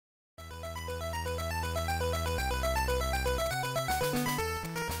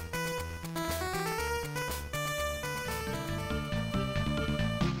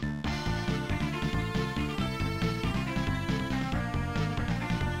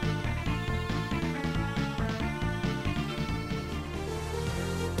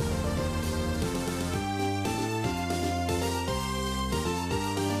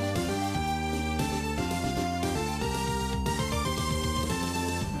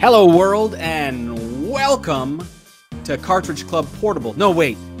Hello, world, and welcome to Cartridge Club Portable. No,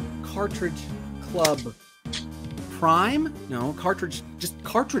 wait. Cartridge Club Prime? No, just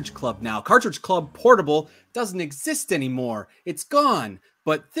Cartridge Club now. Cartridge Club Portable doesn't exist anymore. It's gone.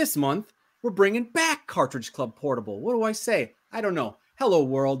 But this month, we're bringing back Cartridge Club Portable. What do I say? I don't know. Hello,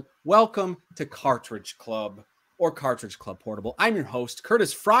 world. Welcome to Cartridge Club or Cartridge Club Portable. I'm your host,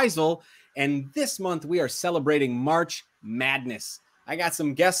 Curtis Freisel, and this month we are celebrating March Madness. I got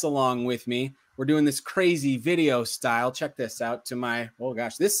some guests along with me. We're doing this crazy video style. Check this out to my, oh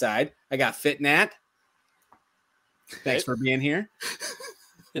gosh, this side. I got FitNat. Thanks for being here.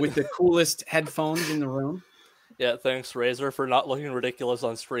 With the coolest headphones in the room. Yeah, thanks, Razor, for not looking ridiculous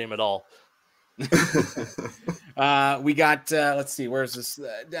on stream at all. We got, let's see, where's this?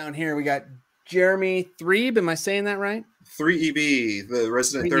 Down here, we got Jeremy Threeb. Am I saying that right? 3EB, the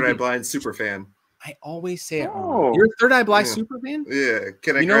resident Third Eye Blind super fan. I always say it wrong. You're a Third Eye Blind super fan? Yeah.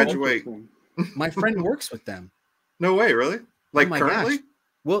 Can I graduate? My friend works with them. No way, really? Like currently? Gosh.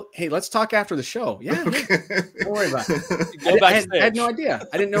 Well, hey, let's talk after the show. Yeah. Okay. Don't worry about it. I had no idea.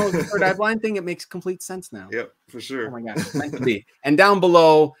 I didn't know the Third Eye Blind thing. It makes complete sense now. Yep, for sure. Oh my gosh, meant to be. And down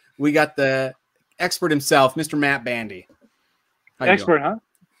below, we got the expert himself, Mr. Matt Bandy. Expert, huh?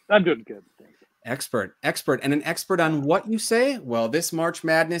 I'm doing good. Expert, and an expert on what you say? Well, this March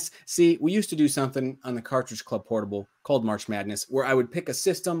Madness, see, we used to do something on the Cartridge Club Portable called March Madness, where I would pick a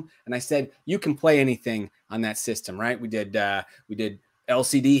system and I said, you can play anything on that system, right? We did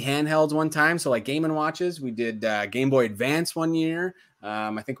LCD handhelds one time, so like Game & Watches. We did Game Boy Advance one year.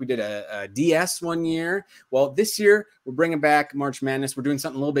 I think we did a DS one year. Well, this year, we're bringing back March Madness. We're doing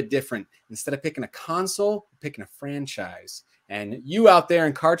something a little bit different. Instead of picking a console, we're picking a franchise. And you out there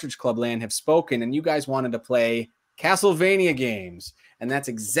in Cartridge Club land have spoken, and you guys wanted to play Castlevania games. And that's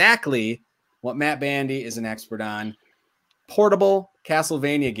exactly what Matt Bandy is an expert on. Portable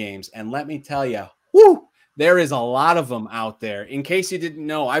Castlevania games. And let me tell you, whoo, there is a lot of them out there. In case you didn't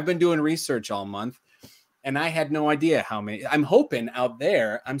know, I've been doing research all month, and I had no idea how many. I'm hoping out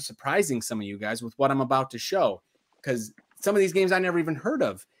there I'm surprising some of you guys with what I'm about to show, because some of these games I never even heard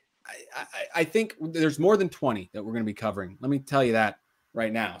of. I think there's more than 20 that we're going to be covering. Let me tell you that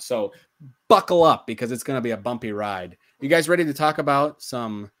right now. So buckle up, because it's going to be a bumpy ride. You guys ready to talk about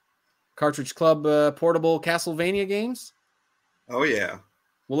some Cartridge Club portable Castlevania games? Oh, yeah.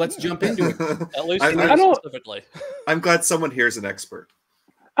 Well, let's jump into it. At least specifically. I'm glad someone here is an expert.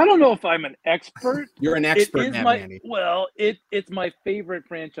 I don't know if I'm an expert. You're an expert, Manny. Well, it's my favorite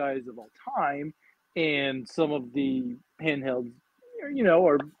franchise of all time, and some of the handhelds,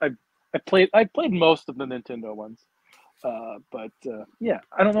 or I played most of the Nintendo ones, but yeah,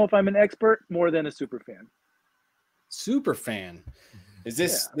 I don't know if I'm an expert more than a super fan. Super fan. Is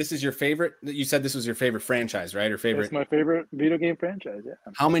this is your favorite? You said this was your favorite franchise, right? Or favorite? It's my favorite video game franchise. Yeah.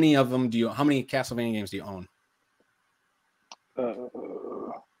 How many of them how many Castlevania games do you own?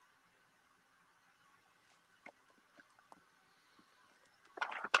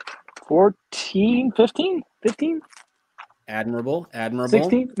 14, 15? Admirable.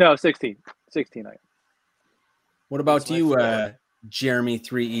 16? No, 16. 16. What about you, Jeremy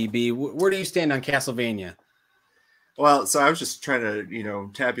 3EB? Where do you stand on Castlevania? Well, so I was just trying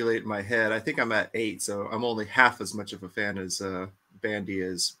to, tabulate in my head. I think I'm at 8, so I'm only half as much of a fan as Bandy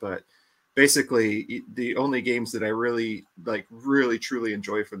is. But basically, the only games that I really truly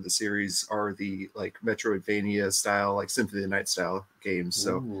enjoy from the series are the Metroidvania style, like Symphony of the Night style games.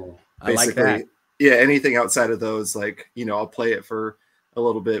 So Ooh, basically, I like that. Yeah, anything outside of those, I'll play it for a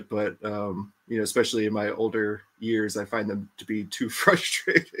little bit, but especially in my older years, I find them to be too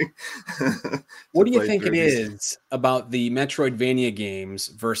frustrating. What do you think it is about the Metroidvania games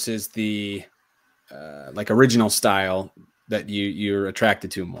versus the original style that you're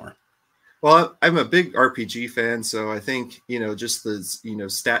attracted to more? Well, I'm a big RPG fan, so I think just the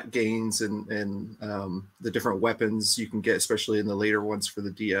stat gains and the different weapons you can get, especially in the later ones for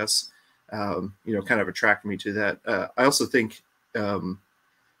the DS, kind of attract me to that. I also think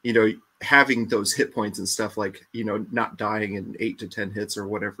having those hit points and stuff, not dying in 8 to 10 hits or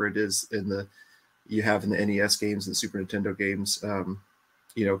whatever it is you have in the NES games and the Super Nintendo games,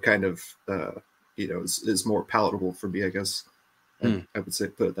 is more palatable for me, I guess. I would say,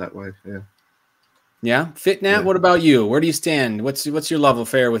 put it that way. Yeah. FitNat, yeah. What about you? Where do you stand? What's your love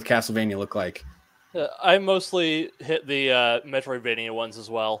affair with Castlevania look like? I mostly hit the Metroidvania ones as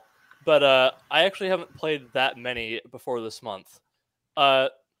well, but I actually haven't played that many before this month.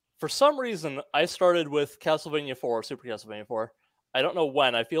 For some reason, I started with Castlevania 4, Super Castlevania 4. I don't know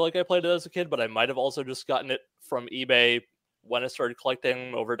when. I feel like I played it as a kid, but I might have also just gotten it from eBay when I started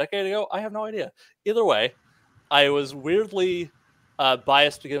collecting over a decade ago. I have no idea. Either way, I was weirdly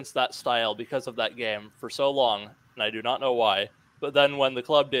biased against that style because of that game for so long, and I do not know why. But then when the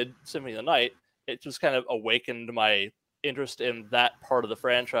club did Symphony of the Night, it just kind of awakened my interest in that part of the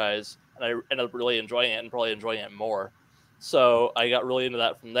franchise, and I ended up really enjoying it and probably enjoying it more. So I got really into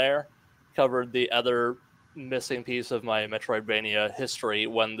that from there. Covered the other missing piece of my Metroidvania history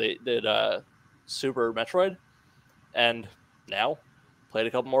when they did Super Metroid, and now played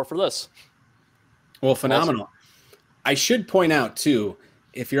a couple more for this. Well, phenomenal. Awesome. I should point out, too,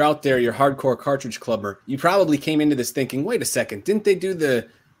 if you're out there, you're hardcore cartridge clubber, you probably came into this thinking, wait a second, didn't they do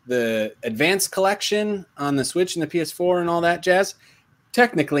the advanced collection on the Switch and the PS4 and all that jazz?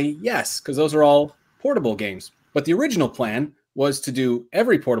 Technically, yes, because those are all portable games. But the original plan was to do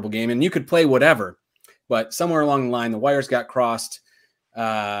every portable game, and you could play whatever. But somewhere along the line, the wires got crossed.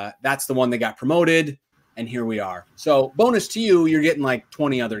 That's the one that got promoted, and here we are. So bonus to you, you're getting like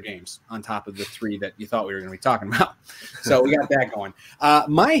 20 other games on top of the 3 that you thought we were going to be talking about. So we got that going.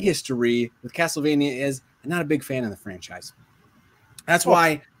 My history with Castlevania is I'm not a big fan of the franchise. That's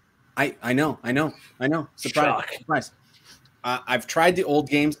why I know. Surprise. I've tried the old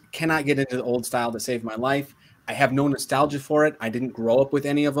games, cannot get into the old style to save my life. I have no nostalgia for it. I didn't grow up with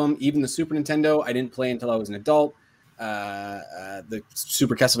any of them. Even the Super Nintendo, I didn't play until I was an adult. The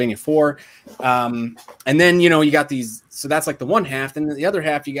Super Castlevania 4. And then, you got these. So that's like the one half. Then the other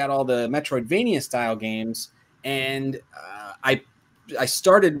half, you got all the Metroidvania style games. And I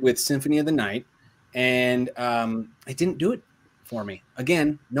started with Symphony of the Night. And it didn't do it for me.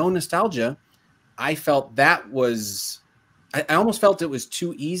 Again, no nostalgia. I felt that was. I almost felt it was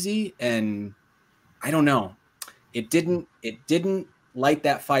too easy. And I don't know. It didn't light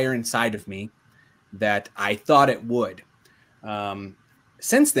that fire inside of me that I thought it would.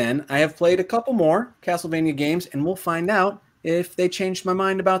 Since then, I have played a couple more Castlevania games, and we'll find out if they changed my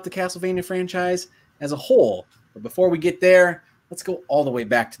mind about the Castlevania franchise as a whole. But before we get there, let's go all the way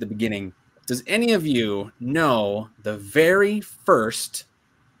back to the beginning. Does any of you know the very first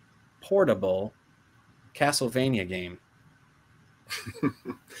portable Castlevania game?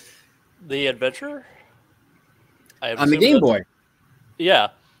 The Adventure? On the Game Boy. Yeah,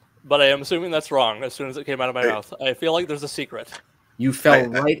 but I am assuming that's wrong as soon as it came out of my mouth. I feel like there's a secret. You fell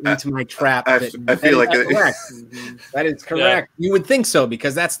right into my trap. I feel like correct. That is correct. Yeah. You would think so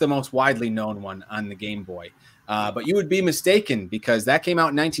because that's the most widely known one on the Game Boy. But you would be mistaken because that came out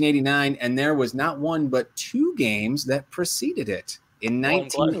in 1989, and there was not one but 2 games that preceded it in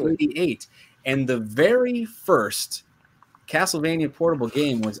 1988. And the very first Castlevania portable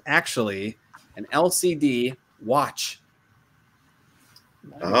game was actually an LCD watch.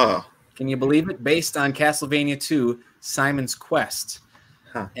 Oh. Can you believe it? Based on Castlevania 2, Simon's Quest.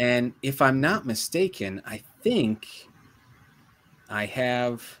 Huh. And if I'm not mistaken, I think I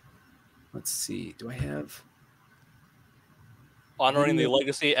have, let's see, do I have? Honoring the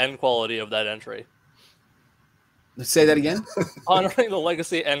legacy and quality of that entry. Let's say that again. Honoring the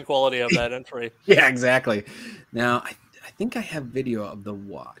legacy and quality of that entry. Yeah, exactly. Now, I think I have video of the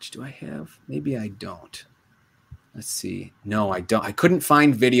watch. Do I have? Maybe I don't. Let's see. No, I don't. I couldn't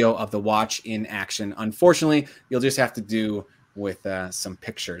find video of the watch in action. Unfortunately, you'll just have to do with some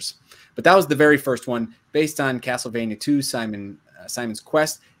pictures. But that was the very first one based on Castlevania 2, Simon's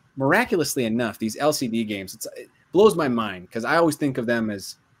Quest. Miraculously enough, these LCD games, it blows my mind because I always think of them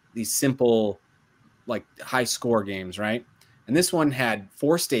as these simple, like high score games, right? And this one had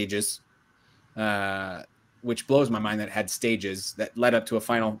 4 stages, which blows my mind that it had stages that led up to a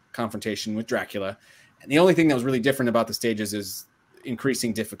final confrontation with Dracula. And the only thing that was really different about the stages is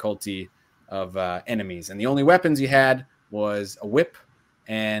increasing difficulty of enemies. And the only weapons you had was a whip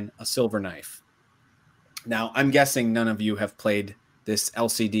and a silver knife. Now, I'm guessing none of you have played this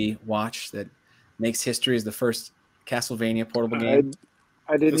LCD watch that makes history as the first Castlevania portable game.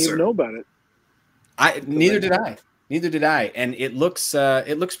 I didn't even know about it. Neither did I. And it looks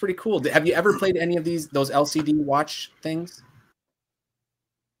pretty cool. Have you ever played any of those LCD watch things?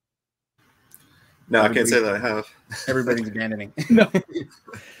 No, I can't say that I have. Everybody's abandoning. No.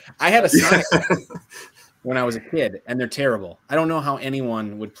 I had a Sonic when I was a kid, and they're terrible. I don't know how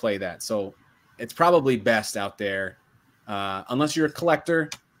anyone would play that. So it's probably best out there. Unless you're a collector,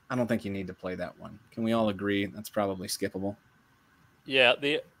 I don't think you need to play that one. Can we all agree that's probably skippable? Yeah,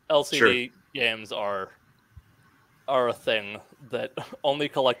 the LCD games are a thing that only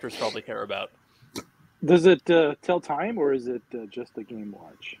collectors probably care about. Does it tell time, or is it just a game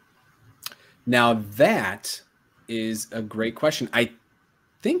watch? Now, that is a great question. I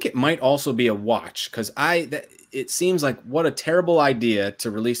think it might also be a watch because it seems like what a terrible idea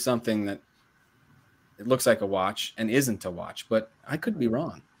to release something that it looks like a watch and isn't a watch, but I could be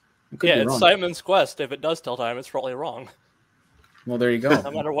wrong. It's Simon's Quest. If it does tell time, it's probably wrong. Well, there you go.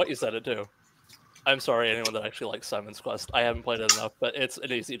 No matter what you said it to. I'm sorry, anyone that actually likes Simon's Quest. I haven't played it enough, but it's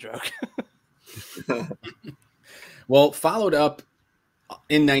an easy joke. Well, followed up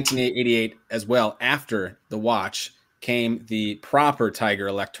in 1988 as well, after the Watch, came the proper Tiger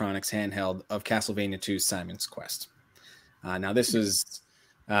Electronics handheld of Castlevania II Simon's Quest. Now, this is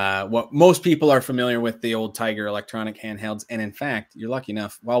what most people are familiar with, the old Tiger Electronic handhelds. And in fact, you're lucky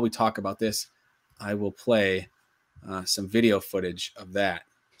enough, while we talk about this, I will play some video footage of that.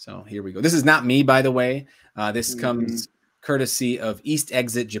 So here we go. This is not me, by the way. This comes courtesy of East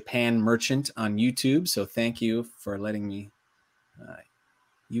Exit Japan Merchant on YouTube. So thank you for letting me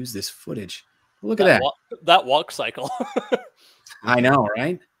use this footage. Look at that. That walk cycle. I know,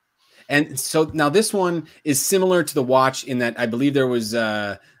 right? And so now this one is similar to the Watch in that I believe there was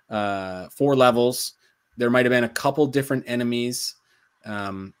 4 levels. There might have been a couple different enemies.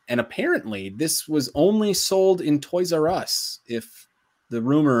 And apparently this was only sold in Toys R Us, if the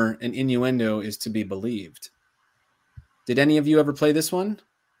rumor and innuendo is to be believed. Did any of you ever play this one?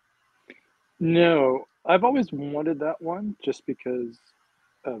 No, I've always wanted that one just because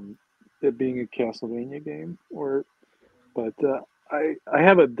of it being a Castlevania game. But I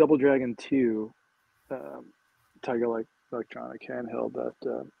have a Double Dragon 2 Tiger Electronic handheld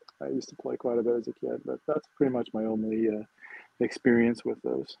that I used to play quite a bit as a kid. But that's pretty much my only experience with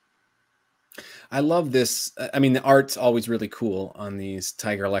those. I love this. I mean, the art's always really cool on these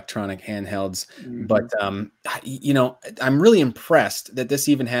Tiger Electronic handhelds, but you know, I'm really impressed that this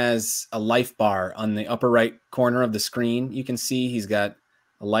even has a life bar on the upper right corner of the screen. You can see he's got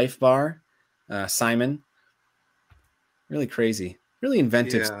a life bar. Simon, really crazy, really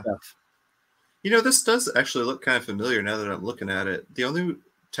inventive stuff. You know, this does actually look kind of familiar now that I'm looking at it. The only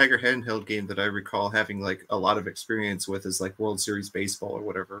Tiger handheld game that I recall having like a lot of experience with is like World Series Baseball or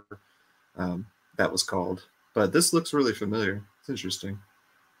whatever that was called. But this looks really familiar. It's interesting.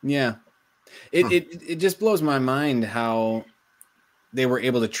 Yeah, it just blows my mind how they were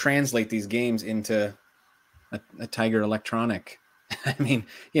able to translate these games into a Tiger Electronic. I mean,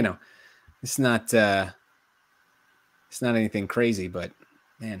 you know, it's not anything crazy, but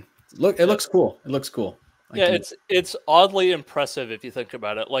man, look, it looks cool. It looks cool. It's oddly impressive if you think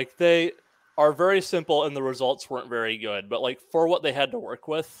about it. Like, they are very simple and the results weren't very good, but like for what they had to work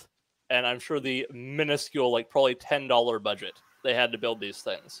with, and I'm sure the minuscule, like probably $10 budget they had to build these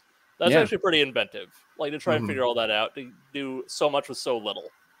things. That's actually pretty inventive. Like, to try and figure all that out, to do so much with so little.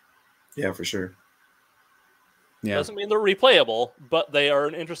 Yeah, for sure. Yeah. Doesn't mean they're replayable, but they are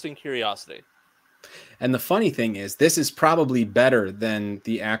an interesting curiosity. And the funny thing is, this is probably better than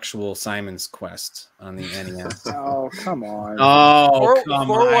the actual Simon's Quest on the NES. Oh, come on. Oh,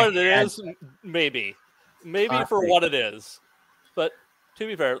 for what it is, maybe for what it is. But to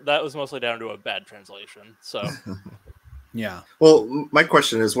be fair, that was mostly down to a bad translation. So, yeah. Well, my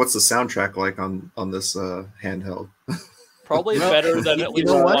question is, what's the soundtrack like on this handheld? Probably better than at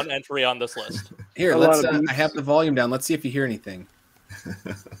least one entry on this list. Here, let's. I have the volume down. Let's see if you hear anything.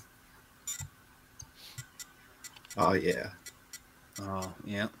 Oh yeah. Oh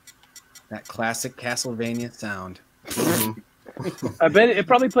yeah. That classic Castlevania sound. I bet it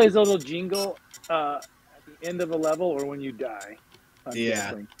probably plays a little jingle at the end of a level or when you die.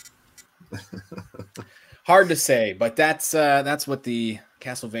 Yeah. Hard to say, but that's what the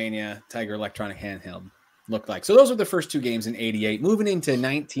Castlevania Tiger Electronic handheld looked like. So those were the first 2 games in '88. Moving into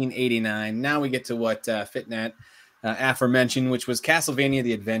 1989, now we get to what Fitnat aforementioned, which was Castlevania: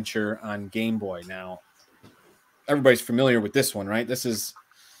 The Adventure on Game Boy. Now, everybody's familiar with this one, right? This is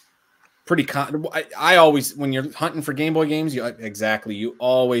pretty I always, when you're hunting for Game Boy games, you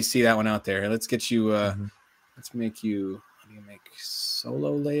always see that one out there. Let's get you let's make you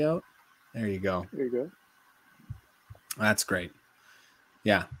solo layout. There you go. There you go. That's great.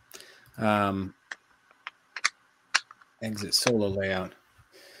 Yeah. Exit solo layout.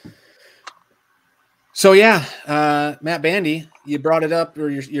 So yeah, Matt Bandy, you brought it up, or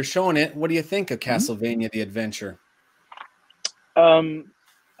you're showing it. What do you think of Castlevania: The Adventure?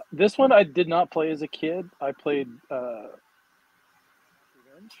 This one I did not play as a kid. I played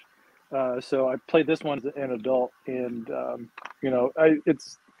so I played this one as an adult, and you know,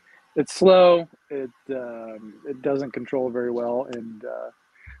 it's slow. It doesn't control very well, and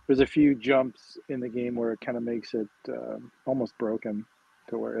there's a few jumps in the game where it kind of makes it almost broken,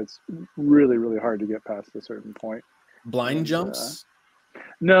 to where it's really, really hard to get past a certain point. Blind jumps?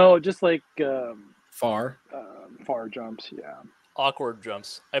 No, just like far jumps. Yeah. Awkward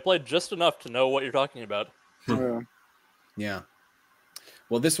jumps. I played just enough to know what you're talking about. Yeah.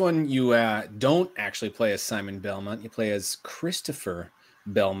 Well, this one you don't actually play as Simon Belmont. You play as Christopher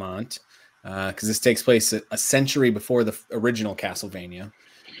Belmont. because this takes place a century before the original Castlevania,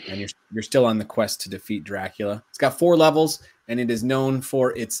 and you're still on the quest to defeat Dracula. It's got 4 levels, and it is known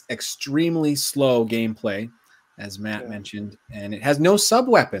for its extremely slow gameplay, as Matt mentioned, and it has no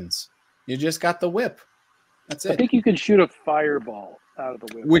sub-weapons. You just got the whip. That's it. I think you can shoot a fireball out of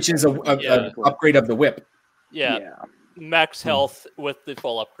the whip. Which is a upgrade of the whip. Yeah. Max health with the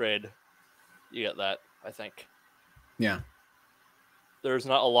full upgrade. You get that, I think. Yeah. There's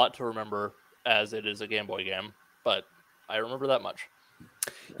not a lot to remember as it is a Game Boy game, but I remember that much.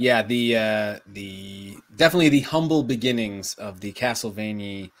 Yeah, the definitely the humble beginnings of the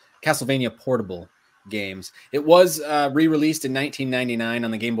Castlevania portable games. It was re-released in 1999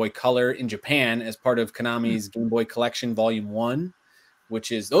 on the Game Boy Color in Japan as part of Konami's Game Boy Collection Volume 1,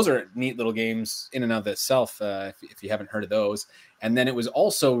 those are neat little games in and of itself, if you haven't heard of those. And then it was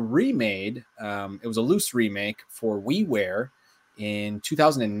also remade. It was a loose remake for WiiWare in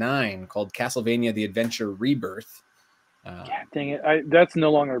 2009 called Castlevania: The Adventure Rebirth. Dang it. That's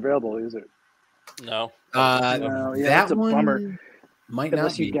no longer available, is it? No. No, yeah, that that's a one bummer. might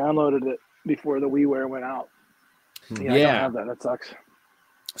Unless not be. you downloaded it before the WiiWare went out. Yeah, I don't have that. That sucks.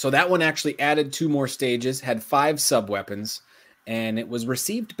 So that one actually added 2 more stages, had 5 sub-weapons, and it was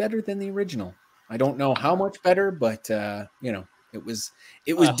received better than the original. I don't know how much better, but it was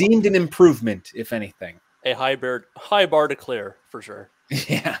deemed an improvement, if anything. A high bar to clear, for sure.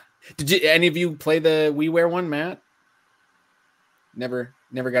 Yeah. Did any of you play the WiiWare one, Matt? Never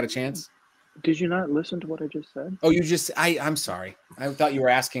got a chance? Did you not listen to what I just said? Oh, I'm sorry. I thought you were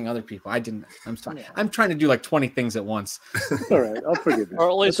asking other people. I didn't. I'm sorry. Yeah. I'm trying to do like 20 things at once. All right, I'll forgive you. Or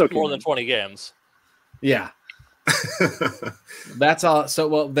at least It's okay, more man. than 20 games. Yeah. That's all. So,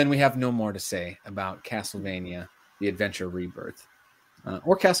 well, then we have no more to say about Castlevania: The Adventure Rebirth,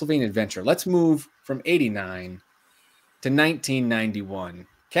 or Castlevania Adventure. Let's move from 89 to 1991.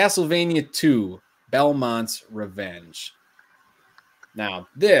 Castlevania 2: Belmont's Revenge. Now,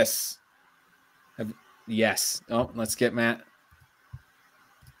 yes. Oh, let's get Matt.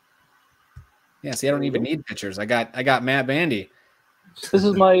 Yeah, see, I don't even need pictures. I got Matt Bandy. This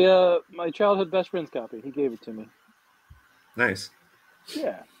is my my childhood best friend's copy. He gave it to me. Nice.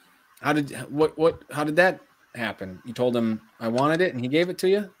 Yeah. How did that happen? You told him I wanted it, and he gave it to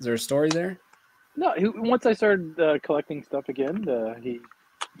you. Is there a story there? No, once I started collecting stuff again, he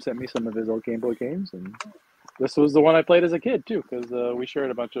sent me some of his old Game Boy games, and this was the one I played as a kid too, because we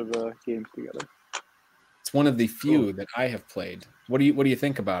shared a bunch of games together. It's one of the few that I have played. What do you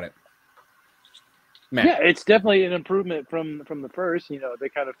think about it, Matt? Yeah, it's definitely an improvement from the first. They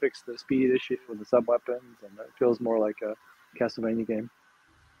kind of fixed the speed issue with the sub weapons, and it feels more like a Castlevania game.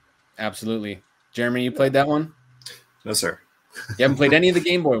 Absolutely. Jeremy, you played that one? No, sir. You haven't played any of the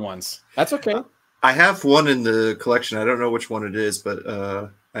Game Boy ones. That's okay. I have one in the collection. I don't know which one it is, but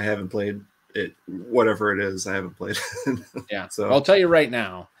I haven't played it. Whatever it is, I haven't played it. Yeah. So I'll tell you right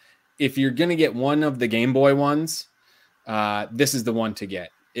now, if you're going to get one of the Game Boy ones, this is the one to get.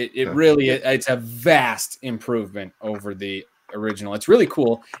 It's a vast improvement over the original. It's really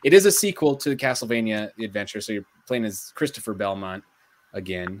cool. It is a sequel to Castlevania: The Adventure, so you're playing as Christopher Belmont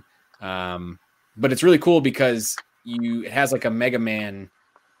again. But it's really cool because it has like a Mega Man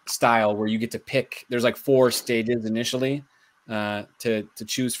style where you get to pick. There's like 4 stages initially to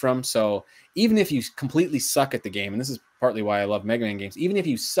choose from. So even if you completely suck at the game, and this is partly why I love Mega Man games, even if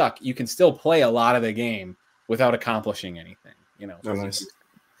you suck, you can still play a lot of the game without accomplishing anything. Oh, nice.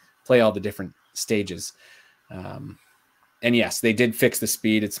 Play all the different stages. And yes, they did fix the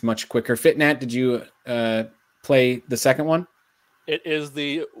speed. It's much quicker. Fitnat, did you play the second one? It is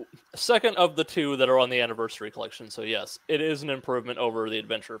the second of the 2 that are on the Anniversary Collection, so yes, it is an improvement over the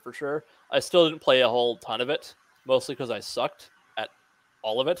Adventure for sure. I still didn't play a whole ton of it, mostly because I sucked at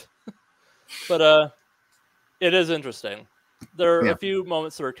all of it. But it is interesting. There are a few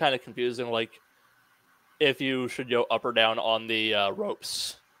moments that are kind of confusing, like if you should go up or down on the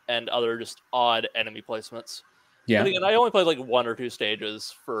ropes and other just odd enemy placements. Yeah. But again, I only played like 1 or 2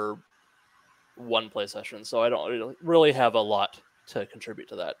 stages for one play session, so I don't really have a lot to contribute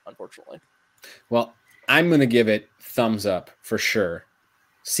to that, unfortunately. Well, I'm going to give it thumbs up for sure.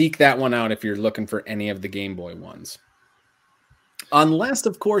 Seek that one out if you're looking for any of the Game Boy ones. Unless,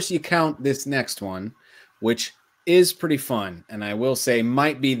 of course, you count this next one, which is pretty fun, and I will say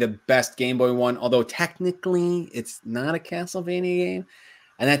might be the best Game Boy one, although technically it's not a Castlevania game,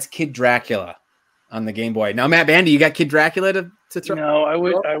 and that's Kid Dracula on the Game Boy. Now, Matt Bandy, you got Kid Dracula to throw? No, I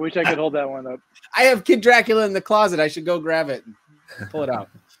wish I could hold that one up. I have Kid Dracula in the closet. I should go grab it and pull it out.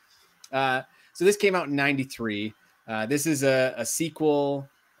 So this came out in 93. This is a sequel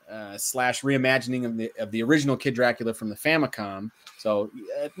slash reimagining of the original Kid Dracula from the Famicom. So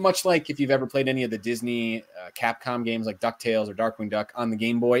much like if you've ever played any of the Disney Capcom games like DuckTales or Darkwing Duck on the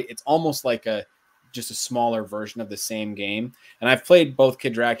Game Boy, it's almost like just a smaller version of the same game. And I've played both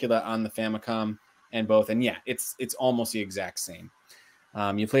Kid Dracula on the Famicom and both, and yeah, it's almost the exact same.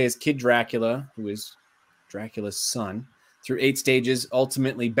 You play as Kid Dracula, who is Dracula's son, through 8 stages,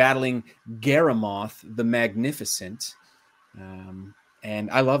 ultimately battling Garamoth the Magnificent.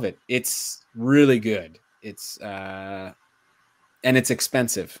 And I love it. It's really good. It's and it's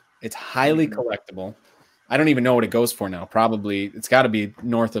expensive. It's highly collectible. I don't even know what it goes for now. Probably it's got to be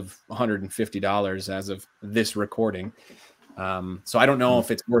north of $150 as of this recording. So I don't know if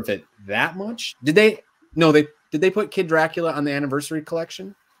it's worth it that much. Did they put Kid Dracula on the Anniversary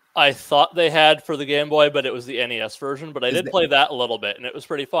Collection? I thought they had for the Game Boy, but it was the NES version. But I did play that a little bit, and it was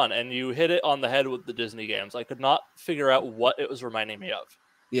pretty fun. And you hit it on the head with the Disney games. I could not figure out what it was reminding me of.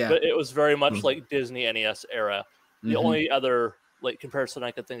 Yeah, but it was very much like Disney NES era. The only other comparison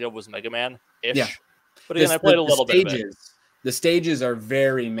I could think of was Mega Man-ish. Yeah. But again, I played a little bit of it. The stages are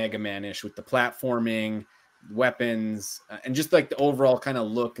very Mega Man-ish with the platforming, weapons, and just like the overall kind of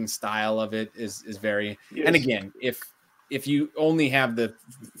look and style of it is very. Yes. And again, if you only have the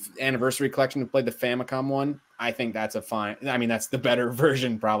Anniversary Collection to play the Famicom one, I think that's that's the better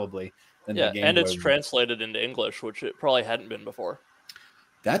version probably than the Game Boy. And it's translated into English, which it probably hadn't been before.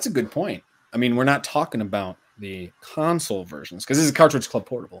 That's a good point. I mean, we're not talking about the console versions because this is Cartridge Club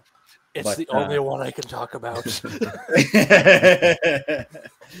Portable. It's the only one I can talk about.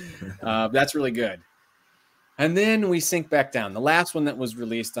 That's really good. And then we sink back down. The last one that was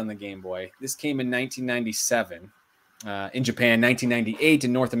released on the Game Boy. This came in 1997 in Japan, 1998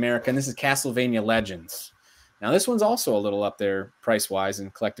 in North America, and this is Castlevania Legends. Now, this one's also a little up there price-wise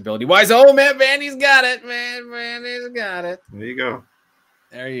and collectability-wise. Oh, Matt Bandy's got it. Matt Bandy's got it. There you go.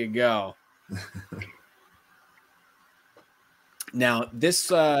 There you go. Now,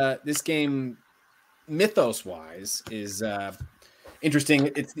 this game, mythos-wise, is interesting.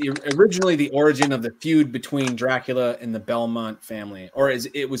 It's originally the origin of the feud between Dracula and the Belmont family, or as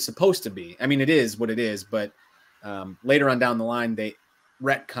it was supposed to be. I mean, it is what it is, but later on down the line, they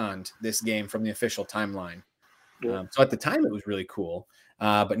retconned this game from the official timeline. Yeah. So at the time, it was really cool,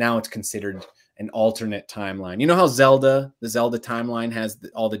 but now it's considered an alternate timeline. You know how the Zelda timeline has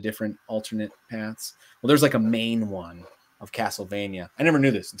all the different alternate paths? Well, there's like a main one of Castlevania. I never knew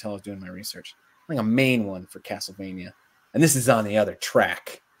this until I was doing my research. Like a main one for Castlevania. And this is on the other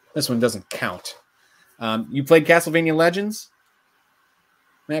track. This one doesn't count. You played Castlevania Legends,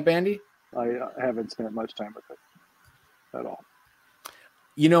 Matt Bandy? I haven't spent much time with it at all.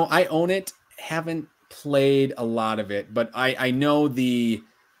 You know, I own it. Haven't played a lot of it, but I know the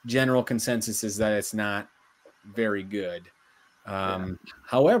general consensus is that it's not very good.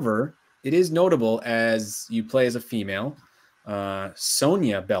 However, it is notable as you play as a female,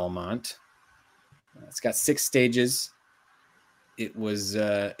 Sonia Belmont. It's got 6 stages. It was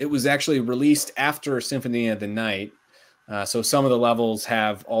actually released after Symphony of the Night. So some of the levels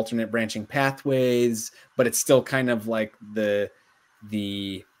have alternate branching pathways, but it's still kind of like the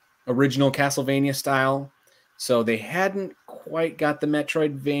original Castlevania style. So they hadn't quite got the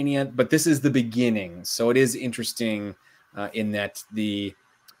Metroidvania, but this is the beginning. So it is interesting in that the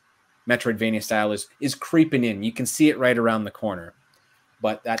Metroidvania style is creeping in. You can see it right around the corner,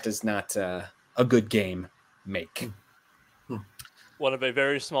 but that does not a good game make. One of a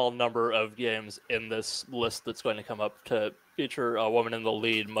very small number of games in this list that's going to come up to feature a woman in the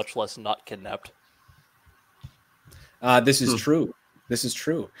lead, much less not kidnapped. This is true. This is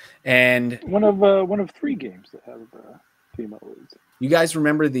true. And one of 3 games that have female leads. You guys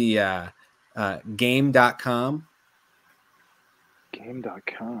remember the Game.com?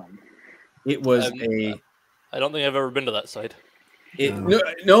 Game.com. It was I don't think I've ever been to that site.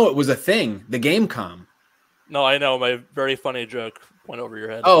 No, it was a thing. The Gamecom. No, I know. My very funny joke went over your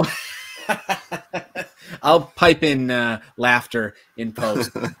head. Oh, I'll pipe in laughter in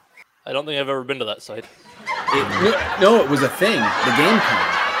post. I don't think I've ever been to that site. No, it was a thing. The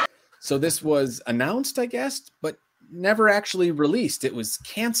Gamecom. So this was announced, I guess, but never actually released. It was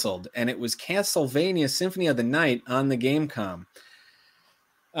canceled, and it was Castlevania Symphony of the Night on the Gamecom.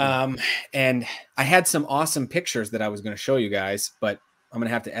 And I had some awesome pictures that I was going to show you guys, but I'm going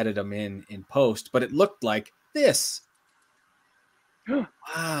to have to edit them in post. But it looked like this.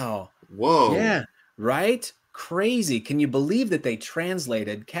 Wow. Whoa. Yeah. Right? Crazy. Can you believe that they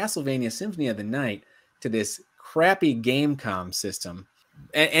translated Castlevania Symphony of the Night to this crappy Gamecom system?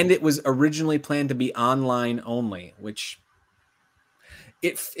 And it was originally planned to be online only, which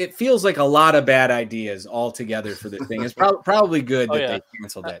it feels like a lot of bad ideas all together for this thing. It's probably good that they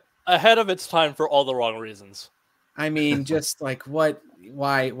canceled it. Ahead of its time for all the wrong reasons. I mean, just like what,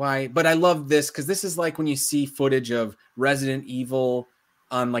 why? But I love this because this is like when you see footage of Resident Evil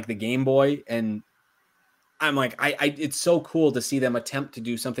on like the Game Boy, and I'm like, it's so cool to see them attempt to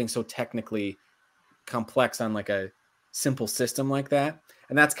do something so technically complex on like a simple system like that.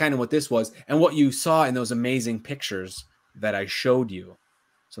 And that's kind of what this was, and what you saw in those amazing pictures that I showed you.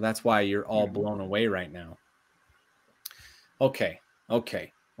 So that's why you're all blown away right now. Okay.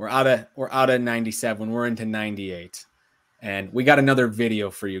 We're out of 97. We're into 98. And we got another video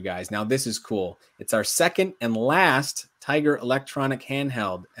for you guys. Now this is cool. It's our second and last Tiger Electronic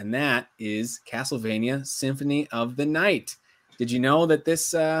handheld, and that is Castlevania Symphony of the Night. Did you know that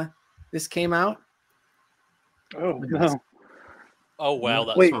this came out? Oh no. Oh wow,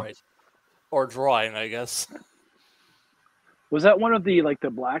 that's right. Or drawing, I guess. Was that one of the like the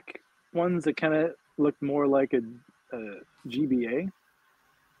black ones that kind of looked more like a GBA?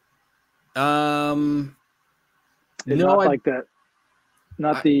 No, not like that.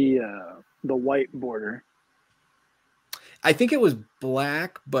 Not the white border. I think it was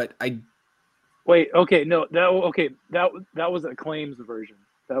black, but I wait. Okay, no, that was Acclaim's version.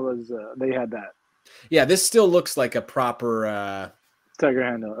 That was they had that. Yeah, this still looks like a proper Tiger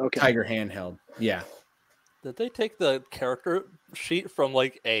handheld. Okay, Tiger handheld. Yeah. Did they take the character sheet from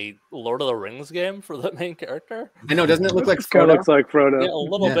like a Lord of the Rings game for the main character? I know, doesn't it look like Frodo? Kind of looks like Frodo. Yeah, a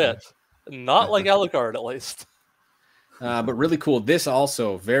little bit. Not like Alucard, at least. But really cool. This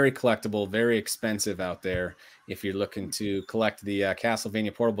also very collectible, very expensive out there if you're looking to collect the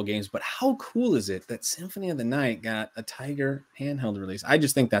Castlevania portable games. But how cool is it that Symphony of the Night got a Tiger handheld release? I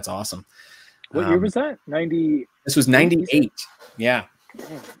just think that's awesome. What year was that? 90. This was 98. Yeah.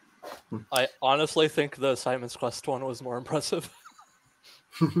 I honestly think the Simon's Quest one was more impressive.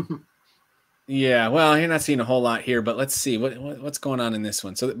 Yeah, well, you're not seeing a whole lot here, but let's see what's going on in this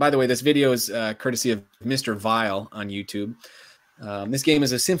one. So, by the way, this video is courtesy of Mr. Vile on YouTube. This game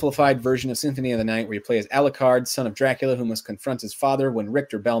is a simplified version of Symphony of the Night where you play as Alucard, son of Dracula, who must confront his father when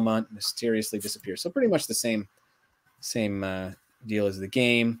Richter Belmont mysteriously disappears. So pretty much the same deal as the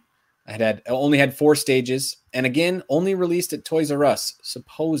game. I only had 4 stages, and again, only released at Toys R Us,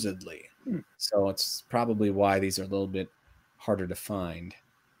 supposedly. So it's probably why these are a little bit harder to find.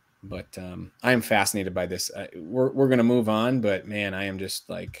 But I am fascinated by this. We're going to move on, but man, I am just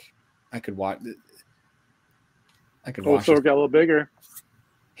like, I could watch. Also got a little bigger.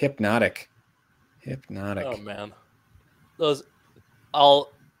 Hypnotic. Oh man, those I'll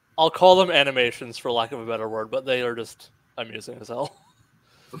call them animations for lack of a better word, but they are just amusing as hell.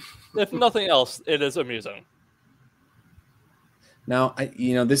 If nothing else, it is amusing. Now,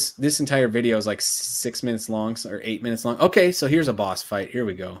 this entire video is like 6 minutes long or 8 minutes long. Okay, so here's a boss fight. Here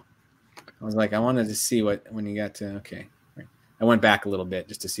we go. I was like, I wanted to see when you got to. Okay, I went back a little bit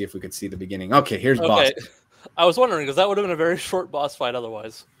just to see if we could see the beginning. Okay, here's boss. I was wondering because that would have been a very short boss fight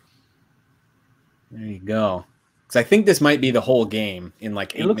otherwise. There you go. Because I think this might be the whole game in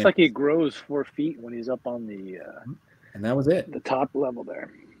like 8 minutes. It looks like he grows 4 feet when he's up on the. And that was it. The top level there.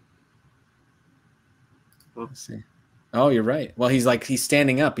 Let's see. Oh, you're right. Well, he's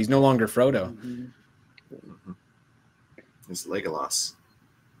standing up. He's no longer Frodo. Mm-hmm. It's Legolas.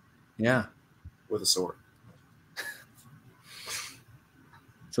 Yeah. With a sword.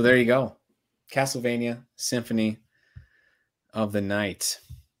 So there you go. Castlevania Symphony of the Night.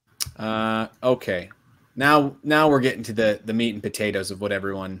 Okay. Now we're getting to the meat and potatoes of what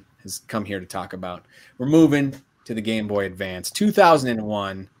everyone has come here to talk about. We're moving to the Game Boy Advance.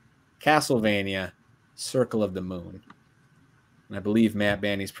 2001, Castlevania, Circle of the Moon. And I believe Matt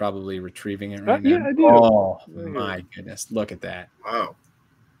Bandy's probably retrieving it right now. Yeah, I do. Oh, my goodness. Look at that. Wow.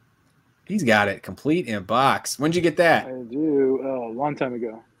 He's got it complete in a box. When'd you get that? I do. Oh, a long time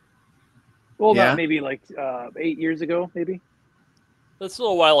ago. Well, Yeah? not maybe like 8 years ago, maybe. That's a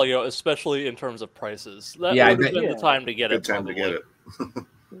little while ago, especially in terms of prices. That Yeah, I would have bet- been the time to get Good it. time to get probably. it.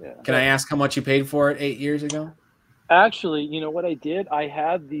 Yeah. Can I ask how much you paid for it 8 years ago? Actually, you know what I did? I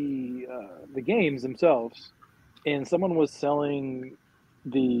had the games themselves, and someone was selling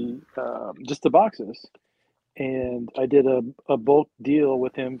the just the boxes, and I did a bulk deal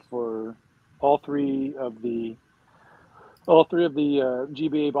with him for all three of the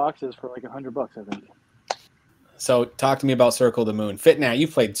GBA boxes for like $100, I think. So talk to me about Circle of the Moon. Fitnat, you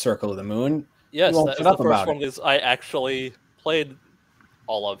played Circle of the Moon. Yes, You won't that shut was up the about first one I actually played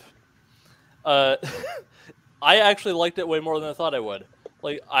all of. I actually liked it way more than I thought I would.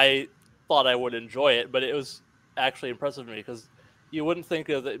 Like, I thought I would enjoy it, but it was actually impressive to me because you wouldn't think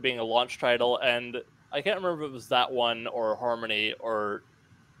of it being a launch title, and I can't remember if it was that one or Harmony or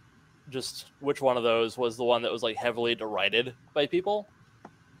just which one of those was the one that was like heavily derided by people.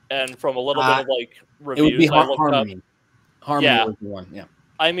 And from a little bit of like It would be reviews I looked up, Harmony. Harmony Yeah. was the one. Yeah.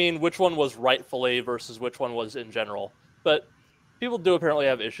 I mean, which one was rightfully versus which one was in general. But people do apparently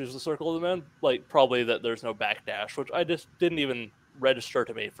have issues with Circle of the Moon, like probably that there's no backdash, which I just didn't even register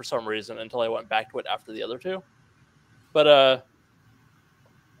to me for some reason until I went back to it after the other two. But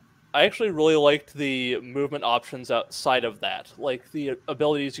I actually really liked the movement options outside of that, like the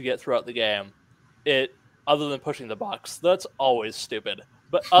abilities you get throughout the game. It, other than pushing the box, that's always stupid.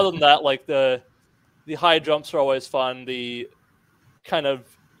 But other than that, like the high jumps are always fun. The kind of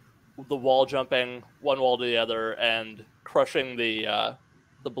the wall jumping one wall to the other and crushing the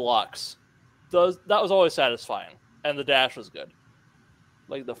blocks, that was always satisfying. And the dash was good,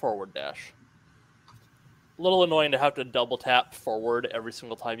 like the forward dash. A little annoying to have to double tap forward every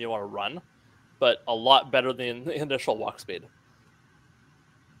single time you want to run, but a lot better than the initial walk speed.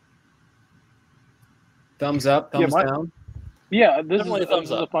 Thumbs up, thumbs down. Yeah, this Definitely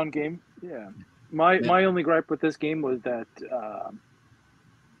is a fun game. Yeah. My only gripe with this game was that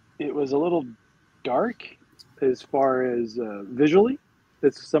it was a little dark as far as visually.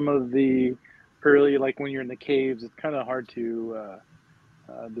 It's some of the early, like when you're in the caves, it's kind of hard to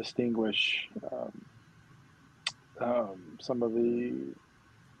distinguish some of the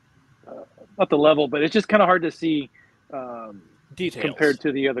not the level, but it's just kind of hard to see Details compared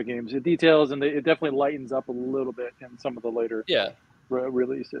to the other games. The details, and it definitely lightens up a little bit in some of the later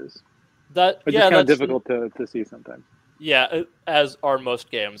releases. That It's just kind of difficult to see sometimes. Yeah, as are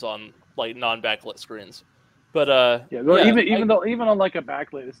most games on like non-backlit screens. But even on like a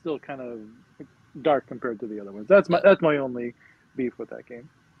backlit, it's still kind of dark compared to the other ones. That's my only beef with that game.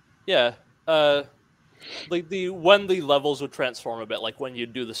 Yeah, like when the levels would transform a bit, like when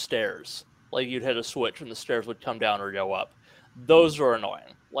you'd do the stairs, like you'd hit a switch and the stairs would come down or go up. Those are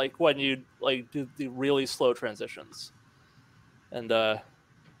annoying. Like when you like do the really slow transitions. And I'm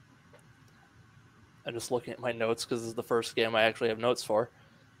just looking at my notes because this is the first game I actually have notes for.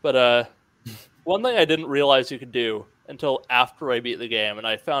 But one thing I didn't realize you could do until after I beat the game, and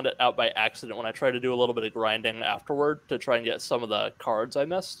I found it out by accident when I tried to do a little bit of grinding afterward to try and get some of the cards I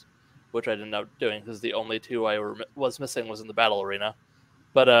missed, which I didn't end up doing because the only two I was missing was in the battle arena.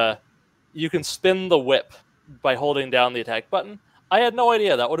 But you can spin the whip by holding down the attack button. I had no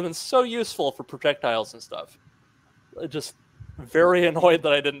idea. That would have been so useful for projectiles and stuff. Just very annoyed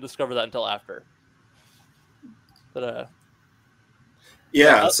that I didn't discover that until after. But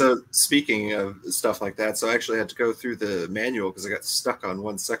so speaking of stuff like that, so I actually had to go through the manual because I got stuck on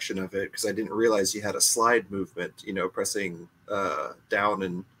one section of it because I didn't realize you had a slide movement, pressing down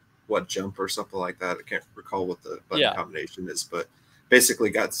and jump or something like that. I can't recall what the button combination is, but basically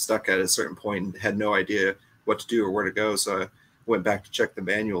got stuck at a certain point and had no idea what to do or where to go. So I went back to check the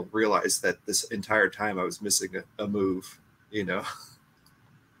manual, realized that this entire time I was missing a move,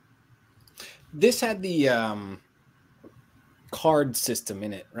 This had the card system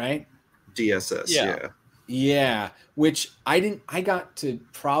in it, right? DSS, yeah. Which I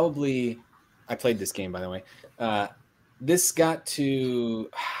played this game, by the way. This got to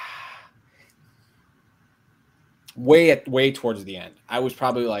way towards the end. I was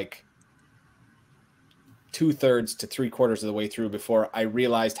probably like 2/3 to 3/4 of the way through before I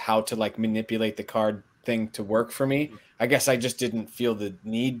realized how to like manipulate the card thing to work for me. I guess I just didn't feel the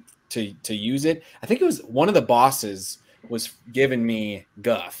need to use it. I think it was one of the bosses was giving me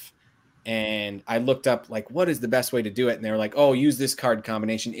guff, and I looked up like what is the best way to do it, and they were like, "Oh, use this card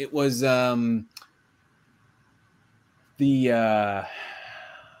combination." It was the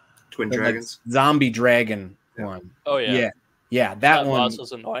Twin Dragons, like, zombie dragon one. Oh yeah, that one boss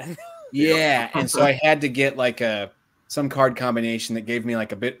was annoying. Yeah, and so I had to get like some card combination that gave me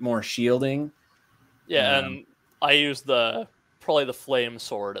like a bit more shielding. Yeah, and I used probably the flame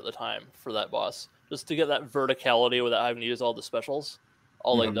sword at the time for that boss, just to get that verticality without having to use all the specials,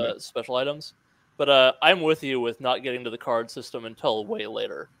 like the special items. But I'm with you with not getting to the card system until way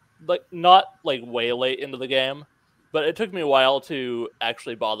later. Like not like way late into the game, but it took me a while to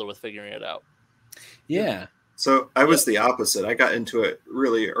actually bother with figuring it out. Yeah. So I was the opposite. I got into it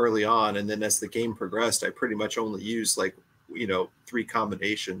really early on, and then as the game progressed, I pretty much only used 3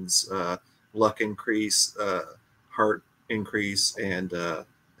 combinations: luck increase, heart increase, and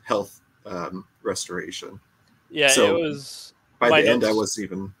health restoration. Yeah, so it was by the end I wasn't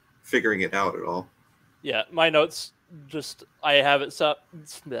even figuring it out at all. Yeah, my notes I have it set.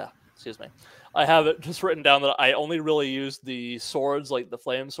 Excuse me. I have it just written down that I only really used the swords, like the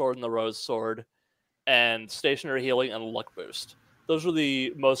flame sword and the rose sword, and stationary healing and luck boost. Those were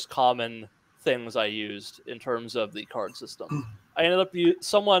the most common things I used in terms of the card system. I ended up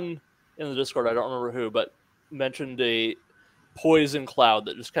someone in the Discord, I don't remember who, but mentioned a poison cloud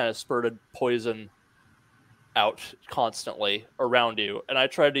that just kind of spurted poison out constantly around you. And I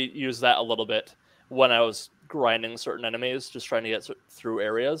tried to use that a little bit when I was grinding certain enemies, just trying to get through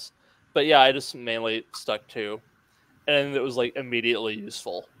areas. But yeah, I just mainly stuck to anything that was like immediately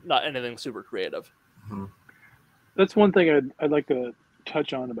useful, not anything super creative. Mhm. That's one thing I'd like to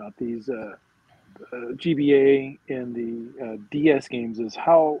touch on about these GBA and the DS games is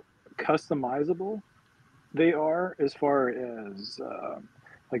how customizable they are as far as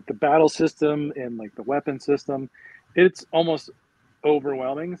like the battle system and like the weapon system. It's almost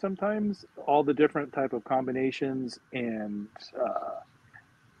overwhelming sometimes, all the different type of combinations, and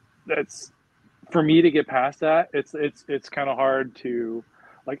that's for me to get past that. It's kind of hard to,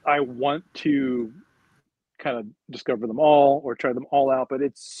 like, I want to kind of discover them all or try them all out, but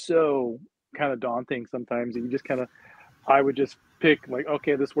it's so kind of daunting sometimes. And you just kind of, I would just pick like,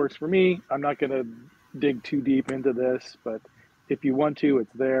 okay, this works for me. I'm not going to dig too deep into this, but if you want to,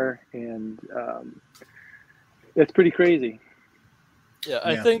 it's there. And it's pretty crazy. Yeah,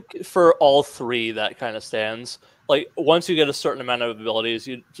 I think for all three that kind of stands. Like once you get a certain amount of abilities,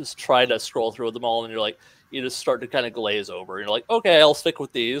 you just try to scroll through them all, and you're like, you just start to kind of glaze over. You're like, okay, I'll stick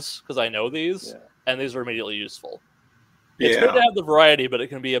with these because I know these, and these are immediately useful. It's good to have the variety, but it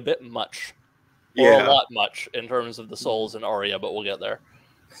can be a bit much, or a lot much in terms of the souls and Aria. But we'll get there.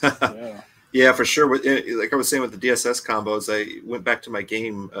 Yeah, for sure. Like I was saying with the DSS combos, I went back to my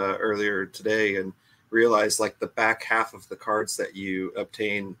game earlier today and realized like the back half of the cards that you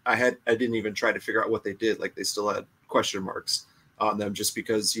obtain, I didn't even try to figure out what they did. Like they still had question marks on them just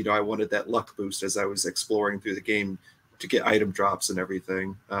because, you know, I wanted that luck boost as I was exploring through the game to get item drops and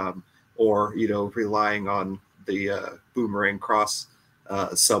everything. Or, you know, relying on the boomerang cross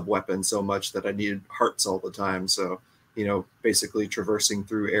sub weapon so much that I needed hearts all the time. So, you know, basically traversing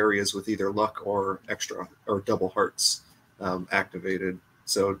through areas with either luck or extra or double hearts activated.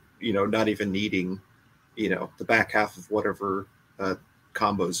 So, you know, not even needing, you know, the back half of whatever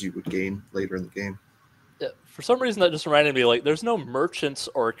combos you would gain later in the game. Yeah, for some reason that just reminded me, like, there's no merchants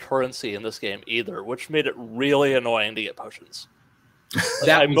or currency in this game either, which made it really annoying to get potions. Like,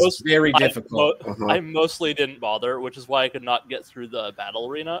 that was very difficult. I mostly didn't bother, which is why I could not get through the battle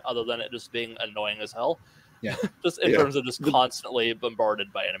arena, other than it just being annoying as hell. Yeah, just in terms of just constantly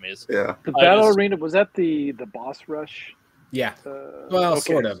bombarded by enemies. Yeah, the battle arena, was that the boss rush? Yeah, well, okay.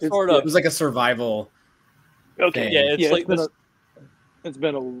 sort of. It was like a survival. Okay, thing. it's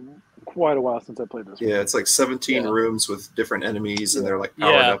been quite a while since I played this one. Yeah, it's like 17 rooms with different enemies, and they're like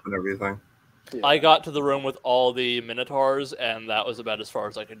powered up and everything. Yeah. I got to the room with all the Minotaurs, and that was about as far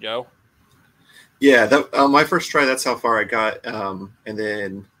as I could go. Yeah, that my first try, that's how far I got. And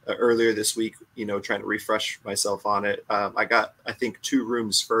then earlier this week, you know, trying to refresh myself on it, I got, I think, 2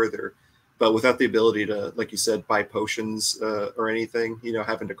 rooms further, but without the ability to, like you said, buy potions or anything, you know,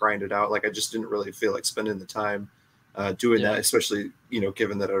 having to grind it out. Like, I just didn't really feel like spending the time doing that, especially, you know,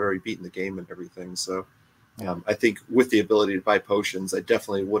 given that I'd already beaten the game and everything. So I think with the ability to buy potions, I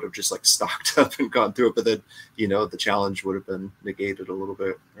definitely would have just like stocked up and gone through it. But then, you know, the challenge would have been negated a little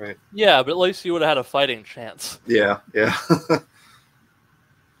bit, right? Yeah, but at least you would have had a fighting chance. Yeah.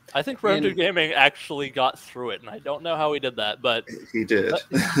 I think Rem2 Gaming actually got through it, and I don't know how he did that, but he did.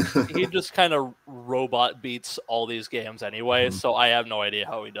 He just kind of robot beats all these games anyway, so I have no idea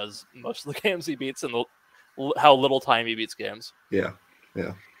how he does most of the games he beats and how little time he beats games. Yeah.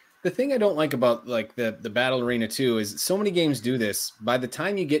 The thing I don't like about like the battle arena too is so many games do this. By the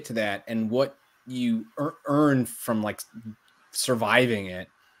time you get to that and what you earn from like surviving it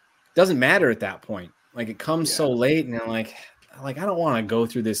doesn't matter at that point. Like it comes so late, and you're like I don't want to go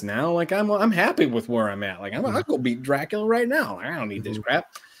through this now. Like I'm happy with where I'm at. Like I'll go beat Dracula right now. I don't need this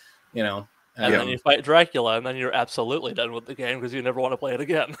crap, you know. And then you fight Dracula, and then you're absolutely done with the game because you never want to play it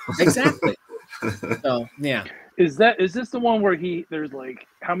again. Exactly. So yeah. Is this the one where there's like,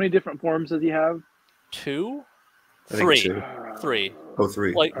 how many different forms does he have? 2? I think 3. 2. 3. Oh,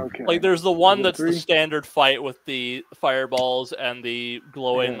 3. Like there's the one that's the standard fight with the fireballs and the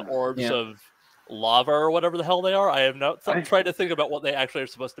glowing orbs of lava or whatever the hell they are. I have tried to think about what they actually are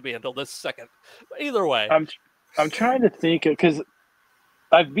supposed to be until this second. But either way, I'm trying to think, because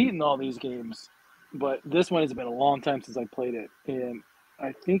I've beaten all these games, but this one has been a long time since I played it, and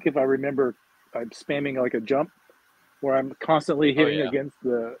I think if I remember, I'm spamming like a jump where I'm constantly hitting against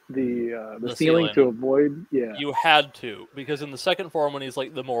the ceiling to avoid. Yeah, you had to, because in the second form, when he's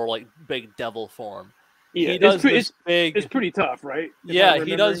like the more like big devil form, he does it's pretty tough, right? Yeah,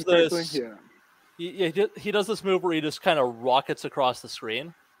 he does this. He does this move where he just kind of rockets across the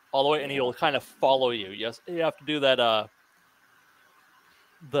screen all the way, and he'll kind of follow you. Yes, you have to do that.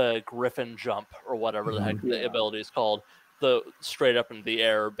 the Griffin jump or whatever the heck the Yeah. ability is called, the straight up in the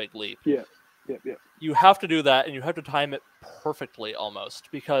air big leap. Yeah. You have to do that, and you have to time it perfectly almost,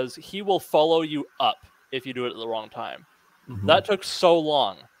 because he will follow you up if you do it at the wrong time. That took so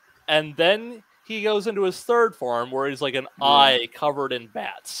long. And then he goes into his third form where he's like an eye covered in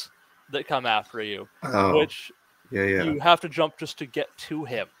bats that come after you, which you have to jump just to get to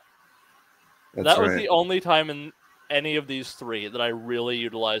him. That was the only time in any of these three that I really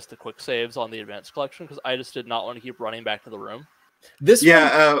utilized the quick saves on the advanced collection, because I just did not want to keep running back to the room.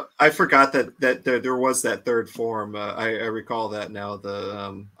 I forgot that there was that third form. I recall that now.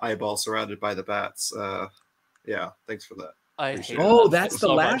 The eyeball surrounded by the bats. Thanks for that. I hate that's the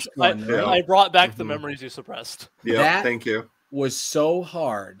last one. Right? I brought back the memories you suppressed. Yeah, thank you. Was so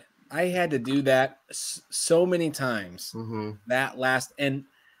hard. I had to do that so many times. That last, and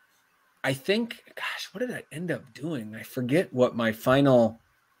I think, gosh, what did I end up doing? I forget what my final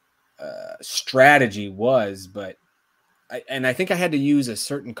strategy was, but I think I had to use a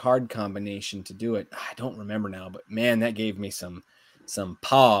certain card combination to do it. I don't remember now, but man, that gave me some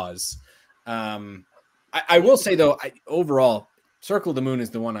pause. I will say though, overall, Circle of the Moon is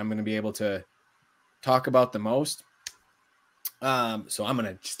the one I'm going to be able to talk about the most. So I'm going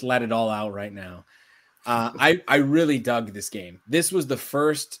to just let it all out right now. I really dug this game. This was the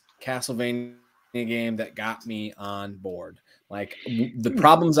first Castlevania game that got me on board. Like the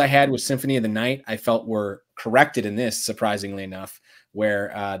problems I had with Symphony of the Night, I felt were corrected in this, surprisingly enough, where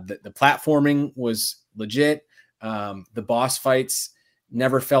the platforming was legit. The boss fights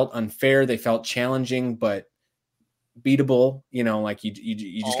never felt unfair. They felt challenging, but beatable. You know, like you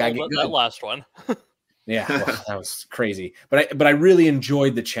just gotta get good. That last one. Yeah, well, that was crazy. But I really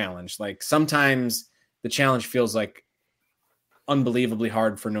enjoyed the challenge. Like sometimes the challenge feels like unbelievably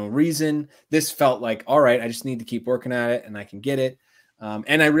hard for no reason. This felt like, all right, I just need to keep working at it and I can get it.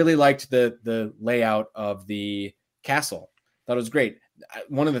 And I really liked the layout of the castle. Thought it was great.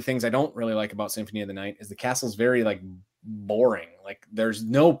 One of the things I don't really like about Symphony of the Night is the castle's very like boring. Like there's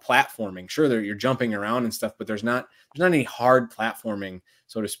no platforming. Sure, you're jumping around and stuff, but there's not any hard platforming,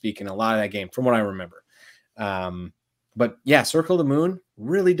 so to speak, in a lot of that game, from what I remember. But yeah, Circle of the Moon,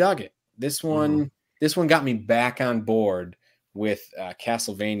 really dug it. This one got me back on board with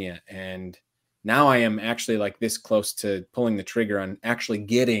Castlevania, and now I am actually like this close to pulling the trigger on actually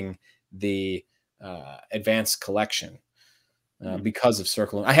getting the advanced collection because of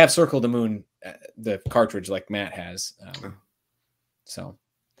Circle. I have Circle of the Moon, the cartridge, like Matt has. So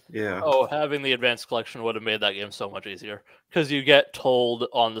yeah. Oh, having the advanced collection would have made that game so much easier, because you get told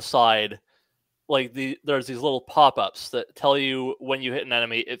on the side, like there's these little pop-ups that tell you when you hit an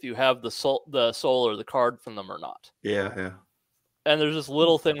enemy if you have the soul or the card from them or not. Yeah. And there's just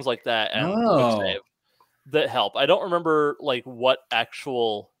little things like that and quick save that help. I don't remember like what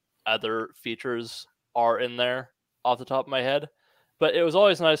actual other features are in there off the top of my head, but it was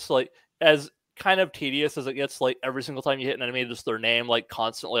always nice to, like, as kind of tedious as it gets, like every single time you hit an enemy, just their name like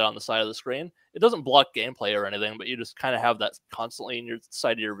constantly on the side of the screen. It doesn't block gameplay or anything, but you just kind of have that constantly in your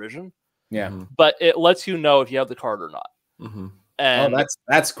side of your vision. Yeah. But it lets you know if you have the card or not. And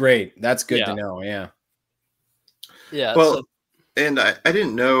that's great. That's good to know. Yeah. Yeah. Well, and I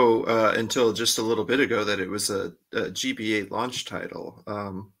didn't know until just a little bit ago that it was a GBA launch title.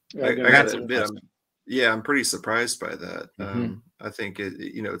 I got to admit, I'm pretty surprised by that. I think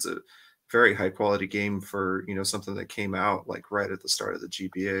it's a very high quality game for something that came out like right at the start of the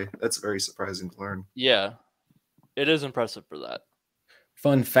GBA. That's very surprising to learn. Yeah, it is impressive for that.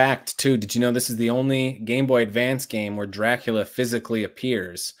 Fun fact too, did you know this is the only Game Boy Advance game where Dracula physically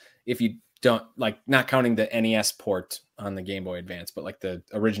appears? If you don't, like, not counting the NES port on the Game Boy Advance, but like the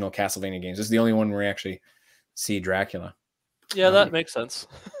original Castlevania games, this is the only one where we actually see Dracula. Yeah, that makes sense.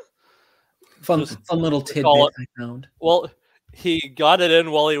 Fun little tidbit I found. Well, he got it in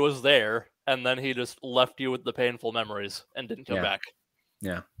while he was there, and then he just left you with the painful memories and didn't come back.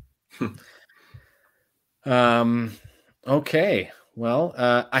 Yeah. Okay. Well,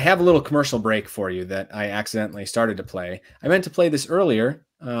 I have a little commercial break for you that I accidentally started to play. I meant to play this earlier,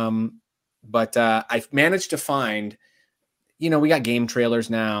 but I've managed to find, we got game trailers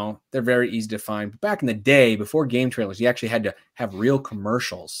now. They're very easy to find. But back in the day, before game trailers, you actually had to have real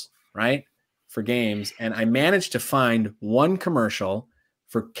commercials, right, for games. And I managed to find one commercial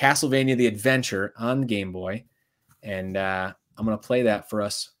for Castlevania The Adventure on the Game Boy. And I'm going to play that for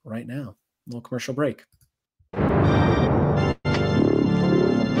us right now. A little commercial break.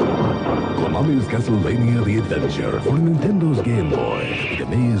 Konami's Castlevania The Adventure for Nintendo's Game Boy. In a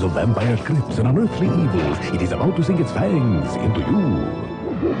maze of vampire crypts and unearthly evils, it is about to sink its fangs into you.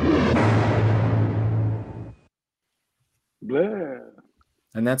 Blah.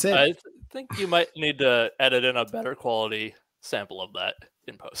 And that's it. I think you might need to edit in a better quality sample of that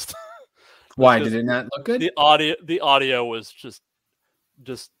in post. Why did it not look good? The audio was just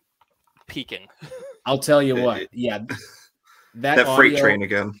peaking. I'll tell you what. Yeah, that freight train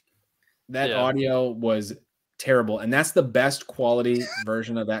again. That audio was terrible, and that's the best quality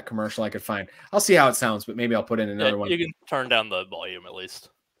version of that commercial I could find. I'll see how it sounds, but maybe I'll put in another one. You can turn down the volume at least.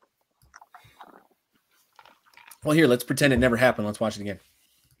 Well, here, let's pretend it never happened. Let's watch it again.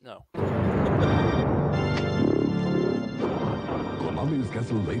 No. Konami's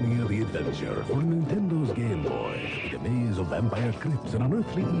Castlevania The Adventure for Nintendo's Game Boy. In a maze of vampire crypts and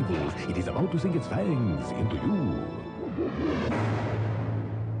unearthly evils, it is about to sink its fangs into you.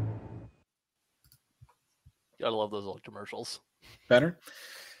 Gotta love those little commercials. Better?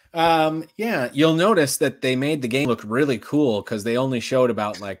 Yeah, you'll notice that they made the game look really cool because they only showed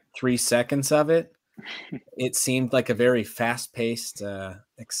about like 3 seconds of it. It seemed like a very fast-paced,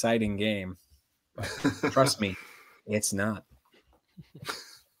 exciting game. But trust me, it's not.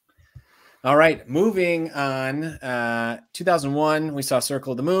 All right, moving on. 2001, we saw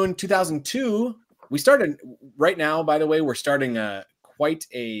Circle of the Moon. 2002, we started right now, by the way, we're starting I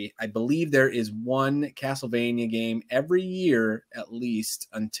believe there is one Castlevania game every year, at least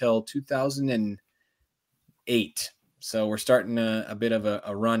until 2008. So we're starting a bit of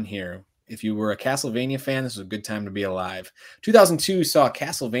a run here. If you were a Castlevania fan, this was a good time to be alive. 2002 saw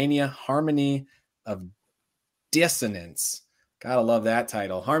Castlevania Harmony of Dissonance. Gotta love that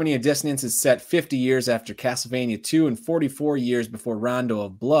title. Harmony of Dissonance is set 50 years after Castlevania 2 and 44 years before Rondo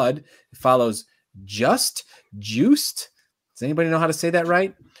of Blood. It follows Juiced. Does anybody know how to say that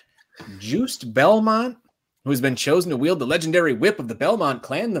right? Juiced Belmont, who has been chosen to wield the legendary whip of the Belmont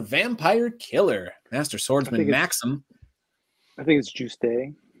clan, the Vampire Killer. Master Swordsman Maxim. I think it's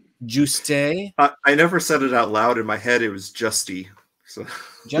Juste. Juste. I never said it out loud. In my head, it was Justy. So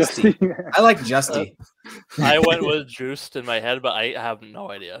Justy. I like Justy. I went with Juiced in my head, but I have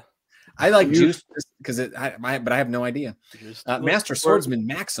no idea. I like Juiced because but I have no idea. Master Swordsman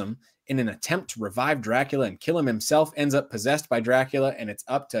Maxim, in an attempt to revive Dracula and kill him himself, ends up possessed by Dracula, and it's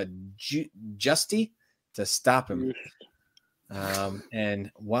up to Justy to stop him.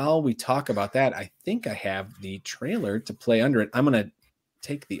 And while we talk about that, I think I have the trailer to play under it. I'm going to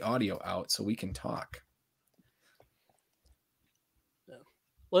take the audio out so we can talk.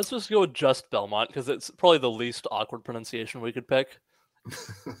 Let's just go with Just Belmont because it's probably the least awkward pronunciation we could pick.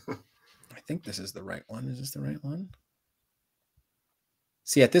 I think this is the right one. Is this the right one?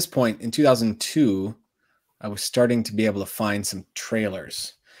 See, at this point in 2002, I was starting to be able to find some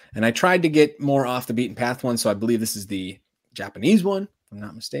trailers. And I tried to get more off the beaten path one, so I believe this is the Japanese one, if I'm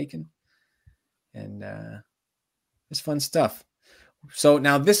not mistaken. And it's fun stuff. So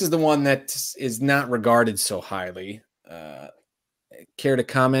now this is the one that is not regarded so highly. Care to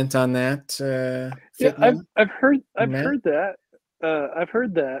comment on that? Yeah, I've heard that. I've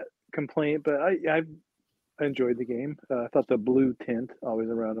heard that complaint, but I enjoyed the game. I thought the blue tint always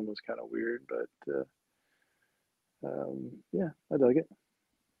around him was kind of weird, but yeah, I dug it.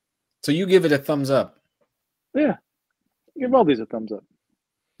 So you give it a thumbs up? Yeah, give all these a thumbs up.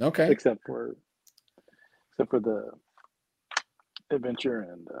 Okay. Except for the adventure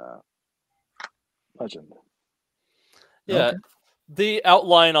and legend. Yeah, okay. The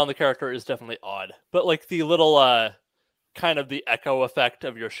outline on the character is definitely odd, but like the little kind of the echo effect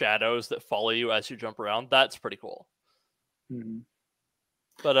of your shadows that follow you as you jump around, that's pretty cool. Mm-hmm.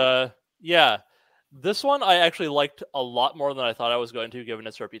 But yeah, this one I actually liked a lot more than I thought I was going to, given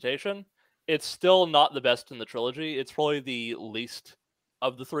its reputation. It's still not the best in the trilogy. It's probably the least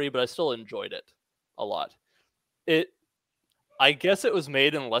of the three, but I still enjoyed it a lot. I guess it was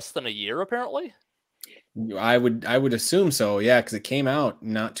made in less than a year, apparently. I would assume so, yeah, because it came out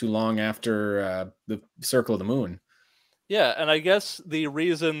not too long after the Circle of the Moon. Yeah, and I guess the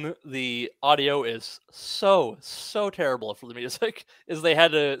reason the audio is so terrible for the music is they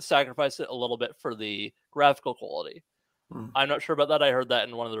had to sacrifice it a little bit for the graphical quality. I'm not sure about that. I heard that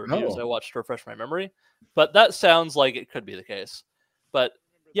in one of the reviews I watched to refresh my memory, but that sounds like it could be the case. But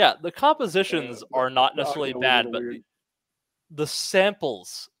yeah, the compositions are not necessarily bad, but the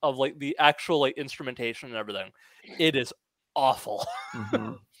samples of like the actual like instrumentation and everything, it is awful.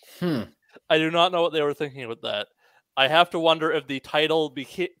 Mm-hmm. I do not know what they were thinking with that. I have to wonder if the title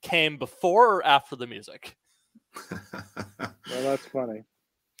came before or after the music. Well, that's funny.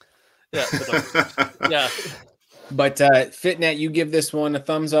 Yeah. Yeah. But Fitnet, you give this one a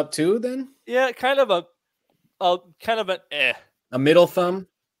thumbs up too, then? Yeah, kind of an eh. A middle thumb?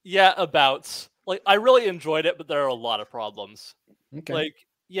 Yeah, about. Like, I really enjoyed it, but there are a lot of problems. Okay. Like,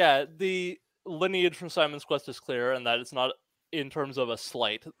 yeah, the lineage from Simon's Quest is clear, and that it's not in terms of a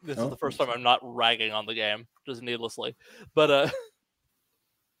slight. This Oh. is the first time I'm not ragging on the game, just needlessly. But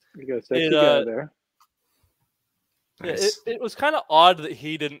You got a sexy It, guy there. yeah, Nice. it was kind of odd that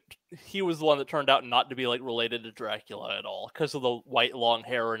he was the one that turned out not to be like related to Dracula at all because of the white long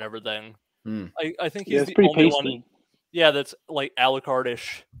hair and everything. Hmm. I think Yeah, he's it's the pretty only pasty. one. Yeah, that's like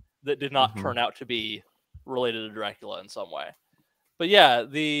Alucard-ish that did not Mhm. turn out to be related to Dracula in some way. But yeah,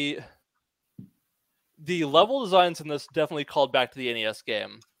 the level designs in this definitely called back to the NES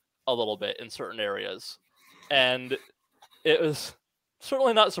game a little bit in certain areas, and it was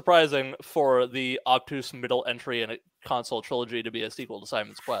certainly not surprising for the obtuse middle entry in a console trilogy to be a sequel to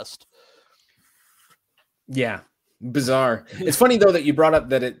Simon's Quest. Yeah, bizarre. It's funny though that you brought up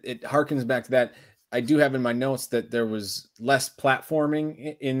that it harkens back to that. I do have in my notes that there was less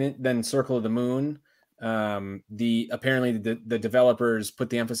platforming in it than Circle of the Moon. Apparently the developers put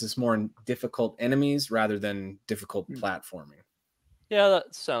the emphasis more on difficult enemies rather than difficult platforming. Yeah,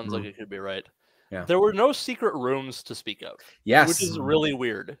 that sounds like it could be right. Yeah. There were no secret rooms to speak of, Yes, which is really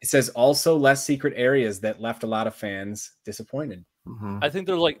weird. it says also less secret areas that left a lot of fans disappointed. Mhm. I think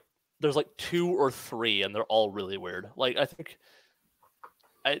there's like 2 or 3, and they're all really weird. Like I think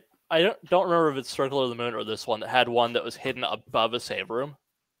I don't remember if it's Circle of the Moon or this one that had one that was hidden above a save room.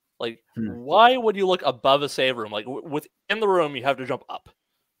 Like, why would you look above a save room? Like within the room, you have to jump up.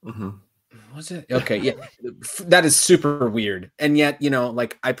 Mhm. Was it? Okay, yeah. That is super weird. And yet,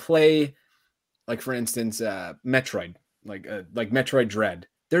 like I play, like for instance, Metroid, like Metroid Dread.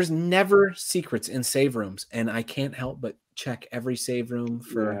 There's never secrets in save rooms, and I can't help but check every save room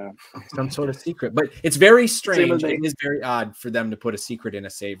for some sort of secret. But it's very strange. It is very odd for them to put a secret in a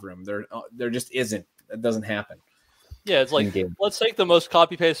save room. There just isn't. It doesn't happen. Yeah, it's like, let's take the most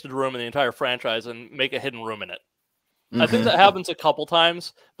copy-pasted room in the entire franchise and make a hidden room in it. I think that happens a couple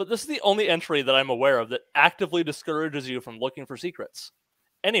times, but this is the only entry that I'm aware of that actively discourages you from looking for secrets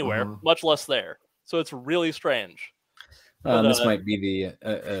anywhere, much less there. So it's really strange. This might be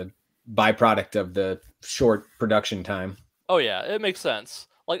the byproduct of the short production time. Oh yeah, it makes sense.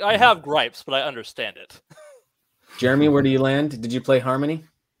 Like I have gripes, but I understand it. Jeremy, where do you land? Did you play Harmony?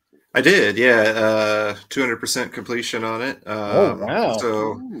 I did, yeah. 200% completion on it. Oh wow!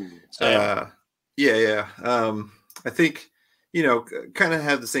 So, yeah. I think, kind of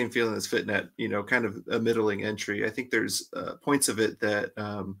have the same feeling as FitNet, kind of a middling entry. I think there's points of it that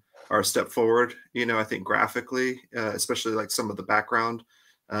are a step forward, I think graphically, especially like some of the background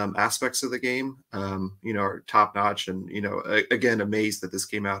aspects of the game, are top notch. And, again, amazed that this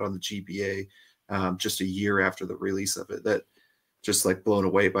came out on the GBA just a year after the release of it. That just like blown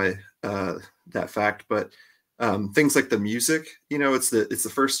away by that fact. But things like the music, it's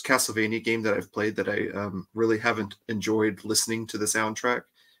the first Castlevania game that I've played that I really haven't enjoyed listening to the soundtrack.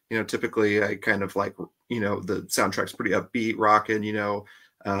 Typically I kind of like, the soundtrack's pretty upbeat, rocking,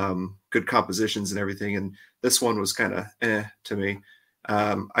 good compositions and everything. And this one was kind of to me.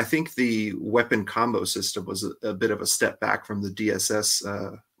 I think the weapon combo system was a bit of a step back from the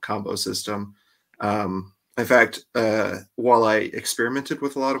DSS combo system. In fact, while I experimented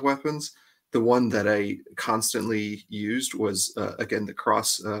with a lot of weapons, the one that I constantly used was, again, the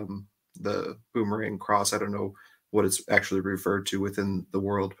cross, the boomerang cross. I don't know what it's actually referred to within the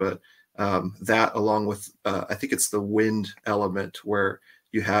world, but that along with, I think it's the wind element where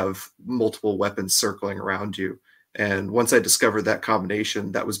you have multiple weapons circling around you. And once I discovered that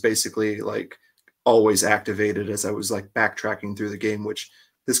combination, that was basically like always activated as I was like backtracking through the game, which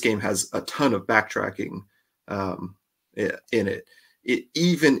this game has a ton of backtracking in it.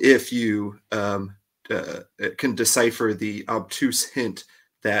 Even if you can decipher the obtuse hint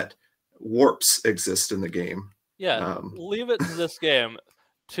that warps exist in the game. Yeah, leave it to this game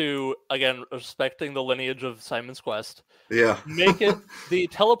to, again, respecting the lineage of Simon's Quest. Yeah. Make it the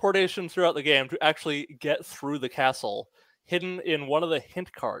teleportation throughout the game to actually get through the castle hidden in one of the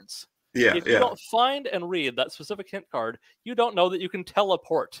hint cards. Yeah, if you don't find and read that specific hint card, you don't know that you can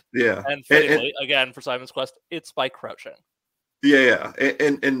teleport. Yeah. And fittingly, again, for Simon's Quest, it's by crouching. Yeah.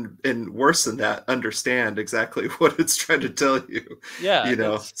 And worse than that, understand exactly what it's trying to tell you.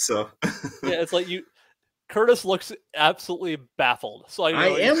 Yeah. So. Yeah, it's like Curtis looks absolutely baffled. So I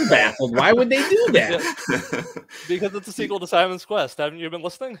am baffled. Why would they do that? Because it's a sequel to Simon's Quest. Haven't you been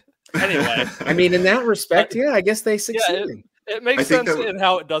listening? Anyway. I mean, in that respect, yeah, I guess they succeeded. Yeah, it makes sense in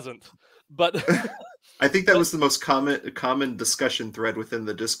how it doesn't. But I think that was the most common discussion thread within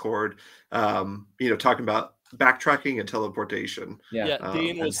the Discord. Talking about backtracking and teleportation. Yeah,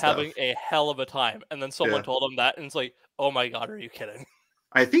 Dean was having a hell of a time, and then someone told him that, and it's like, oh my god, are you kidding?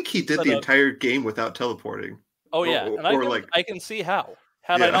 I think he did the entire game without teleporting. Oh yeah, and I can see how.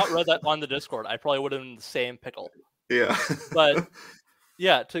 Had I not read that on the Discord, I probably would have been in the same pickle. Yeah. But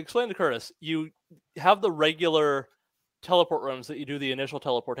yeah, to explain to Curtis, you have the regular teleport rooms that you do the initial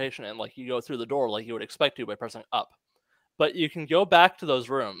teleportation in, like you go through the door like you would expect to by pressing up. But you can go back to those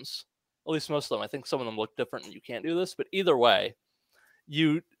rooms, at least most of them. I think some of them look different and you can't do this, but either way,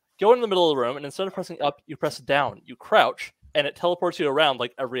 you go in the middle of the room and instead of pressing up, you press down, you crouch, and it teleports you around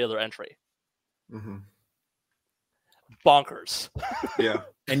like every other entry. Mm-hmm. Bonkers. Yeah.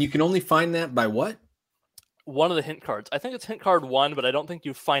 And you can only find that by what? One of the hint cards. I think it's hint card 1, but I don't think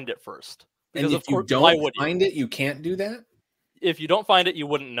you find it first. And if you why don't would you? find it, you can't do that? If you don't find it, you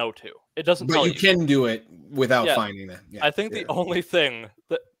wouldn't know to. It doesn't But tell you can do it without Yeah. finding that. Yeah. I think the only thing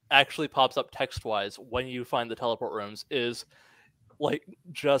that actually pops up text-wise when you find the teleport rooms is like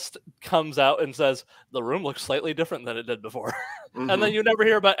just comes out and says the room looks slightly different than it did before. And then you never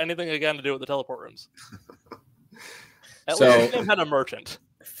hear about anything again to do with the teleport rooms. At So- least the game had a merchant.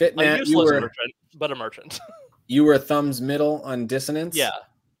 A Fitnet, useless merchant, but a merchant. you were thumbs middle on Dissonance? Yeah.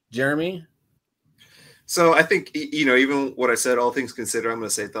 Jeremy? So I think, you know, even what I said, all things considered, I'm going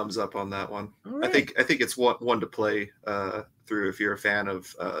to say thumbs up on that one. All right. I think it's one to play through if you're a fan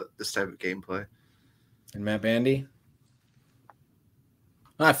of this type of gameplay. And Matt Bandy?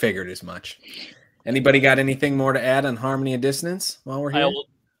 I figured as much. Anybody got anything more to add on Harmony and Dissonance while we're here?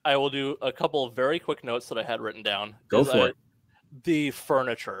 I will do a couple of very quick notes that I had written down. Go for it. The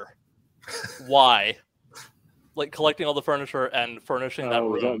furniture. Why? Like collecting all the furniture and furnishing that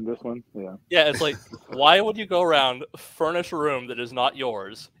Was that room. this one? Yeah. Yeah, it's like, why would you go around, furnish a room that is not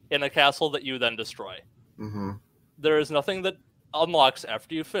yours in a castle that you then destroy? Mm-hmm. There is nothing that unlocks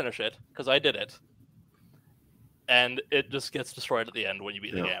after you finish it, because I did it. And it just gets destroyed at the end when you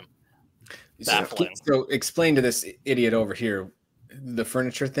beat the game. Baffling. So explain to this idiot over here the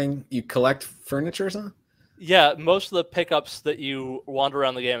furniture thing. You collect furniture or something? Yeah, most of the pickups that you wander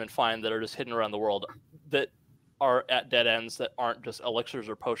around the game and find that are just hidden around the world that are at dead ends that aren't just elixirs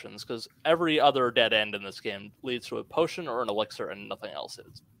or potions, because every other dead end in this game leads to a potion or an elixir and nothing else.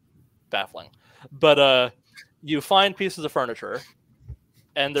 It's baffling. But you find pieces of furniture,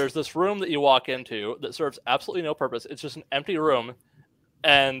 and there's this room that you walk into that serves absolutely no purpose. It's just an empty room,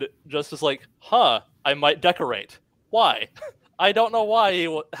 and just is like, I might decorate. Why? I don't know why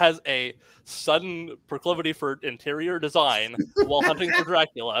he has a sudden proclivity for interior design while hunting for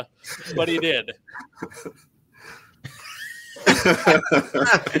Dracula, but he did.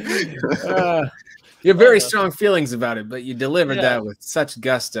 You have very strong feelings about it, but you delivered that with such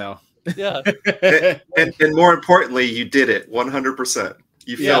gusto. Yeah. and more importantly, you did it 100%.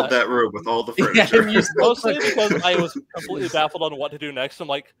 You filled that room with all the furniture. Mostly because I was completely baffled on what to do next. I'm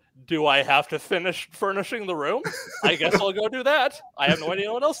like, do I have to finish furnishing the room? I guess I'll go do that. I have no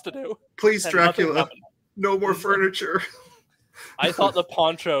idea what else to do. Please, And Dracula, no more furniture. I thought the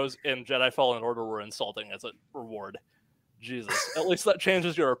ponchos in Jedi Fallen Order were insulting as a reward. Jesus. At least that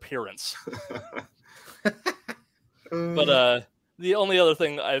changes your appearance. But the only other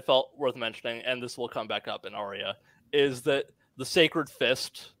thing I felt worth mentioning, and this will come back up in Aria, is that the Sacred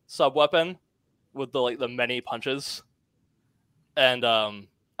Fist sub-weapon with the many punches, and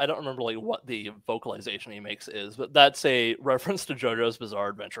I don't remember what the vocalization he makes is, but that's a reference to JoJo's Bizarre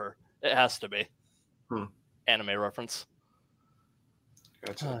Adventure. It has to be. Anime reference.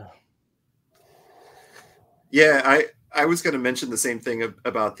 Gotcha. Yeah, I was going to mention the same thing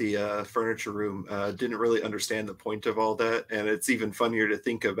about the furniture room. Didn't really understand the point of all that, and it's even funnier to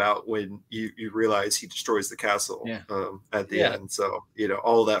think about when you realize he destroys the castle at the end. So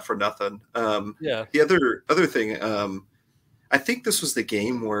all that for nothing. The other thing, I think this was the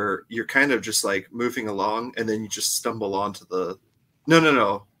game where you're kind of just like moving along, and then you just stumble onto the.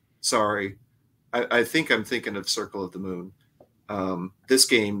 No. Sorry, I think I'm thinking of Circle of the Moon. This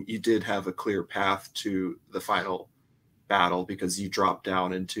game, you did have a clear path to the final battle because you drop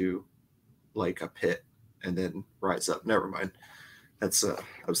down into like a pit and then rise up. Never mind. That's I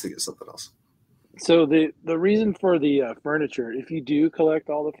was thinking of something else. So the reason for the furniture, if you do collect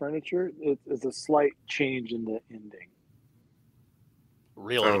all the furniture, it's a slight change in the ending.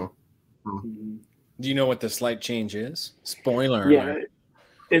 Really? Oh. Mm-hmm. Do you know what the slight change is? Spoiler. Yeah. alert.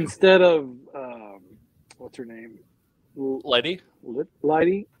 Instead of what's her name? Lady?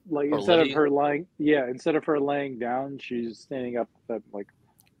 Lady? Instead Liddy? of her laying down, she's standing up like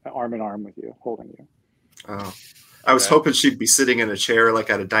arm in arm with you, holding you. Oh. I was hoping she'd be sitting in a chair like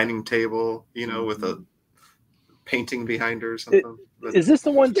at a dining table, with a painting behind her or something. Is this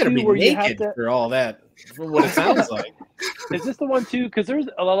the one You gotta too be where you have naked to? for all that. For what it sounds like. Is this the one too? Because there's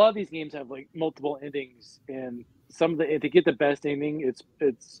a lot of these games have like multiple endings, and some of to get the best ending,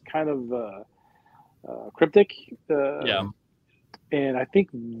 it's kind of cryptic. And I think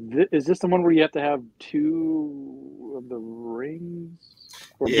is this the one where you have to have 2 of the rings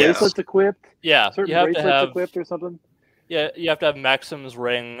or Yeah. bracelets equipped? Yeah, Certain you have to bracelets have equipped or something. yeah, you have to have Maxim's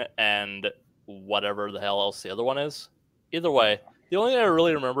ring and whatever the hell else the other one is. Either way, the only thing I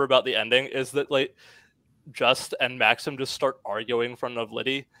really remember about the ending is that like Just and Maxim just start arguing in front of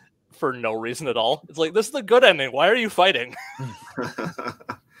Liddy for no reason at all. It's like, this is the good ending. Why are you fighting?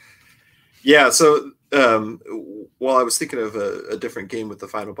 Yeah, so while I was thinking of a different game with the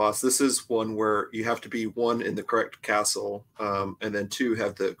final boss, this is one where you have to be 1 in the correct castle, and then 2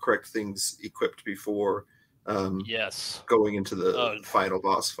 have the correct things equipped before Yes. going into the final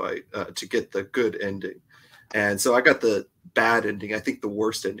boss fight to get the good ending. And so I got the bad ending, I think the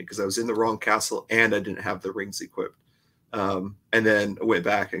worst ending, because I was in the wrong castle and I didn't have the rings equipped. And then I went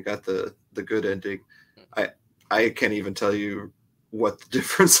back and got the good ending. I can't even tell you what the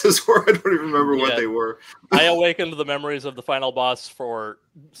differences were. I don't even remember what they were. I awakened the memories of the final boss for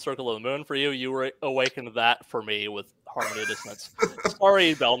Circle of the Moon for you. You were awakened that for me with Harmony of Dissonance.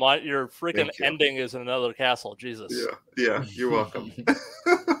 Sorry, Belmont, your freaking ending is in another castle. Jesus. Yeah, you're welcome.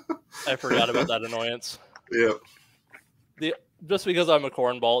 I forgot about that annoyance. Yeah. Just because I'm a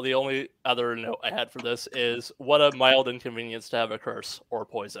cornball, the only other note I had for this is what a mild inconvenience to have a curse or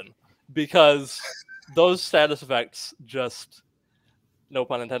poison. Because those status effects just, no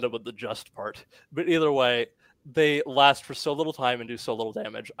pun intended with the just part, but either way, they last for so little time and do so little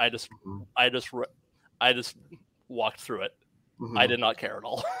damage. I just walked through it. Mm-hmm. I did not care at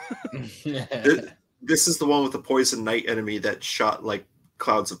all. This is the one with the poison knight enemy that shot like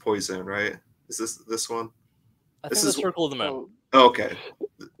clouds of poison, right? Is this one? I think the Circle of the Moon. Oh, okay.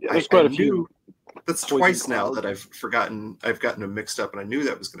 There's quite a few. That's twice now that I've gotten them mixed up, and I knew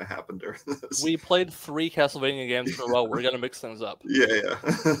that was going to happen during this. We played 3 Castlevania games in a row. We're going to mix things up. Yeah.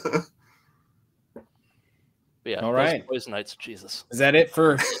 Yeah. All right. Poison Knights, Jesus. Is that it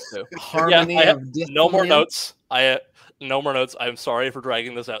for Harmony of Dissonance? No more notes. No more notes. I'm sorry for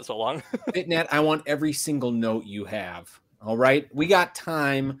dragging this out so long. Fitnet, I want every single note you have. All right? We got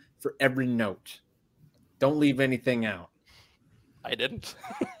time for every note. Don't leave anything out. I didn't.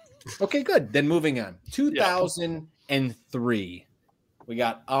 Okay, good. Then moving on. 2003. We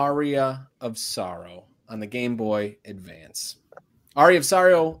got Aria of Sorrow on the Game Boy Advance. Aria of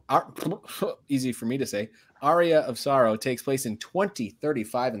Sorrow, easy for me to say. Aria of Sorrow takes place in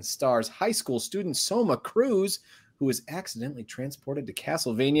 2035 and stars high school student Soma Cruz, who is accidentally transported to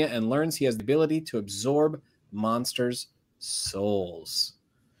Castlevania and learns he has the ability to absorb monsters' souls.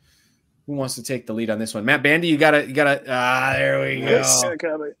 Who wants to take the lead on this one? Matt Bandy, you gotta. There we go.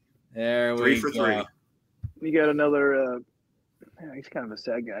 There we 3 for go. 3. You got another. He's kind of a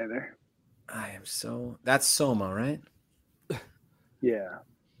sad guy there. That's Soma, right? Yeah.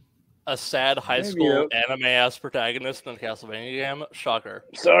 A sad high school anime-ass protagonist in a Castlevania game? Shocker.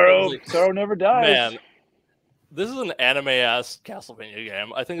 Sorrow never dies. Man, this is an anime-ass Castlevania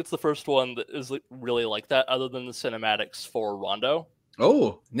game. I think it's the first one that is really like that, other than the cinematics for Rondo.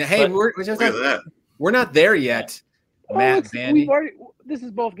 Oh, hey, we're not there yet, Matt Bandy. This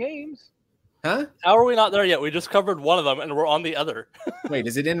is both games. Huh? How are we not there yet? We just covered one of them, and we're on the other. Wait,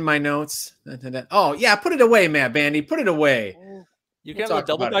 is it in my notes? Oh, yeah, put it away, Matt Bandy. Put it away. You can't have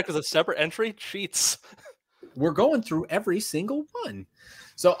double back as a separate entry? Cheats. We're going through every single one.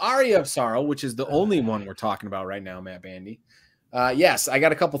 So Aria of Sorrow, which is the only one we're talking about right now, Matt Bandy. Yes, I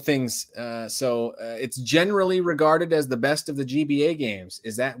got a couple things. It's generally regarded as the best of the GBA games.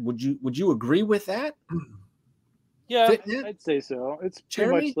 Is that would you agree with that? Yeah, Fitnet? I'd say so. It's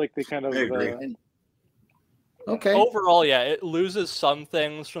pretty much like the kind of. Okay. Overall, yeah, it loses some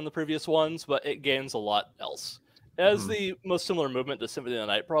things from the previous ones, but it gains a lot else. It has the most similar movement to Symphony of the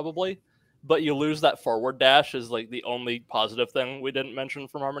Night, probably, but you lose that forward dash is like the only positive thing we didn't mention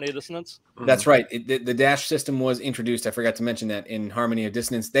from Harmony of Dissonance. That's right. The dash system was introduced. I forgot to mention that in Harmony of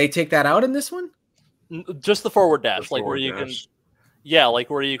Dissonance. They take that out in this one? Just the forward dash, where you can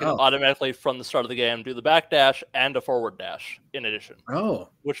automatically from the start of the game do the back dash and a forward dash in addition. Oh,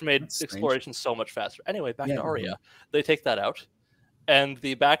 which made exploration so much faster. Anyway, back to Aria. They take that out, and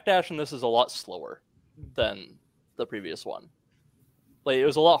the back dash in this is a lot slower than the previous one. Like, it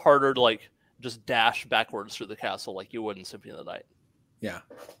was a lot harder to just dash backwards through the castle like you would in Symphony of the Night. Yeah.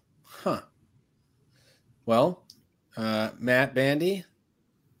 Huh. Well, Matt Bandy,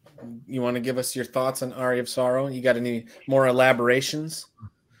 you want to give us your thoughts on Aria of Sorrow? You got any more elaborations?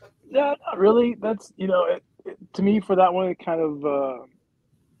 Yeah, not really. That's, to me, for that one, it kind of,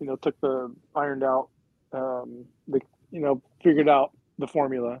 took the ironed out, figured out the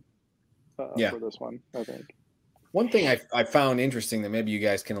formula for this one, I think. One thing I found interesting that maybe you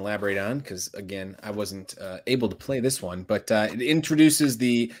guys can elaborate on, because again, I wasn't able to play this one, but it introduces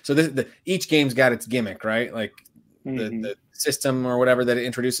each game's got its gimmick, right? Like the system or whatever that it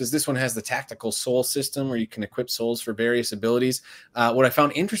introduces. This one has the tactical soul system where you can equip souls for various abilities. What I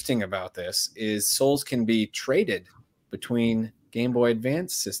found interesting about this is souls can be traded between Game Boy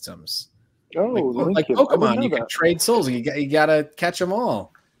Advance systems. Oh, like Pokemon, you can trade souls. You gotta catch them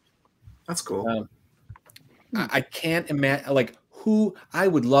all. That's cool. I can't imagine, like, who I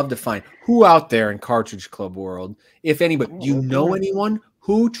would love to find who out there in Cartridge Club world, if anybody, anyone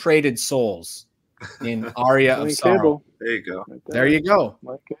who traded souls in Aria of Sorrow. There you go. There you go.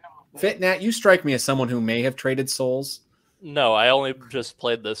 Fitnat, you strike me as someone who may have traded souls. No, I only just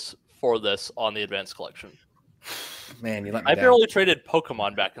played this on the Advanced Collection. Man, you let me I down. barely traded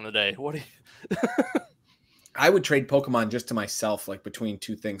Pokemon back in the day. What do you? I would trade Pokemon just to myself, like between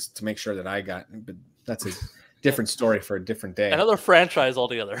two things, to make sure that I got. But that's a different story for a different day. Another franchise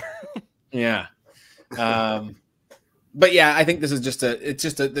altogether. Yeah. But yeah, I think this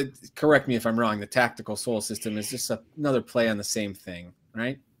is correct me if I'm wrong. The tactical soul system is just another play on the same thing,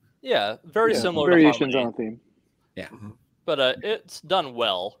 right? Yeah, very similar variations to on a theme. Yeah. But it's done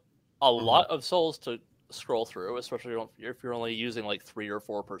well. A lot of souls to scroll through, especially if you're only using like 3 or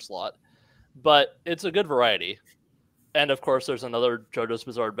 4 per slot. But it's a good variety. And of course, there's another JoJo's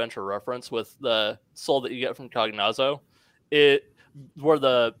Bizarre Adventure reference with the soul that you get from Cognazzo. Where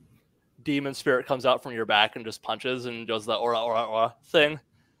the demon spirit comes out from your back and just punches and does the ora ora ora thing.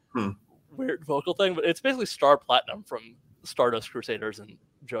 Weird vocal thing, but it's basically Star Platinum from Stardust Crusaders and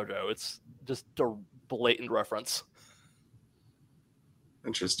JoJo. It's just a blatant reference.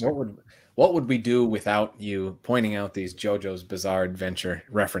 Interesting. What would we do without you pointing out these JoJo's Bizarre Adventure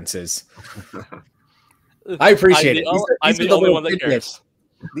references? I appreciate it. I'm the only one that cares.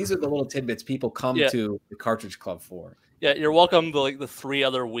 These are the little tidbits people come to the Cartridge Club for. Yeah, you're welcome to the 3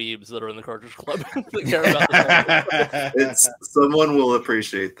 other weebs that are in the Cartridge Club that care about this. Someone will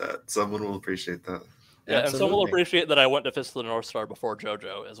appreciate that. Someone will appreciate that. Yeah, and someone will appreciate that I went to Fist of the North Star before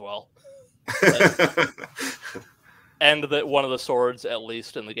JoJo as well. And that one of the swords, at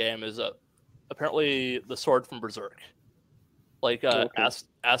least in the game, is apparently the sword from Berserk.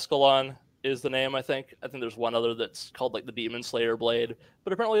 Ascalon is the name, I think. I think there's one other that's called the Demon Slayer Blade.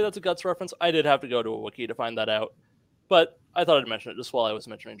 But apparently that's a Guts reference. I did have to go to a wiki to find that out. But I thought I'd mention it just while I was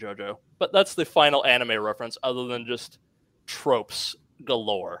mentioning JoJo. But that's the final anime reference, other than just tropes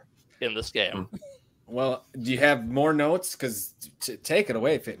galore in this game. Well, do you have more notes? Because take it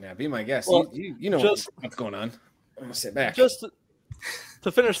away, Fitnat. Be my guest. Well, you know what's going on. I'm going to sit back. Just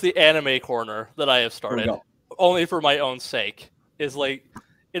to finish the anime corner that I have started, only for my own sake, is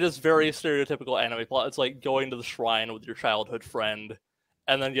it is very stereotypical anime plot. It's like going to the shrine with your childhood friend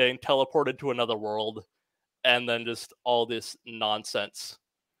and then getting teleported to another world. And then just all this nonsense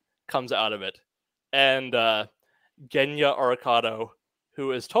comes out of it. And Genya Arcado,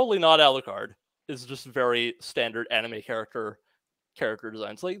 who is totally not Alucard, is just very standard anime character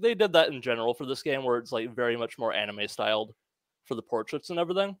designs. They did that in general for this game, where it's very much more anime styled for the portraits and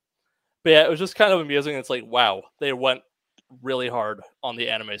everything. But yeah, it was just kind of amusing. It's wow, they went really hard on the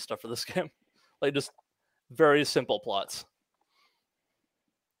anime stuff for this game. Just very simple plots,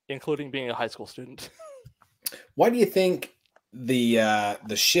 including being a high school student. Why do you think the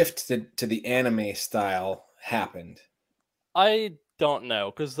shift to the anime style happened? I don't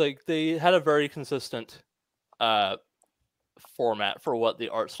know, because they had a very consistent format for what the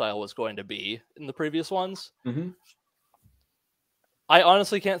art style was going to be in the previous ones. Mm-hmm. I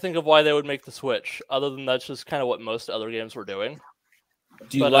honestly can't think of why they would make the switch, other than that's just kind of what most other games were doing.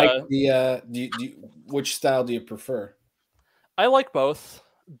 Do you like which style do you prefer? I like both,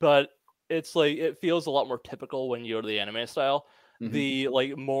 but it's it feels a lot more typical when you go to the anime style. Mm-hmm.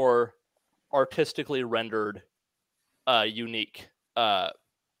 The more artistically rendered, unique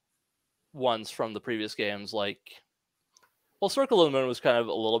ones from the previous games, Circle of the Moon was kind of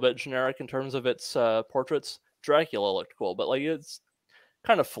a little bit generic in terms of its portraits. Dracula looked cool, but it's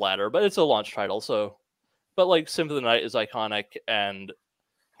kind of flatter, but it's a launch title, so. But Symphony of the Night is iconic, and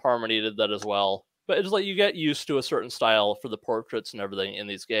Harmony did that as well. But it's you get used to a certain style for the portraits and everything in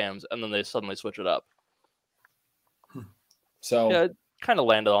these games, and then they suddenly switch it up. So yeah, it kind of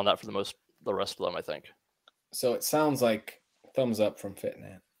landed on that for the rest of them, I think. So it sounds like thumbs up from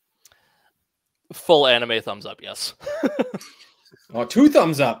Fitnat. Full anime thumbs up, yes. 2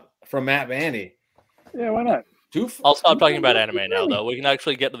 thumbs up from Matt Bandy. Yeah, why not? I'll stop talking about anime now, though. We can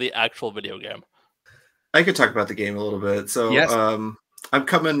actually get to the actual video game. I could talk about the game a little bit. So yes. I'm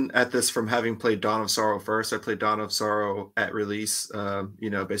coming at this from having played Dawn of Sorrow first. I played Dawn of Sorrow at release.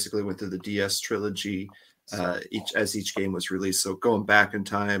 Basically went through the DS trilogy. each game was released. So going back in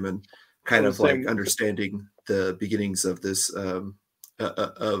time and kind of like understanding the beginnings of this the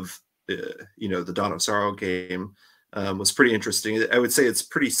Dawn of Sorrow game was pretty interesting. I would say it's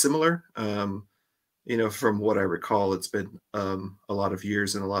pretty similar. From what I recall, it's been a lot of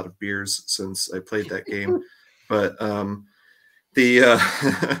years and a lot of beers since I played that game. But I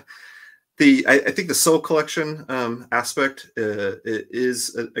think the Soul Collection aspect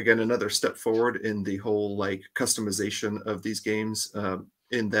is again another step forward in the whole like customization of these games.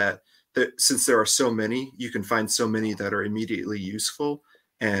 In that since there are so many, you can find so many that are immediately useful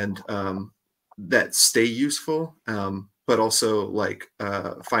and that stay useful, but also like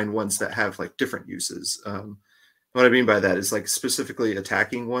find ones that have like different uses. What I mean by that is like specifically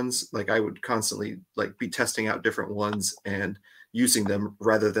attacking ones. Like I would constantly like be testing out different ones and using them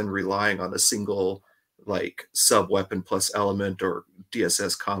rather than relying on a single like sub weapon plus element or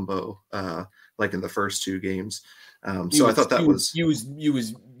DSS combo like in the first two games. So I thought that was use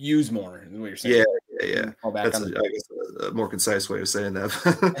more is what you're saying. Yeah. That's I guess a more concise way of saying that.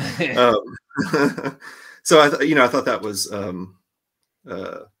 So I thought that was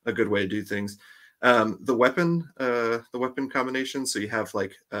a good way to do things. The weapon combination. So you have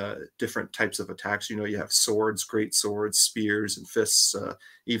like different types of attacks. You have swords, great swords, spears, and fists.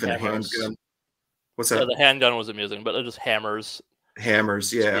 Even hammers. A handgun. What's that? Yeah, the handgun was amusing, but it just hammers.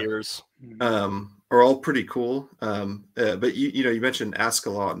 Hammers, yeah. Spears. Are all pretty cool. But you mentioned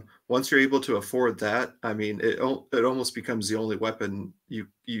Ascalon. Once you're able to afford that, I mean, it almost becomes the only weapon you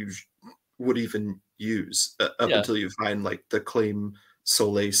would even use until you find like the Claim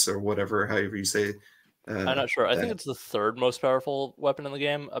Solace or whatever, however you say. I'm not sure. I think it's the third most powerful weapon in the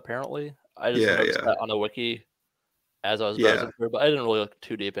game. Apparently, I just noticed that on a wiki as I was browsing through, but I didn't really look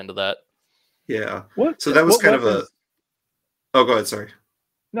too deep into that. Yeah. So that was kind of a. Oh, go ahead. Sorry.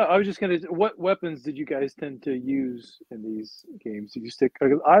 No, I was just gonna. What weapons did you guys tend to use in these games? Did you stick?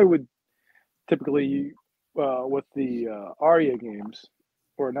 I would typically with the Arya games,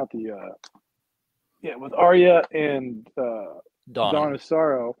 or not the. With Arya and Dawn of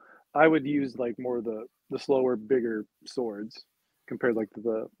Sorrow, I would use like more of the slower, bigger swords compared like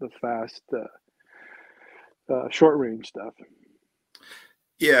to the fast, short range stuff.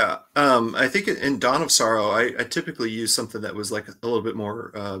 Yeah, I think in Dawn of Sorrow, I typically use something that was like a little bit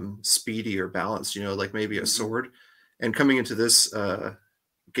more speedy or balanced, like maybe a sword. And coming into this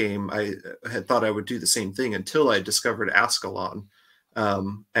game, I had thought I would do the same thing until I discovered Ascalon,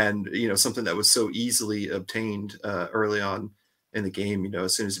 and something that was so easily obtained early on in the game.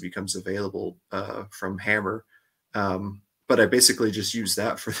 As soon as it becomes available from Hammer. But I basically just used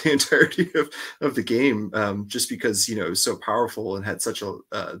that for the entirety of the game, just because it was so powerful and had such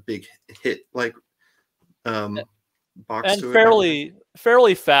a big hit like box and to it.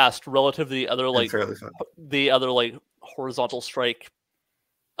 Fairly fast relative to the other horizontal strike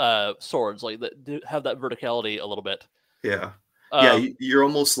swords like that do have that verticality a little bit. Yeah. You're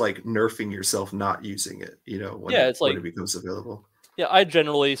almost like nerfing yourself not using it. When it becomes available. Yeah, I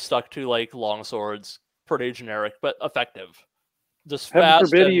generally stuck to like long swords. Pretty generic, but effective. Just fast. Heaven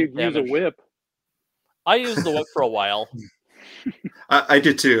forbid you use a whip. I used the whip for a while. I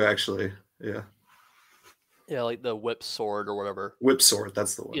did too, actually. Yeah. Yeah, like the whip sword or whatever. Whip sword,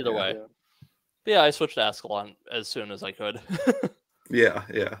 that's the one. Either way. Yeah, I switched to Ascalon as soon as I could. Yeah,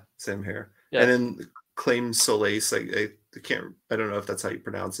 same here. Yeah. And then Claim Solace, I don't know if that's how you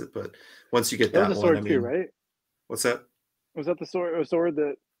pronounce it, but once you get that was a sword too, right? What's that? Was that a sword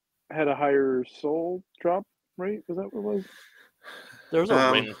that had a higher soul drop rate? Was that what it was? There was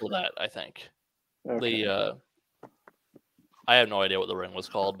a ring for that, I think. Okay. I have no idea what the ring was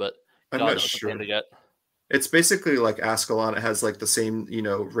called, but I'm not sure. To get. It's basically like Ascalon. It has like the same,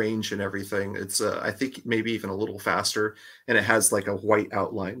 range and everything. It's I think maybe even a little faster, and it has like a white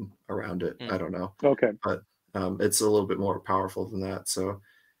outline around it. I don't know. Okay. But it's a little bit more powerful than that. So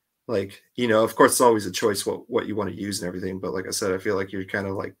like, of course it's always a choice what you want to use and everything. But like I said, I feel like you're kind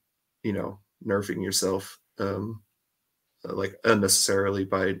of like, nerfing yourself like unnecessarily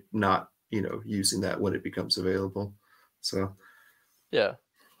by not using that when it becomes available. So yeah,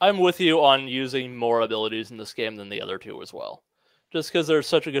 I'm with you on using more abilities in this game than the other two as well, just because there's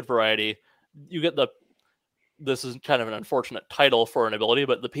such a good variety. You get this is kind of an unfortunate title for an ability,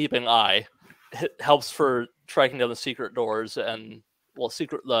 but the Peeping Eye helps for tracking down the secret doors and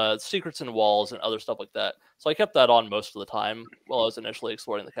the secrets in walls and other stuff like that. So I kept that on most of the time while I was initially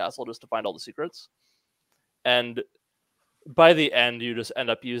exploring the castle, just to find all the secrets. And by the end, you just end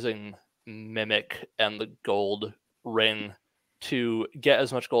up using Mimic and the gold ring to get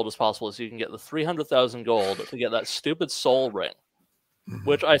as much gold as possible, so you can get the 300,000 gold to get that stupid soul ring.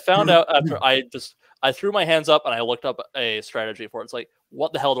 which I found out after I threw my hands up and I looked up a strategy for it. It's like,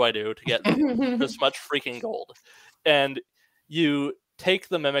 what the hell do I do to get this much freaking gold? And you take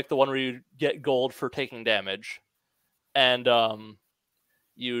the Mimic, the one where you get gold for taking damage, and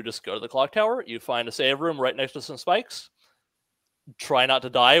you just go to the clock tower, you find a save room right next to some spikes, try not to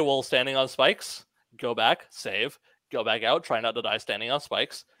die while standing on spikes, go back, save, go back out, try not to die standing on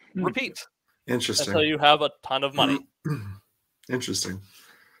spikes, repeat. Interesting. Until you have a ton of money. Interesting.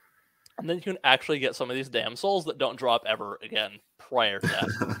 And then you can actually get some of these damn souls that don't drop ever again prior to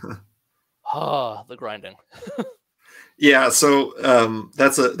that. The grinding. Yeah, so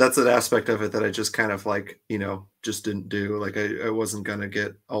that's an aspect of it that I just kind of just didn't do. Like I wasn't gonna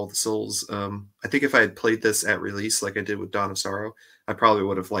get all the souls. I think if I had played this at release like I did with Dawn of Sorrow, I probably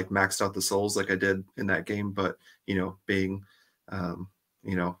would have maxed out the souls like I did in that game. But being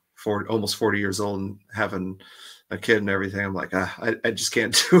almost 40 years old and having a kid and everything, I'm like, I just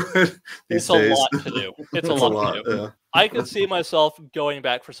can't do it these days. It's a lot to do. It's a lot to do. Yeah. I could see myself going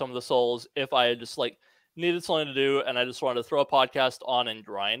back for some of the souls if I had just needed something to do and I just wanted to throw a podcast on and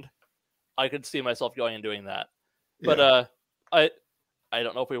grind. I could see myself going and doing that. But I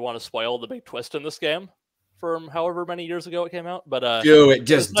don't know if we want to spoil the big twist in this game from however many years ago it came out. But do it,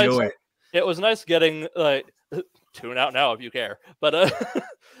 just do it. It was nice getting tune out now if you care. But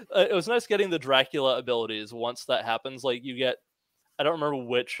it was nice getting the Dracula abilities once that happens. Like you get, I don't remember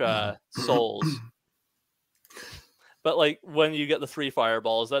which souls. But when you get the 3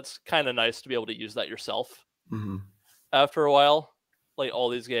 fireballs, that's kind of nice to be able to use that yourself after a while. Like all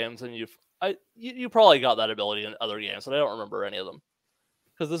these games, and you probably got that ability in other games, and I don't remember any of them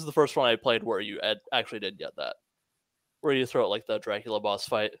because this is the first one I played where you actually did get that, where you throw it the Dracula boss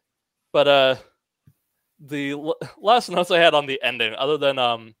fight. But the last notes I had on the ending, other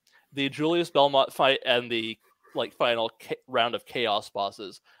than the Julius Belmont fight and the final round of Chaos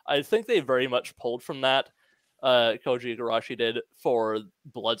bosses, I think they very much pulled from that. Koji Igarashi did for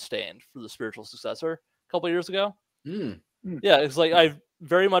Bloodstained for the spiritual successor a couple years ago. Yeah, it's I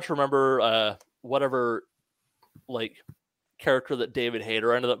very much remember whatever character that David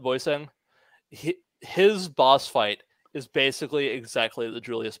Hayter ended up voicing. His boss fight is basically exactly the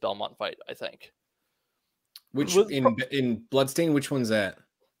Julius Belmont fight, I think. Which in Bloodstained, which one's that?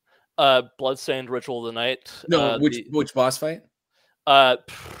 Bloodstained Ritual of the Night. No, which boss fight?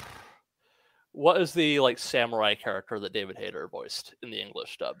 What is the samurai character that David Hayter voiced in the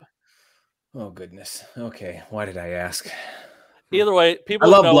English dub? Oh goodness. Okay, why did I ask? Either way, people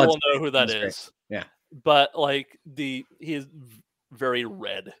who know will know who that is. Yeah, but he is very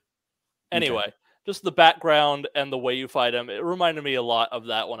red. Anyway, just the background and the way you fight him, it reminded me a lot of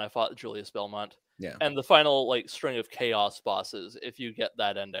that when I fought Julius Belmont. Yeah, and the final string of Chaos bosses. If you get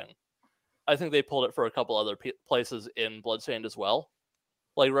that ending, I think they pulled it for a couple other places in Bloodstained as well.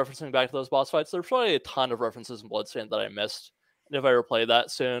 Referencing back to those boss fights, there's probably a ton of references in Bloodstained that I missed. And if I ever play that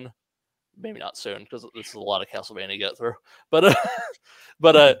soon, maybe not soon, because this is a lot of Castlevania to get through. But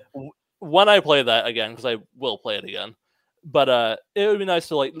when I play that again, because I will play it again, but it would be nice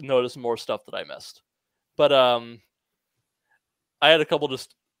to notice more stuff that I missed. But I had a couple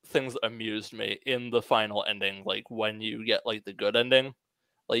just things that amused me in the final ending, when you get the good ending,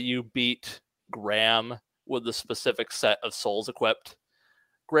 you beat Graham with the specific set of souls equipped.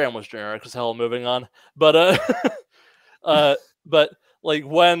 Graham was generic as hell. Moving on, but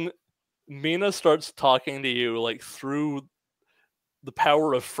when Mina starts talking to you through the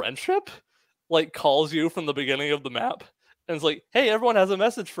power of friendship, calls you from the beginning of the map, and it's hey, everyone has a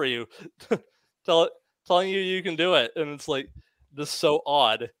message for you, telling you can do it, and it's just so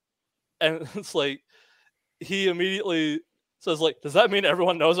odd, and it's he immediately says does that mean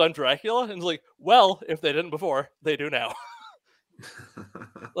everyone knows I'm Dracula? And it's well, if they didn't before, they do now.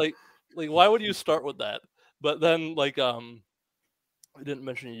 Why would you start with that? But then I didn't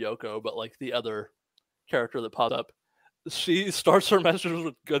mention Yoko, but the other character that popped up, she starts her message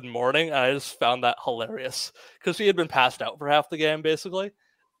with good morning, and I just found that hilarious because she had been passed out for half the game basically,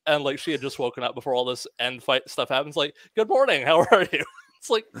 and she had just woken up before all this end fight stuff happens. Good morning, how are you?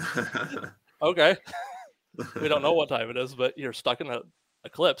 It's okay, we don't know what time it is, but you're stuck in an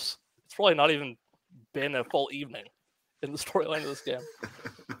eclipse. It's probably not even been a full evening in the storyline of this game.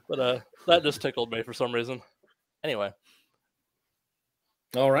 But that just tickled me for some reason. Anyway.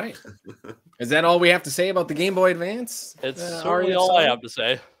 All right. Is that all we have to say about the Game Boy Advance? It's certainly all I have to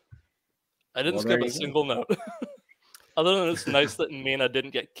say. I didn't skip a single note. Other than it's nice that Mina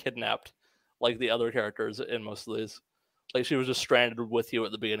didn't get kidnapped like the other characters in most of these. She was just stranded with you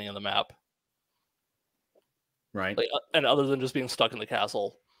at the beginning of the map. Right. And other than just being stuck in the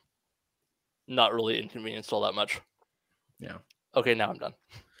castle, not really inconvenienced all that much. Yeah. Okay, now I'm done.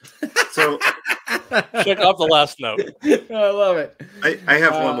 So Check off the last note. I love it. I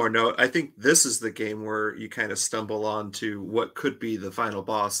have one more note. I think this is the game where you kind of stumble on to what could be the final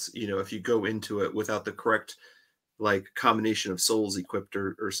boss, if you go into it without the correct like combination of souls equipped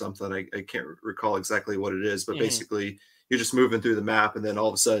or something. I can't recall exactly what it is, but basically you're just moving through the map and then all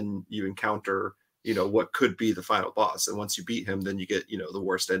of a sudden you encounter, what could be the final boss. And once you beat him, then you get, the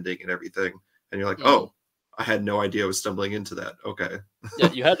worst ending and everything. And you're like, oh, I had no idea I was stumbling into that. Okay.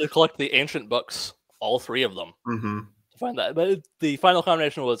 Yeah, you had to collect the ancient books, all 3 of them, to find that. But the final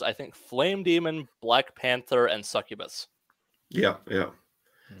combination was, I think, Flame Demon, Black Panther, and Succubus. Yeah.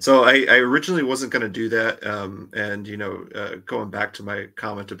 So I originally wasn't going to do that. And, going back to my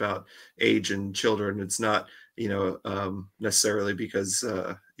comment about age and children, it's not, necessarily because,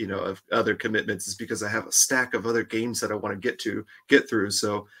 of other commitments. It's because I have a stack of other games that I want to get through.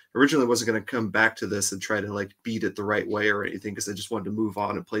 So originally I wasn't going to come back to this and try to like beat it the right way or anything, because I just wanted to move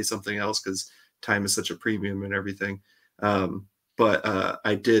on and play something else because time is such a premium and everything. But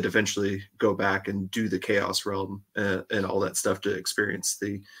I did eventually go back and do the Chaos Realm and all that stuff to experience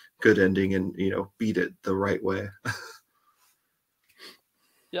the good ending and, beat it the right way.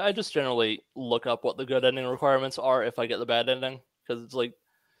 Yeah, I just generally look up what the good ending requirements are if I get the bad ending, because it's like,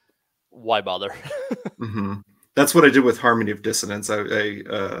 why bother? That's what I did with Harmony of Dissonance.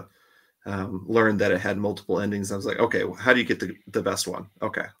 I learned that it had multiple endings. I was like, okay, well, how do you get the best one?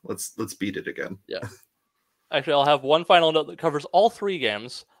 Okay, let's beat it again. Yeah. Actually, I'll have one final note that covers all 3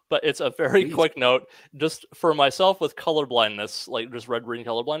 games, but it's a very quick note. Just for myself with color blindness, like just red-green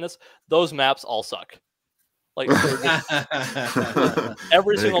color blindness, those maps all suck. Like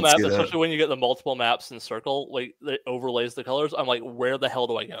every single map, especially when you get the multiple maps in circle, like it overlays the colors. I'm like, where the hell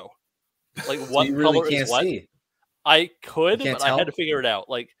do I go? Like, what so you really color can't is what? See. I could, but tell? I had to figure it out.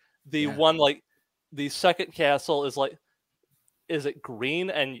 Like the one, like the second castle is like, is it green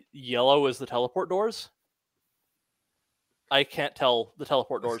and yellow is the teleport doors? I can't tell the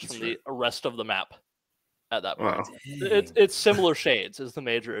teleport doors from the rest of the map at that point. Wow. It's similar shades is the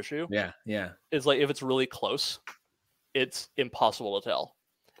major issue. Yeah. It's like if it's really close, it's impossible to tell.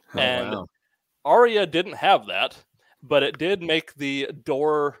 Oh, and wow. Aria didn't have that, but it did make the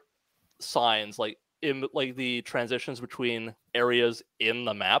door signs, like in like the transitions between areas in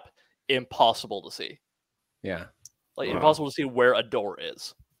the map, impossible to see. Yeah. Like impossible to see where a door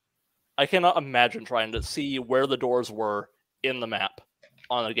is. I cannot imagine trying to see where the doors were in the map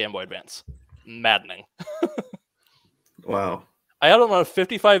on a Game Boy Advance. Maddening. Wow. I had it on a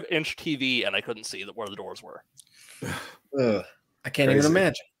 55-inch TV and I couldn't see where the doors were. Ugh, I can't even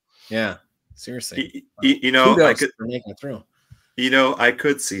imagine. Yeah, seriously. I could for making it through. I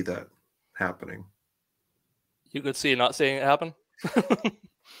could see that happening. You could see not seeing it happen.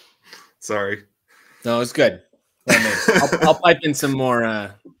 Sorry. No, it's good. I'll pipe in some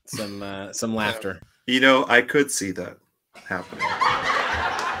more, some laughter. I could see that happening.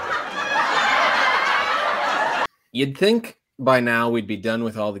 You'd think by now we'd be done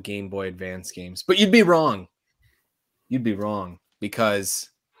with all the Game Boy Advance games, but you'd be wrong. You'd be wrong because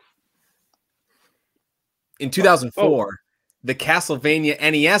in 2004, the Castlevania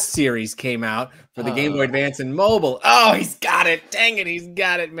NES series came out for the Game Boy Advance and mobile. Oh, he's got it. Dang it. He's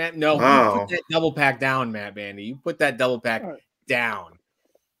got it, Matt. No, you put that double pack down, Matt Bandy. You put that double pack down.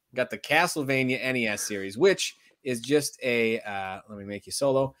 Got the Castlevania NES series, which is just a, let me make you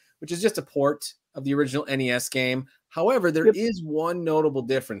solo, which is just a port of the original NES game. However, there is one notable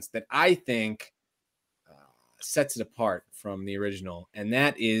difference that I think sets it apart from the original, and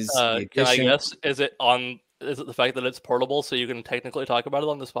that is the can I guess, is it the fact that it's portable so you can technically talk about it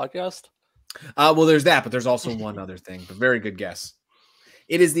on this podcast? Well, there's that, but there's also one other thing, but very good guess.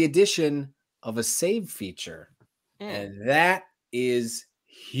 It is the addition of a save feature, and that is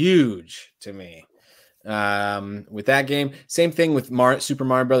huge to me. With that game, same thing with Super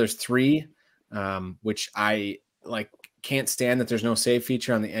Mario Brothers 3, which I can't stand that there's no save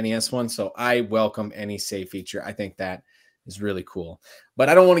feature on the NES one, so I welcome any save feature. I think that is really cool. But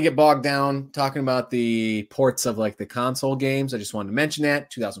I don't want to get bogged down talking about the ports of the console games. I just wanted to mention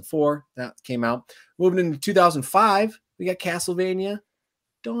that 2004 that came out. Moving into 2005, we got Castlevania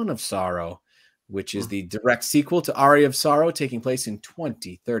Dawn of Sorrow, which is the direct sequel to Aria of Sorrow, taking place in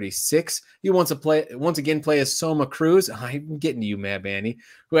 2036. You once again play as Soma Cruz. I'm getting to you, Mad Bandy,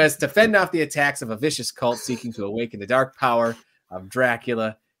 who has to fend off the attacks of a vicious cult seeking to awaken the dark power of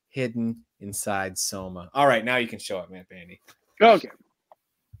Dracula hidden inside Soma. All right, now you can show it, Mad Bandy. Okay.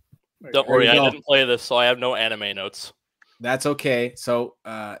 Don't worry, I didn't play this, so I have no anime notes. That's okay. So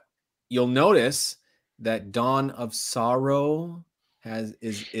you'll notice that Dawn of Sorrow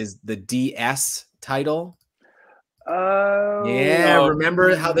is the DS title. Yeah, Oh.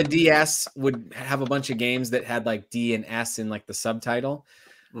 remember how the DS would have a bunch of games that had like D and S in like the subtitle?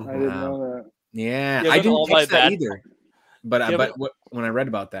 I didn't know that. Yeah, Given I didn't all my catch that bad- either. But Given- when I read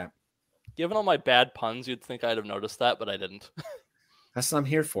about that, Given all my bad puns, you'd think I'd have noticed that, but I didn't. that's what I'm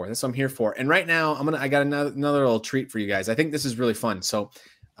here for. That's what I'm here for. And right now, I got another little treat for you guys. I think this is really fun. So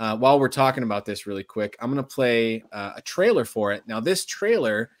while we're talking about this really quick, I'm gonna play a trailer for it. Now, this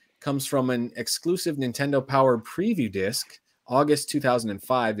trailer comes from an exclusive Nintendo Power preview disc, August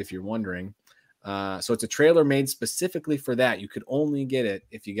 2005, if you're wondering. So it's a trailer made specifically for that. You could only get it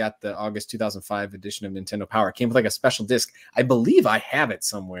if you got the August 2005 edition of Nintendo Power. It came with like a special disc. I believe I have it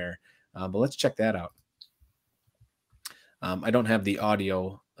somewhere, but let's check that out. I don't have the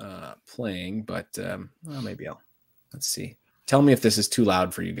audio playing, but well, maybe let's see. Tell me if this is too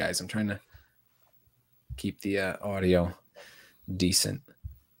loud for you guys. I'm trying to keep the audio decent.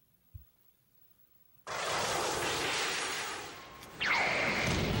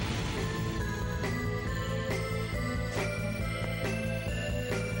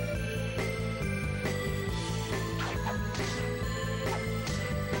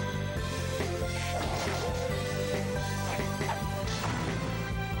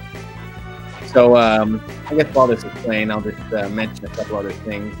 So I guess while this is playing, I'll just mention a couple other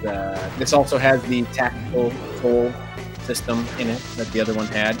things. This also has the tactical control system in it that the other one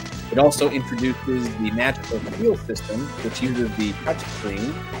had. It also introduces the magical wheel system, which uses the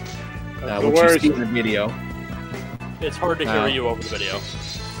touchscreen, which you see in the video. It's hard to hear you over the video.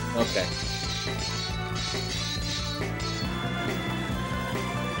 Okay.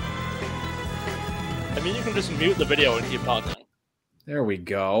 I mean, you can just mute the video and keep talking. There we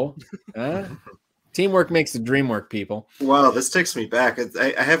go. Teamwork makes the dream work, people. Wow, this takes me back.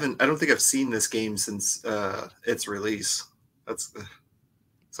 I don't think I've seen this game since its release. That's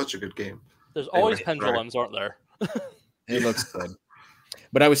such a good game. There's always Anyway, pendulums, aren't there? It looks good.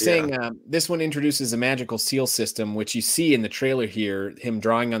 But I was saying this one introduces a magical seal system, which you see in the trailer here, him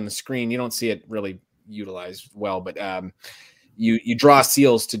drawing on the screen. You don't see it really utilized well, but you draw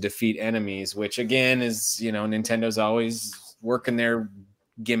seals to defeat enemies, which again is, Nintendo's always working their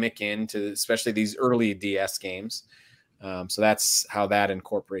gimmick into especially these early DS games. So that's how that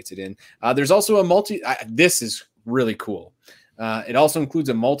incorporates it in. There's also this is really cool. It also includes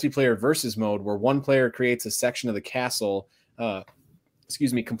a multiplayer versus mode where one player creates a section of the castle,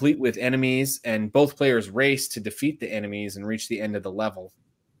 complete with enemies, and both players race to defeat the enemies and reach the end of the level.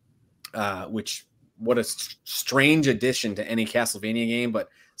 What a strange addition to any Castlevania game, but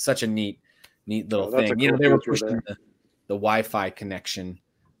such a neat little thing. Cool, they were pushing the Wi-Fi connection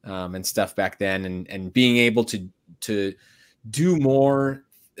and stuff back then, and being able to do more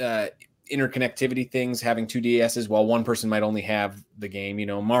interconnectivity things, having two DSs while one person might only have the game.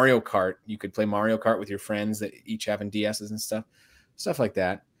 Mario Kart, you could play Mario Kart with your friends that each having DSs and stuff like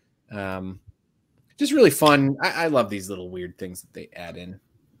that. Just really fun. I love these little weird things that they add in.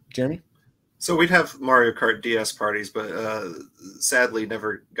 Jeremy? So we'd have Mario Kart DS parties, but sadly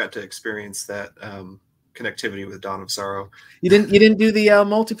never got to experience that connectivity with Dawn of Sorrow. You didn't do the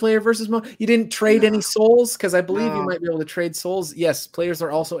multiplayer versus mode. You didn't trade any souls, because I believe you might be able to trade souls. Yes, players are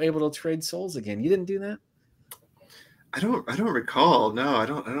also able to trade souls again. You didn't do that? I don't recall. No, I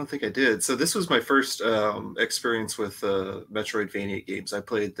don't think I did. So this was my first experience with Metroidvania games. I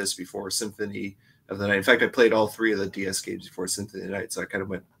played this before Symphony of the Night. In fact, I played all three of the DS games before Symphony of the Night, so I kind of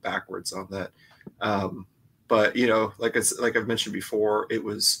went backwards on that. But like I've mentioned before, it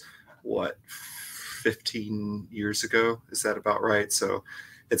was 15 years ago. Is that about right? So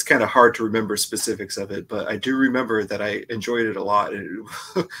it's kind of hard to remember specifics of it, but I do remember that I enjoyed it a lot, and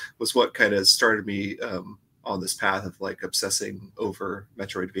it was what kind of started me on this path of obsessing over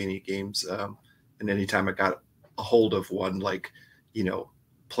Metroidvania games. And anytime I got a hold of one,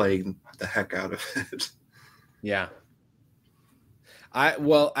 playing the heck out of it. Yeah. I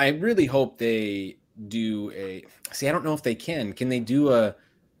really hope they do I don't know if they can they do a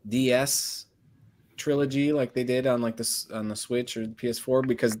DS trilogy like they did on on the Switch or the PS4,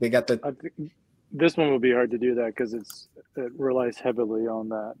 because they got I think this one would be hard to do that because it relies heavily on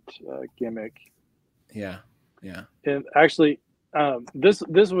that gimmick. Yeah. And actually, this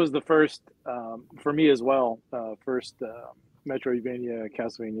was the first for me as well. First Metroidvania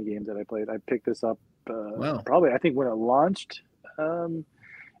Castlevania games that I played. I picked this up probably I think when it launched,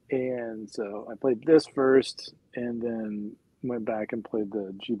 and so I played this first, and then went back and played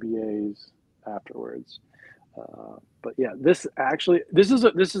the GBAs afterwards. But yeah, this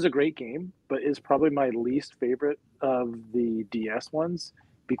is a great game, but it's probably my least favorite of the DS ones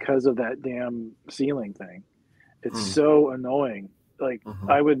because of that damn ceiling thing. It's so annoying.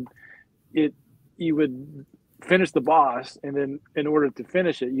 You would finish the boss, and then in order to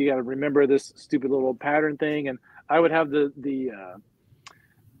finish it, you got to remember this stupid little pattern thing. And I would have the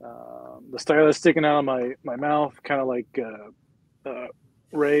stylus sticking out of my mouth, kind of like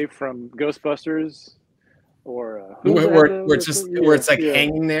Ray from Ghostbusters, or where it's like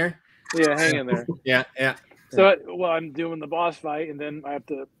hanging there. Yeah, hanging there. Yeah. So I'm doing the boss fight, and then I have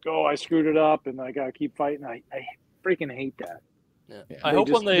to I screwed it up, and I gotta keep fighting. I freaking hate that. Yeah. I hope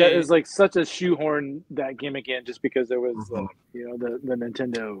when that is like such a shoehorn that gimmick in, just because there was the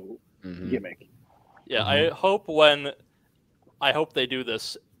Nintendo gimmick. Yeah, I hope they do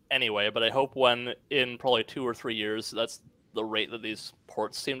this anyway, but I hope when in probably 2 or 3 years, that's the rate that these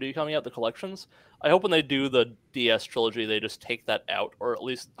ports seem to be coming out, the collections. I hope when they do the DS trilogy, they just take that out, or at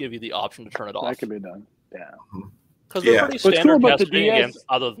least give you the option to turn it off. That could be done. Yeah. Because they're pretty standard Castlevania games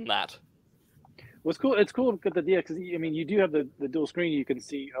other than that. What's cool? It's cool with the DS because you do have the dual screen. You can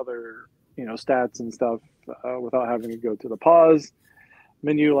see other stats and stuff without having to go to the pause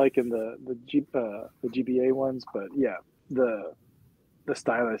menu like in the GBA ones. But yeah, the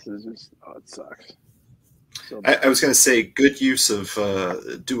stylus is just it sucks. So I was going to say good use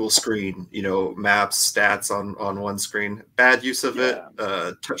of dual screen. Maps, stats on one screen. Bad use of it.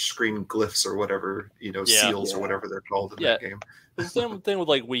 Touch screen glyphs or whatever. Seals or whatever they're called in that game. The same thing with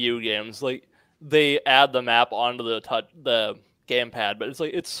like Wii U games. Like they add the map onto the gamepad, but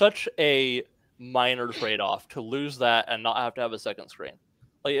it's such a minor trade-off to lose that and not have to have a second screen.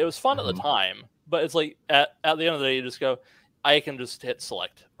 Like it was fun at the time, but it's like at the end of the day, you just go, I can just hit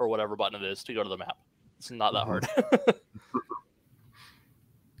select or whatever button it is to go to the map. It's not that hard.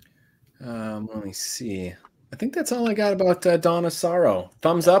 Let me see. I think that's all I got about Dawn of Sorrow.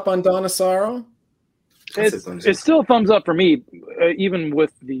 Thumbs up on Dawn of Sorrow? It's still a thumbs up for me, even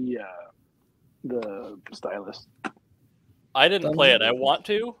with the stylus. I didn't play it. I want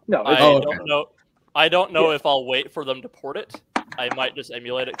to. No, don't know. I don't know if I'll wait for them to port it. I might just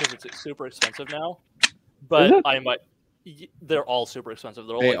emulate it because it's super expensive now. But I might. They're all super expensive.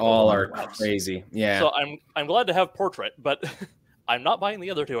 They all are crazy. Yeah. So I'm glad to have Portrait, but I'm not buying the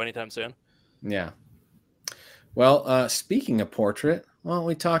other two anytime soon. Yeah. Well, speaking of Portrait, why don't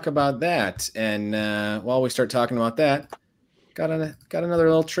we talk about that? And while we start talking about that, got another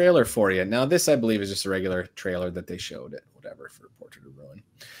little trailer for you. Now, this I believe is just a regular trailer that they showed at whatever for Portrait of Ruin.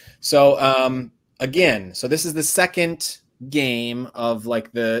 So again, so this is the second game of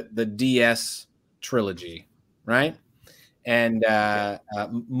like the DS trilogy, right? And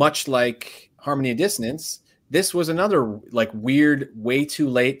much like Harmony of Dissonance, this was another like weird, way too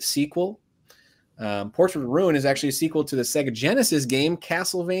late sequel. Portrait of Ruin is actually a sequel to the Sega Genesis game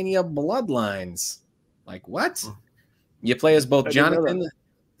Castlevania Bloodlines. Like what? You play as both Jonathan.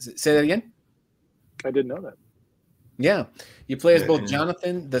 Say that again. I didn't know that. Yeah, you play as both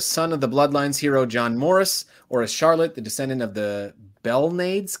Jonathan, the son of the Bloodlines hero John Morris, or as Charlotte, the descendant of the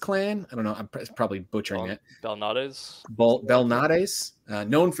Belnades clan. I don't know. I'm probably butchering it. Belnades. Belnades,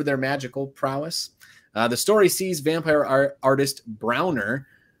 known for their magical prowess. The story sees vampire artist Browner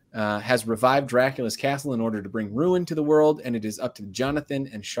has revived Dracula's castle in order to bring ruin to the world, and it is up to Jonathan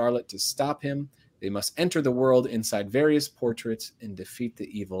and Charlotte to stop him. They must enter the world inside various portraits and defeat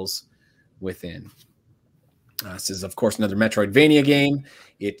the evils within. This is, of course, another Metroidvania game.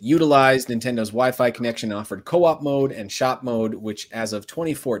 It utilized Nintendo's Wi-Fi connection, offered co-op mode and shop mode, which as of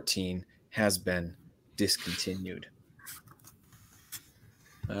 2014 has been discontinued.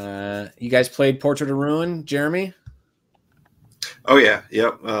 You guys played Portrait of Ruin, Jeremy? Oh, yeah.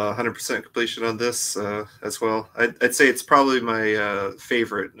 Yep. 100% completion on this as well. I'd say it's probably my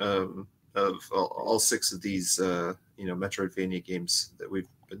favorite of all 6 of these, Metroidvania games that we've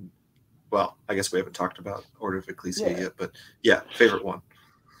been. Well, I guess we haven't talked about Order of Ecclesia yet, but yeah, favorite one.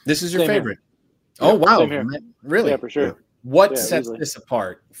 This is your favorite? Oh, wow. Really? Yeah, for sure. What sets this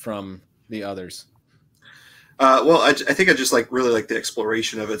apart from the others? Well, I think I just really like the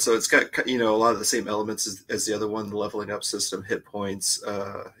exploration of it. So it's got, a lot of the same elements as the other one, the leveling up system, hit points,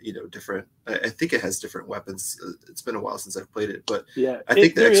 different. I think it has different weapons. It's been a while since I've played it, but I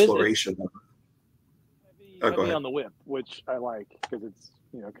think the exploration. Heavy on the whip, which I like because it's,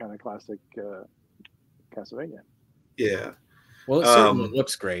 kind of classic Castlevania. Yeah. Well, it certainly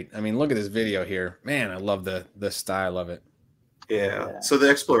looks great. I mean, look at this video here. Man, I love the style of it. Yeah. So the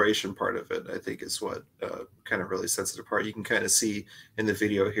exploration part of it, I think, is what kind of really sets it apart. You can kind of see in the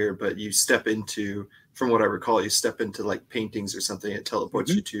video here, but you step into, from what I recall, you step into like paintings or something. It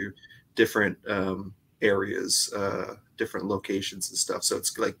teleports you to different areas, different locations and stuff. So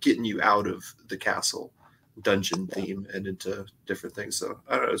it's like getting you out of the castle dungeon theme and into different things. So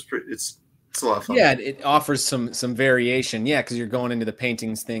I don't know. It's a lot of fun. Yeah, it offers some variation. Yeah, because you're going into the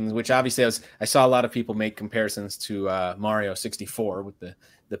paintings things, which obviously I saw a lot of people make comparisons to Mario 64 with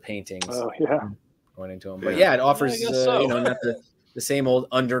the paintings. Oh yeah, going into them. But yeah, it offers so. not the same old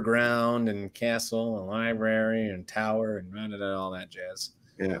underground and castle and library and tower and all that jazz.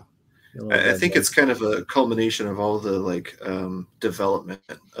 Yeah. I think it's kind of a culmination of all the like development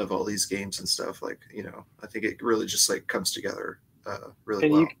of all these games and stuff. Like, I think it really just like comes together really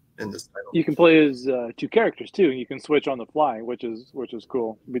well in this title. You can play as 2 characters too. You can switch on the fly, which is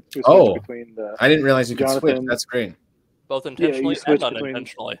cool. Between I didn't realize you could switch. That's great. Both intentionally and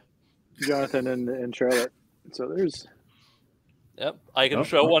unintentionally. Jonathan and Charlotte. So there's. Yep, I can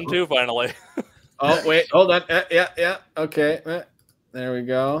show one too finally. Oh wait, hold on. Yeah. Okay, there we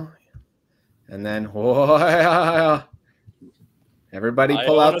go. And then, whoa, everybody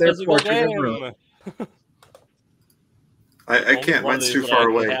pull out their portrait of Ruin. I can't. Mine's too far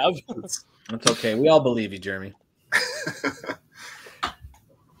away. That's okay. We all believe you, Jeremy.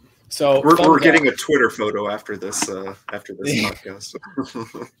 So we're getting a Twitter photo after this podcast.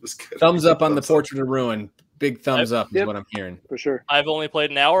 Just kidding. Thumbs up on the Portrait of Ruin. Big thumbs up is what I'm hearing. For sure. I've only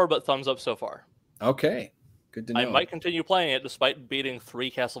played an hour, but thumbs up so far. Okay. Good to know. I might continue playing it despite beating 3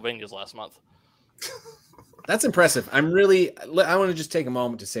 Castlevanias last month. That's impressive. I want to just take a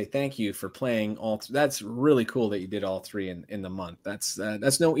moment to say thank you for playing all. That's really cool that you did all 3 in the month. That's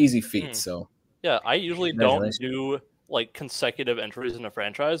no easy feat. So yeah, I usually don't do like consecutive entries in a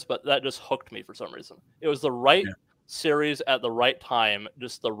franchise, but that just hooked me for some reason. It was the right series at the right time,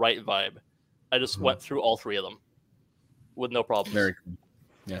 just the right vibe. I just went through all 3 of them with no problems. Very cool.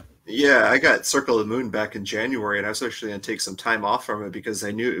 Yeah. Yeah, I got Circle of the Moon back in January, and I was actually going to take some time off from it because I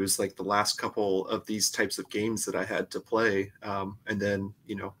knew it was like the last couple of these types of games that I had to play. And then,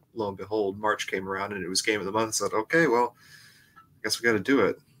 lo and behold, March came around and it was Game of the Month. So I said, okay, well, I guess we got to do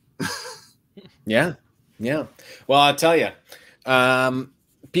it. Yeah. Well, I'll tell you,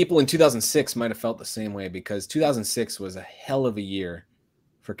 people in 2006 might have felt the same way because 2006 was a hell of a year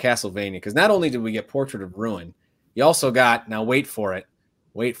for Castlevania. Because not only did we get Portrait of Ruin, you also got, now wait for it.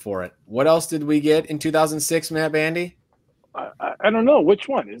 What else did we get in 2006, Matt Bandy? I don't know. Which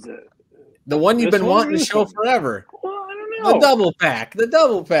one is it? The one you've been wanting to show forever. Well, I don't know. The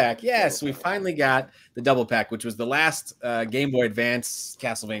double pack. Yes, we finally got the double pack, which was the last Game Boy Advance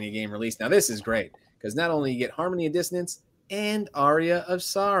Castlevania game released. Now, this is great because not only you get Harmony of Dissonance and Aria of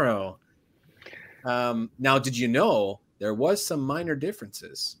Sorrow. Now, did you know there was some minor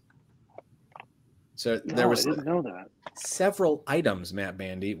differences? So I didn't know that. Several items, Matt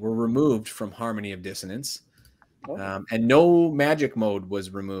Bandy, were removed from Harmony of Dissonance, and no magic mode was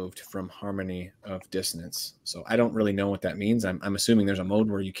removed from Harmony of Dissonance. So I don't really know what that means. I'm assuming there's a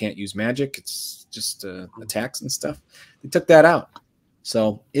mode where you can't use magic. It's just attacks and stuff. They took that out.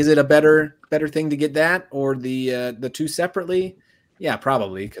 So is it a better thing to get that or the 2 separately? Yeah,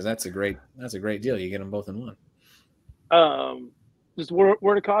 probably, because that's a great deal. You get them both in one. Just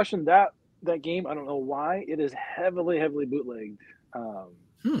word of caution that game, I don't know why, it is heavily bootlegged.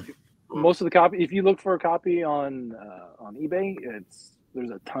 Most of the copy, if you look for a copy on eBay, there's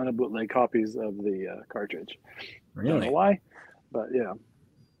a ton of bootleg copies of the cartridge. Really? I don't know why, but yeah.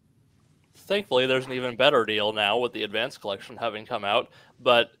 Thankfully, there's an even better deal now with the Advanced Collection having come out,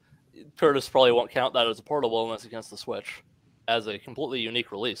 but Curtis probably won't count that as a portable unless against the Switch as a completely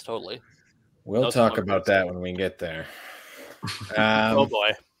unique release, totally. We'll talk about that when we get there. Oh,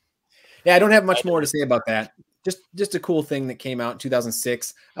 boy. Yeah, I don't have much more to say about that. Just a cool thing that came out in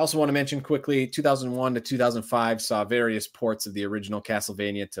 2006. I also want to mention quickly, 2001 to 2005 saw various ports of the original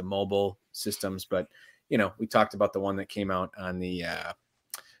Castlevania to mobile systems, but we talked about the one that came out on the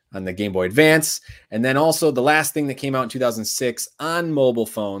Game Boy Advance, and then also the last thing that came out in 2006 on mobile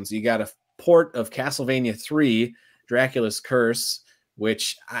phones. You got a port of Castlevania 3, Dracula's Curse,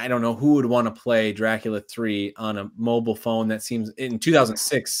 which I don't know who would want to play Dracula 3 on a mobile phone. That seems, in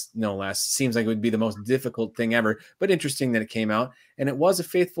 2006, no less, seems like it would be the most difficult thing ever, but interesting that it came out. And it was a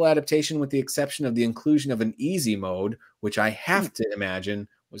faithful adaptation with the exception of the inclusion of an easy mode, which I have to imagine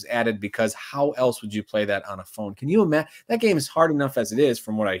was added because how else would you play that on a phone? Can you imagine? That game is hard enough as it is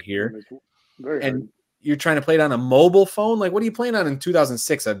from what I hear. Very and hard. You're trying to play it on a mobile phone? Like, what are you playing on in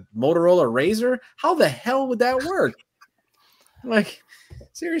 2006? A Motorola Razr? How the hell would that work? Like,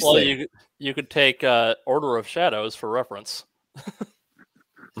 seriously. Well, you could take Order of Shadows for reference.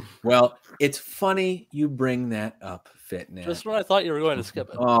 Well, it's funny you bring that up, Fitnet. Just when I thought you were going to skip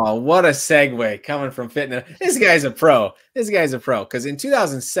it. Oh, what a segue coming from Fitnet. This guy's a pro. Because in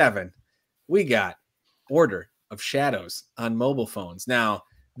 2007, we got Order of Shadows on mobile phones. Now,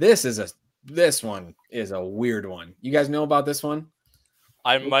 this one is a weird one. You guys know about this one?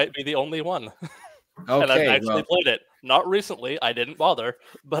 I might be the only one. And I've Okay, actually played it. Not recently. I didn't bother,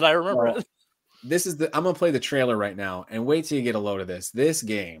 but I remember it. this is I'm gonna play the trailer right now, and wait till you get a load of this. This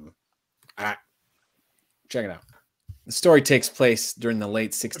game, check it out. The story takes place during the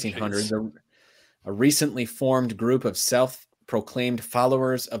late 1600s. A recently formed group of self-proclaimed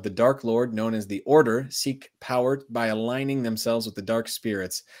followers of the Dark Lord, known as the Order, seek power by aligning themselves with the dark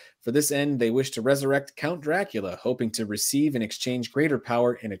spirits. For this end, they wish to resurrect Count Dracula, hoping to receive in exchange greater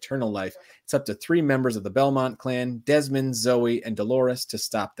power and eternal life. It's up to 3 members of the Belmont clan, Desmond, Zoe, and Dolores, to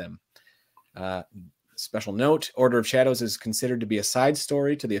stop them. Special note, Order of Shadows is considered to be a side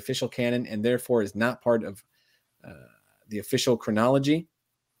story to the official canon and therefore is not part of the official chronology.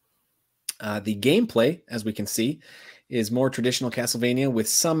 The gameplay, as we can see, is more traditional Castlevania with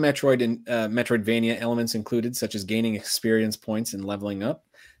some Metroidvania elements included, such as gaining experience points and leveling up.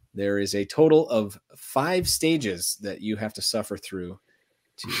 There is a total of 5 stages that you have to suffer through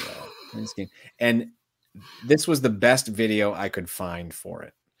to play this game. And this was the best video I could find for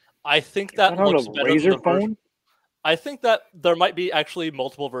it. I think that looks better than the phone. I think that there might be actually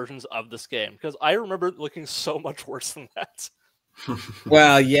multiple versions of this game, because I remember it looking so much worse than that.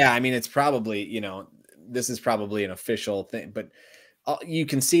 Well, yeah, I mean, it's probably, this is probably an official thing, but you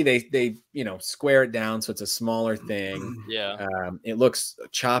can see they square it down so it's a smaller thing. Yeah. It looks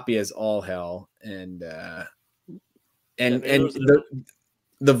choppy as all hell, and the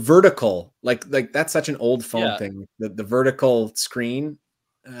vertical, like that's such an old phone thing. The vertical screen,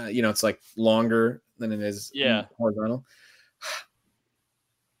 it's like longer than it is horizontal.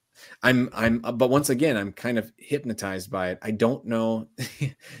 But once again, I'm kind of hypnotized by it. I don't know.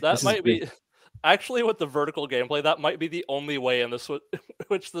 That might be actually with the vertical gameplay. That might be the only way in this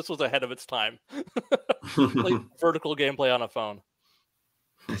which this was ahead of its time. Like vertical gameplay on a phone.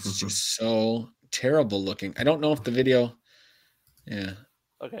 It's just so terrible looking. I don't know if the video. Yeah.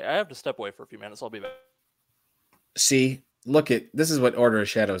 Okay, I have to step away for a few minutes. I'll be back. See, this is what Order of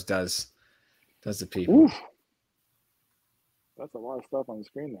Shadows does to people. Oof. That's a lot of stuff on the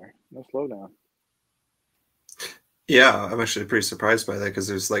screen there. No slowdown. Yeah, I'm actually pretty surprised by that because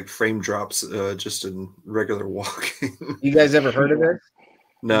there's like frame drops just in regular walking. You guys ever heard of it?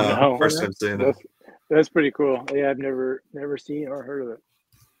 No, first time seeing it. That's pretty cool. Yeah, I've never seen or heard of it.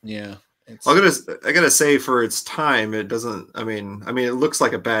 Yeah. I gotta say, for its time, it doesn't. I mean, it looks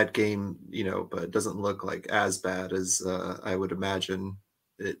like a bad game, but it doesn't look like as bad as I would imagine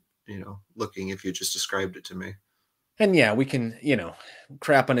it, looking if you just described it to me. And yeah, we can,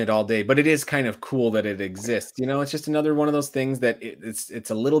 crap on it all day, but it is kind of cool that it exists. It's just another one of those things that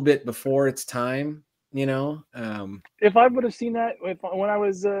it's a little bit before its time. If I would have seen that when I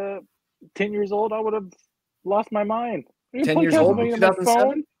was 10 years old, I would have lost my mind. 10 years old,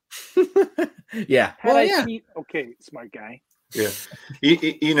 2007. Yeah. Okay, smart guy. Yeah.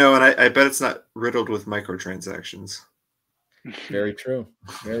 And I bet it's not riddled with microtransactions. Very true.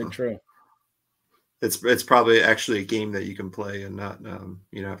 Very true. It's probably actually a game that you can play and not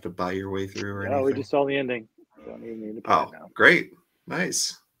have to buy your way through or anything. We just saw the ending. Don't even need to play it now. Great.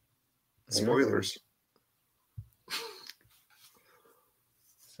 Nice. Spoilers.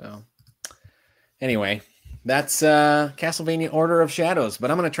 So anyway, that's Castlevania Order of Shadows, but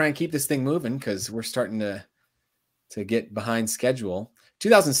I'm going to try and keep this thing moving because we're starting to get behind schedule.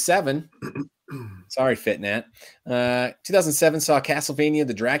 2007. Sorry, Fitnat. 2007 saw Castlevania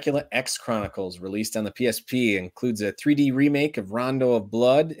The Dracula X Chronicles released on the PSP. It includes a 3D remake of Rondo of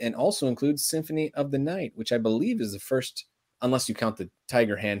Blood and also includes Symphony of the Night, which I believe is the first, unless you count the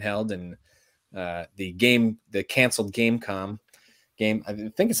Tiger handheld and the canceled Gamecom game. I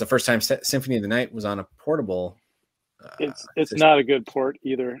think it's the first time Symphony of the Night was on a portable. It's not a good port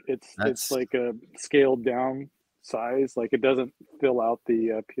either. It's like a scaled down size, like it doesn't fill out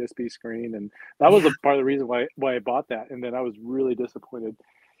the PSP screen, and that was a part of the reason why I bought that, and then I was really disappointed.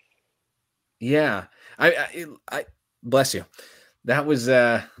 Yeah, I bless you. That was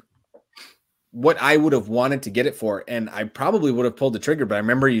what I would have wanted to get it for, and I probably would have pulled the trigger, but I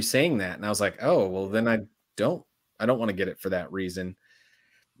remember you saying that, and I was like, oh well, then I don't want to get it for that reason.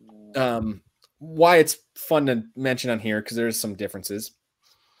 Why it's fun to mention on here, because there's some differences.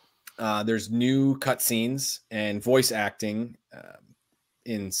 There's new cutscenes and voice acting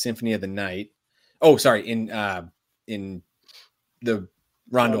in Symphony of the Night. Oh, sorry, in the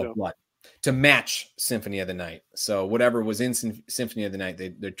Rondo of Blood to match Symphony of the Night. So whatever was in Symphony of the Night,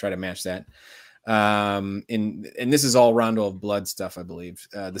 they try to match that. And this is all Rondo of Blood stuff, I believe.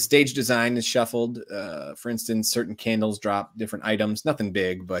 The stage design is shuffled. For instance, certain candles drop different items. Nothing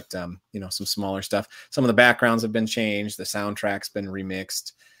big, but some smaller stuff. Some of the backgrounds have been changed. The soundtrack's been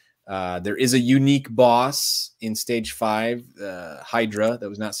remixed. There is a unique boss in stage 5, Hydra, that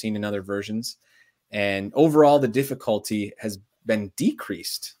was not seen in other versions. And overall, the difficulty has been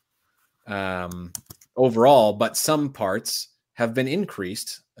decreased overall, but some parts have been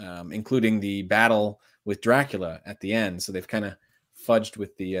increased, including the battle with Dracula at the end. So they've kind of fudged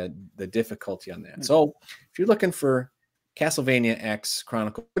with the difficulty on that. So if you're looking for Castlevania X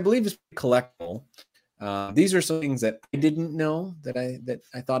Chronicle, I believe it's collectible. These are some things that I didn't know that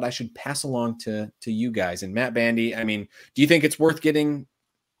I thought I should pass along to you guys. And Matt Bandy, I mean, do you think it's worth getting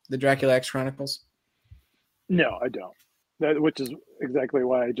the Dracula X Chronicles? No, I don't. Which is exactly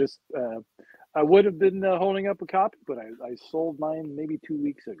why I would have been holding up a copy, but I sold mine maybe 2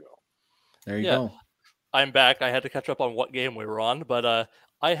 weeks ago. There you go. I'm back. I had to catch up on what game we were on, but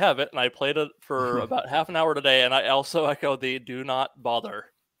I have it, and I played it for about half an hour today, and I also echo the do not bother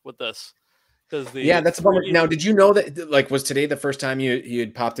with this. That's a bummer. Now, did you know that, like, was today the first time you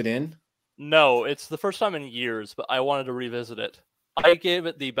had popped it in? No, it's the first time in years, but I wanted to revisit it. I gave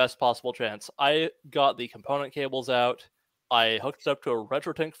it the best possible chance. I got the component cables out. I hooked it up to a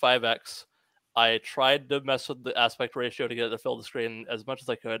RetroTink 5X. I tried to mess with the aspect ratio to get it to fill the screen as much as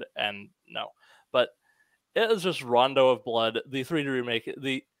I could, and no. But it is just Rondo of Blood, the 3D remake.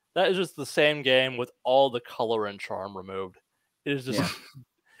 That is just the same game with all the color and charm removed. It is just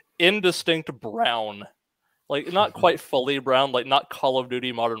indistinct brown. Like, not quite fully brown, like not Call of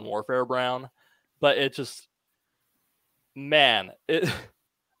Duty Modern Warfare brown, but it just... Man,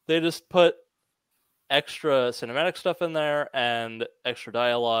 they just put extra cinematic stuff in there and extra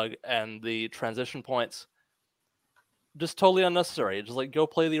dialogue, and the transition points just totally unnecessary. Just like, go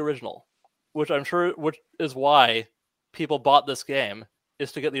play the original, which is why people bought this game,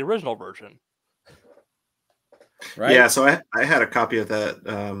 is to get the original version. Right? Yeah, so I had a copy of that,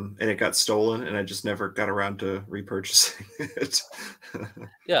 and it got stolen, and I just never got around to repurchasing it.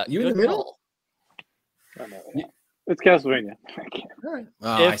 Yeah, you in the middle? It's Castlevania. All right.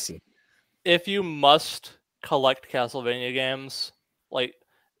 I see. If you must collect Castlevania games, like,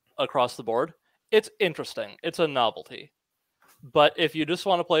 across the board, it's interesting. It's a novelty. But if you just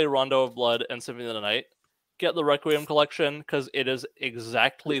want to play Rondo of Blood and Symphony of the Night, get the Requiem collection, because it is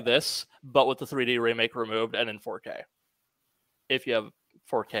exactly this, but with the 3D remake removed and in 4K. If you have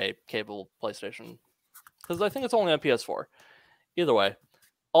 4K capable PlayStation. Because I think it's only on PS4. Either way.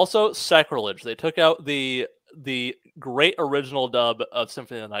 Also, Sacrilege. They took out the great original dub of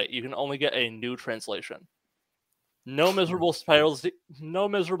Symphony of the Night. You can only get a new translation. No miserable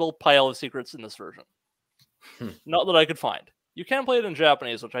pile of secrets in this version. Not that I could find. You can play it in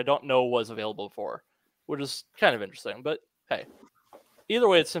Japanese, which I don't know was available before, which is kind of interesting. But hey, either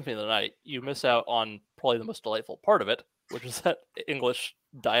way, it's Symphony of the Night. You miss out on probably the most delightful part of it, which is that English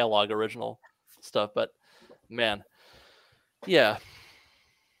dialogue original stuff. But man, yeah.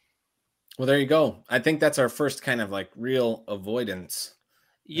 Well, there you go. I think that's our first kind of like real avoidance.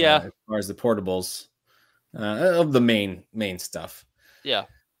 Yeah. As far as the portables of the main stuff. Yeah.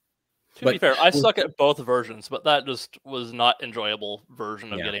 To be fair, I suck at both versions, but that just was not enjoyable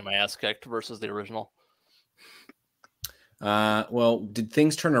version of getting my ass kicked versus the original. Well, did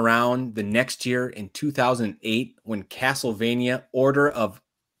things turn around the next year in 2008 when Castlevania Order of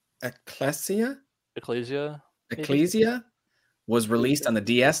Ecclesia was released on the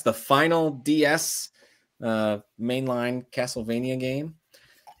DS, the final DS mainline Castlevania game?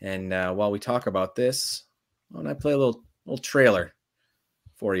 And while we talk about this, why don't I play a little trailer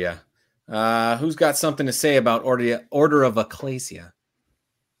for you? Who's got something to say about Order of Ecclesia?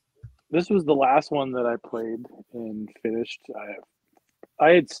 This was the last one that I played and finished.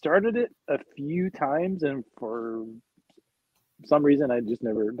 I had started it a few times, and for some reason, I just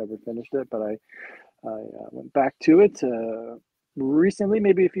never finished it. But I went back to it recently,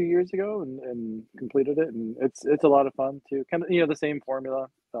 maybe a few years ago, and completed it. And it's a lot of fun too. Kind of the same formula,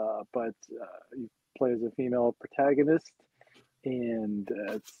 but you play as a female protagonist. And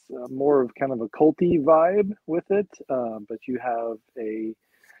it's more of kind of a culty vibe with it, but you have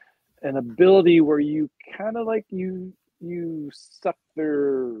an ability where you kind of like you suck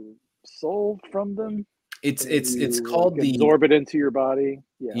their soul from them. It's called the absorb it into your body.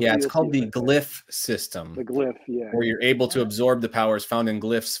 Yeah, it's called the glyph system. The glyph, where you're able to absorb the powers found in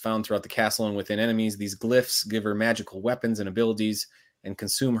glyphs found throughout the castle and within enemies. These glyphs give her magical weapons and abilities and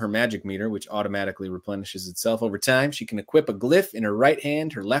consume her magic meter, which automatically replenishes itself over time. She can equip a glyph in her right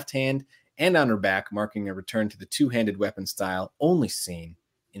hand, her left hand, and on her back, marking a return to the two-handed weapon style only seen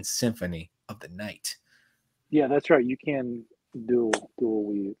in Symphony of the Night. Yeah, that's right. You can dual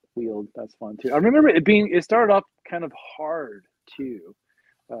wield. That's fun too. I remember it started off kind of hard too.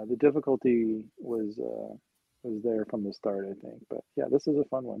 The difficulty was was there from the start, I think. But yeah, this is a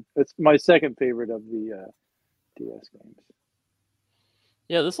fun one. It's my second favorite of the DS games.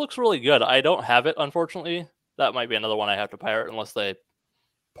 Yeah, this looks really good. I don't have it, unfortunately. That might be another one I have to pirate unless they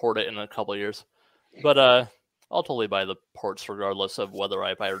port it in a couple of years. But I'll totally buy the ports regardless of whether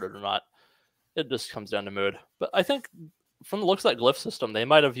I pirate it or not. It just comes down to mood. But I think from the looks of that glyph system, they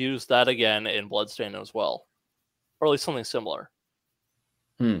might have used that again in Bloodstained as well. Or at least something similar.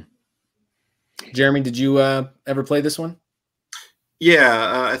 Jeremy, did you ever play this one?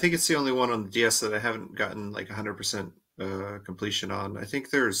 Yeah, I think it's the only one on the DS that I haven't gotten like 100% completion on. I think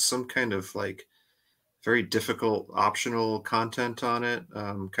there's some kind of like very difficult optional content on it.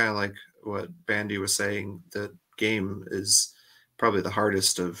 Kind of like what Bandy was saying. The game is probably the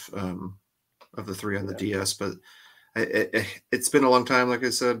hardest of the three on the DS, but it's been a long time, like I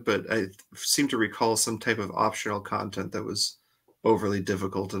said, but I seem to recall some type of optional content that was overly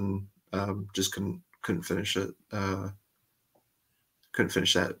difficult and just couldn't finish it. Couldn't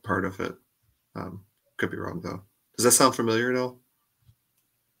finish that part of it. Could be wrong though. Does that sound familiar at all,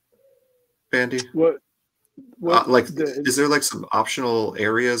 Bandy? What is there like some optional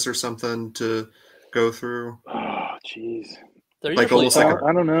areas or something to go through? Oh, jeez. Like almost like a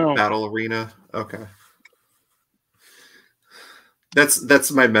I don't know. battle arena. Okay.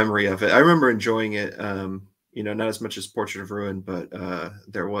 That's my memory of it. I remember enjoying it. Not as much as Portrait of Ruin, but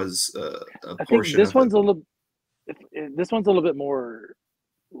there was a portion. This one's a little. This one's a little bit more,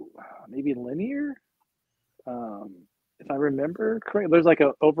 maybe linear. If I remember correctly, there's like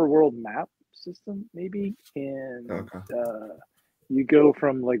an overworld map system, maybe, and you go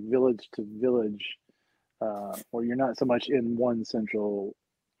from like village to village, or you're not so much in one central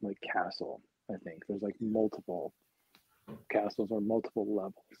like castle. I think there's like multiple castles or multiple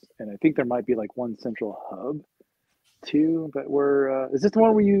levels, and I think there might be like one central hub too. But is this the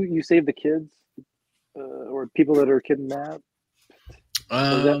one where you save the kids or people that are kidnapped?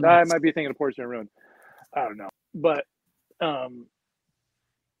 I might be thinking of Portrait of Ruin. I don't know, but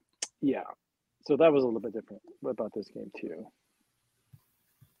yeah. So that was a little bit different about this game too.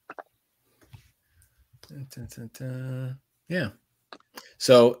 Yeah.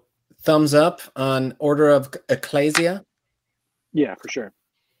 So thumbs up on Order of Ecclesia. Yeah, for sure.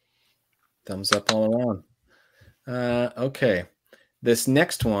 Thumbs up all around. Okay. This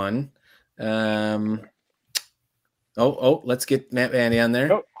next one. Let's get Matt Bandy on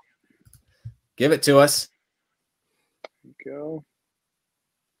there. Oh. Give it to us. Go.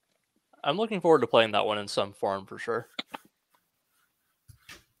 I'm looking forward to playing that one in some form for sure.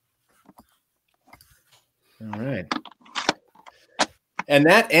 All right. And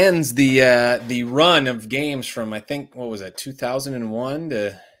that ends the run of games from, I think, what was it, 2001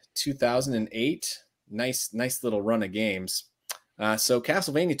 to 2008. Nice little run of games. So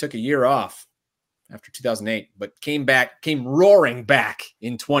Castlevania took a year off after 2008, but came roaring back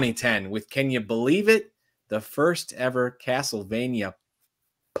in 2010 with, can you believe it, the first ever Castlevania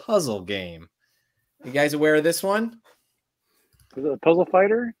puzzle game. You guys aware of this one? Is it a puzzle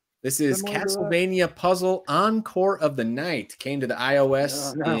fighter? This is Castlevania Puzzle Encore of the Night. Came to the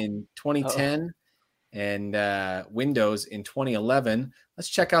iOS in 2010 and Windows in 2011. Let's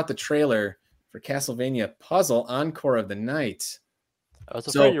check out the trailer for Castlevania Puzzle Encore of the Night. I was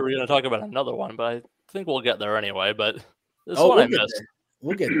afraid you were going to talk about another one, but I think we'll get there anyway. But this one I missed.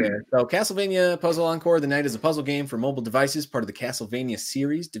 We'll get there. So Castlevania Puzzle Encore of the Night is a puzzle game for mobile devices, part of the Castlevania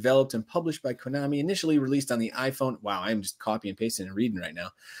series, developed and published by Konami, initially released on the iPhone. Wow, I'm just copying and pasting and reading right now.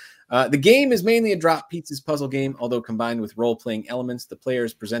 The game is mainly a drop pizzas puzzle game, although combined with role-playing elements. The player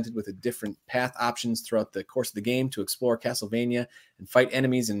is presented with different path options throughout the course of the game to explore Castlevania and fight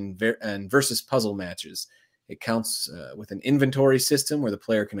enemies and versus puzzle matches. It counts with an inventory system where the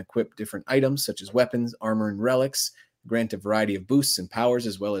player can equip different items such as weapons, armor, and relics, grant a variety of boosts and powers,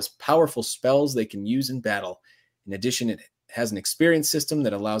 as well as powerful spells they can use in battle. In addition, it has an experience system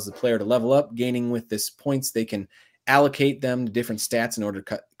that allows the player to level up, gaining with this points they can allocate them to different stats in order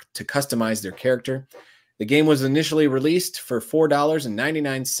to customize their character. The game was initially released for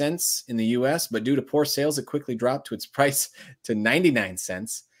 $4.99 in the US, but due to poor sales, it quickly dropped to its price to 99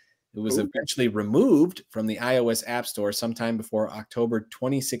 cents. It was eventually removed from the iOS App Store sometime before October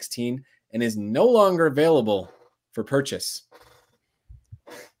 2016 and is no longer available for purchase.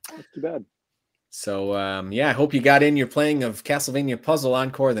 That's too bad. So, I hope you got in your playing of Castlevania Puzzle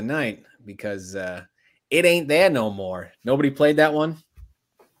Encore of the Night, because it ain't there no more. Nobody played that one?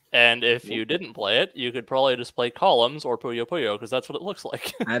 And if you didn't play it, you could probably just play Columns or Puyo Puyo, because that's what it looks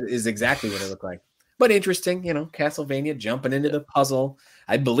like. That is exactly what it looked like. But interesting, Castlevania jumping into the puzzle.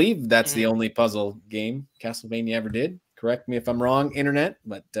 I believe that's the only puzzle game Castlevania ever did. Correct me if I'm wrong, Internet.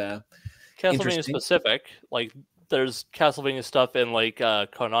 But Castlevania interesting. specific, like there's Castlevania stuff in like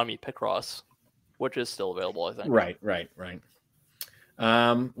Konami Picross, which is still available, I think. Right.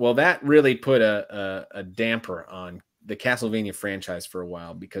 Well, that really put a damper on the Castlevania franchise for a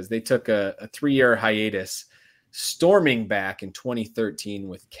while because they took a 3-year hiatus, storming back in 2013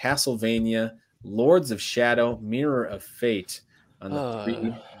 with Castlevania Lords of Shadow Mirror of Fate on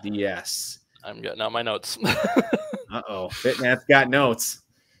the 3DS. I'm getting out my notes. Uh-oh, Fitnat's got notes.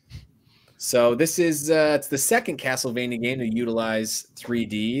 So this is it's the second Castlevania game to utilize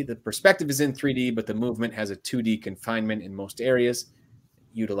 3D. The perspective is in 3D, but the movement has a 2D confinement in most areas.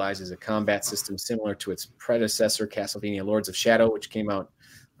 It utilizes a combat system similar to its predecessor, Castlevania Lords of Shadow, which came out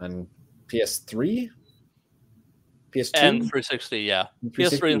on PS3, PS2, and 360, yeah.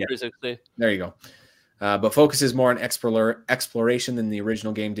 PS3 and 360. There you go. But focuses more on exploration than the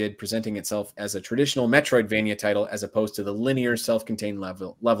original game did, presenting itself as a traditional Metroidvania title as opposed to the linear self-contained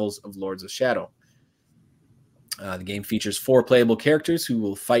levels of Lords of Shadow. The game features 4 playable characters who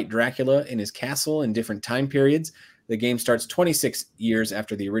will fight Dracula in his castle in different time periods. The game starts 26 years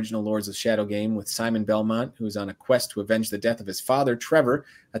after the original Lords of Shadow game with Simon Belmont, who is on a quest to avenge the death of his father, Trevor,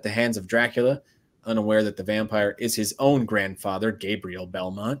 at the hands of Dracula, unaware that the vampire is his own grandfather, Gabriel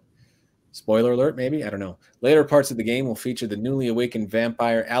Belmont. Spoiler alert, maybe? I don't know. Later parts of the game will feature the newly awakened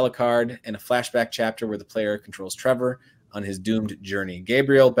vampire Alucard and a flashback chapter where the player controls Trevor on his doomed journey.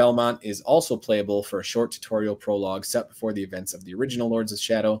 Gabriel Belmont is also playable for a short tutorial prologue set before the events of the original Lords of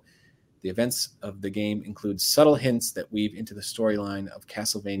Shadow. The events of the game include subtle hints that weave into the storyline of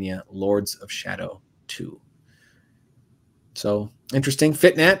Castlevania Lords of Shadow 2. So, interesting.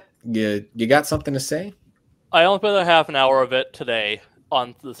 Fitnat, you got something to say? I only played a half an hour of it today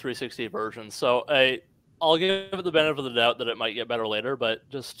on the 360 version, so I'll give it the benefit of the doubt that it might get better later, but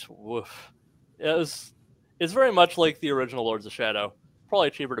just woof. It's very much like the original Lords of Shadow. Probably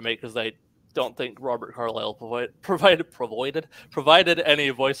cheaper to make because they don't think Robert Carlyle provided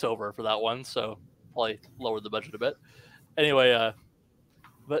any voiceover for that one, so probably lowered the budget a bit. Anyway,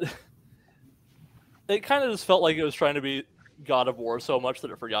 but it kind of just felt like it was trying to be God of War so much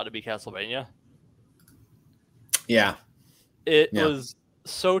that it forgot to be Castlevania. Yeah. It was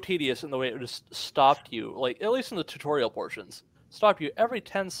so tedious in the way it just stopped you, like at least in the tutorial portions, stopped you every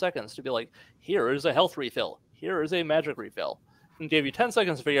 10 seconds to be like, here is a health refill, here is a magic refill, and gave you 10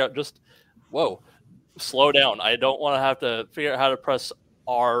 seconds to figure out just, whoa, slow down. I don't want to have to figure out how to press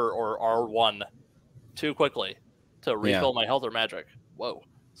R or R1 too quickly to refill my health or magic. Whoa,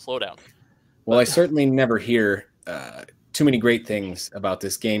 slow down. Well, I certainly never hear too many great things about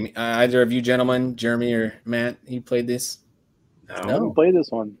this game. Either of you gentlemen, Jeremy or Matt, you played this? I haven't played this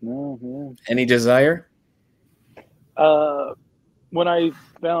one. No, yeah. Any desire? When I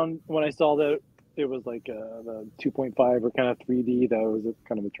saw that it was like the 2.5 or kind of 3D, that was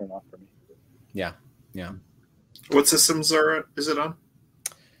kind of a turn off for me. Yeah. What systems is it on?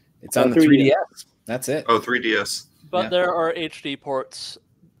 It's on the 3DS. That's it. Oh, 3DS. But there are HD ports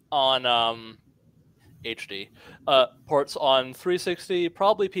on ports on 360,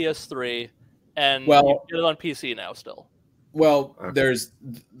 probably PS3, and you can get it on PC now still. Well, there's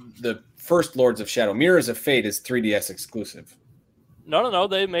the first Lords of Shadow. Mirrors of Fate is 3DS exclusive. No.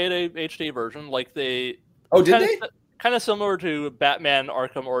 They made a HD version. Like they. Oh, did they? Kind of similar to Batman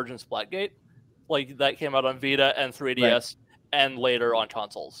Arkham Origins Blackgate. Like that came out on Vita and 3DS and later on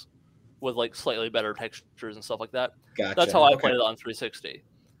consoles with like slightly better textures and stuff like that. Gotcha. That's how I played it on 360.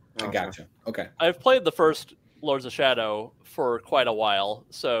 I gotcha. Okay. I've played the first Lords of Shadow for quite a while,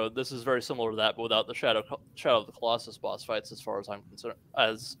 so this is very similar to that, but without the Shadow of the Colossus boss fights, as far as I'm concerned,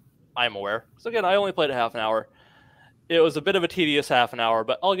 as I'm aware. So again, I only played a half an hour. It was a bit of a tedious half an hour,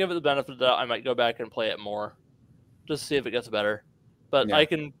 but I'll give it the benefit of the doubt. I might go back and play it more, just to see if it gets better. But I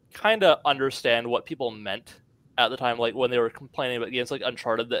can kind of understand what people meant at the time, like when they were complaining about games like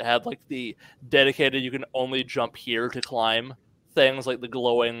Uncharted that had like the dedicated, you can only jump here to climb things, like the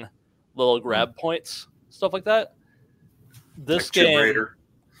glowing little grab points. Stuff like that. This like game,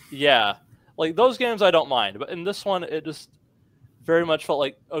 like those games I don't mind, but in this one it just very much felt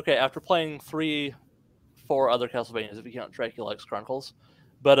like, okay, after playing 3-4 other Castlevanias, if you count Dracula X Chronicles,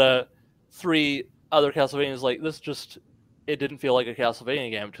 but 3 other Castlevanias, like this just, it didn't feel like a Castlevania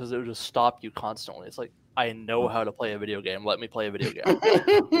game because it would just stop you constantly. It's like, I know how to play a video game, let me play a video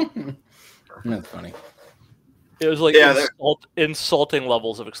game. That's funny. It was like insulting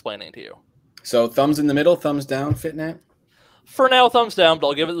levels of explaining to you. So thumbs in the middle, thumbs down, Fitnat? For now, thumbs down, but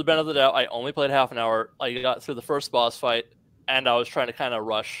I'll give it the benefit of the doubt. I only played half an hour. I got through the first boss fight, and I was trying to kind of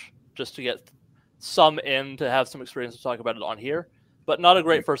rush just to get some in to have some experience to talk about it on here. But not a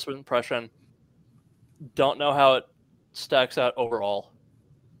great first impression. Don't know how it stacks out overall.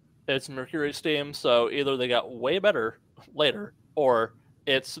 It's Mercury Steam, so either they got way better later, or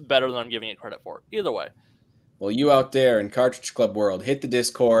it's better than I'm giving it credit for. Either way. Well, you out there in Cartridge Club world, hit the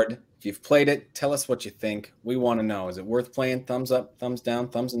Discord. If you've played it, tell us what you think. We want to know. Is it worth playing? Thumbs up, thumbs down,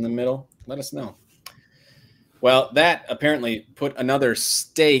 thumbs in the middle? Let us know. Well, that apparently put another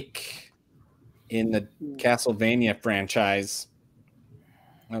stake in the Castlevania franchise.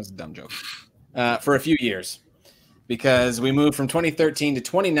 That was a dumb joke. For a few years. Because we moved from 2013 to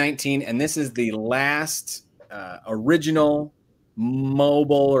 2019, and this is the last original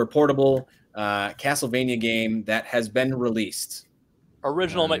mobile or portable Castlevania game that has been released.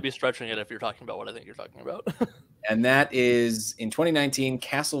 Original might be stretching it if you're talking about what I think you're talking about. And that is, in 2019,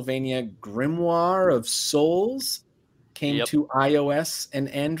 Castlevania Grimoire of Souls came to iOS and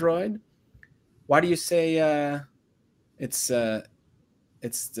Android. Why do you say it's the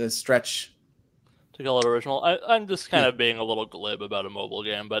stretch? To call it original, I'm just kind of being a little glib about a mobile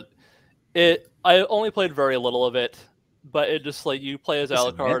game, but I only played very little of it. But it just like you play as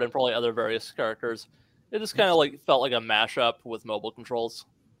Alucard and probably other various characters. It just kind of like felt like a mashup with mobile controls.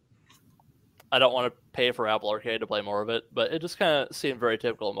 I don't want to pay for Apple Arcade to play more of it, but it just kind of seemed very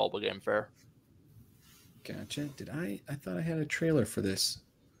typical mobile game fare. Gotcha. I thought I had a trailer for this.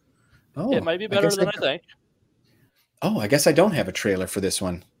 Oh, it might be better than I think. Oh, I guess I don't have a trailer for this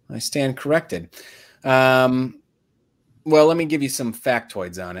one. I stand corrected. Well, let me give you some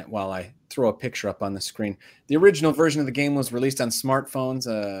factoids on it while I throw a picture up on the screen. The original version of the game was released on smartphones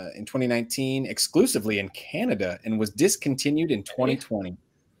in 2019, exclusively in Canada, and was discontinued in 2020.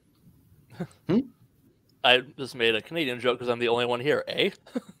 I just made a Canadian joke because I'm the only one here, eh?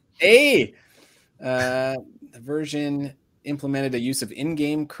 Hey! The version implemented a use of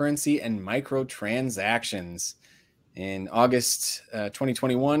in-game currency and microtransactions. In August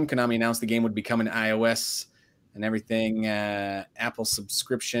 2021, Konami announced the game would become an iOS and everything Apple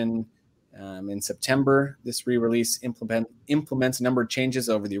subscription. In September, this re-release implements a number of changes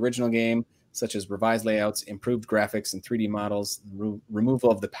over the original game, such as revised layouts, improved graphics and 3D models,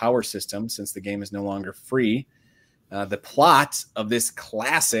 removal of the power system since the game is no longer free. The plot of this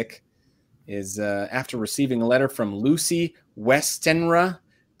classic is after receiving a letter from Lucy Westenra,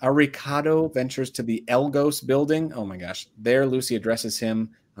 Arikado ventures to the Elgos building. Oh my gosh. There, Lucy addresses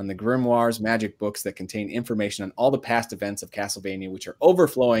him on the grimoires, magic books that contain information on all the past events of Castlevania, which are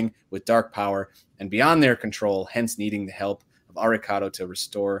overflowing with dark power and beyond their control, hence needing the help of Arikado to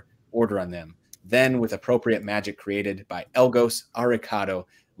restore order on them. Then, with appropriate magic created by Elgos, Arikado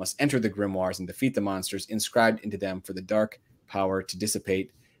must enter the grimoires and defeat the monsters inscribed into them for the dark power to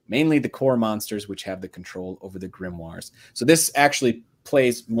dissipate, mainly the core monsters which have the control over the grimoires. So this actually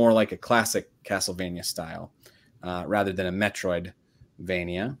plays more like a classic Castlevania style rather than a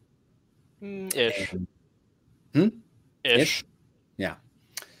Metroidvania. Ish. Ish. Yeah.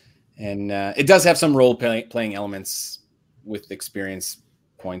 And it does have some role-playing elements with experience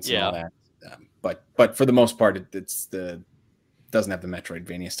points and all that. But for the most part, it doesn't have the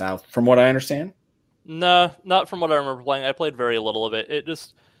Metroidvania style, from what I understand. No, not from what I remember playing. I played very little of it.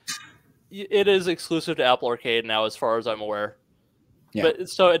 It is exclusive to Apple Arcade now, as far as I'm aware. Yeah. But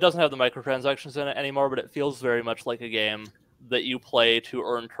so it doesn't have the microtransactions in it anymore, but it feels very much like a game that you play to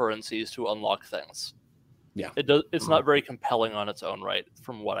earn currencies to unlock things. Yeah. It's not very compelling on its own right,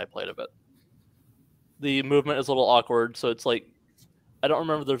 from what I played of it. The movement is a little awkward, so it's like, I don't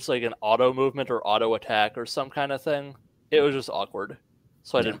remember if there's like an auto movement or auto attack or some kind of thing. It was just awkward,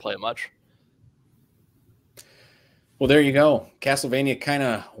 so I didn't play it much. Well, there you go. Castlevania kind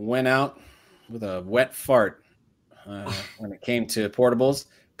of went out with a wet fart when it came to portables.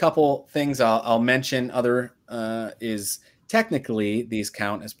 Couple things I'll mention. Other is technically these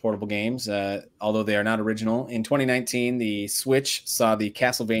count as portable games, although they are not original. In 2019, the Switch saw the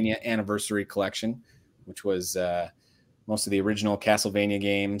Castlevania Anniversary Collection, which was most of the original Castlevania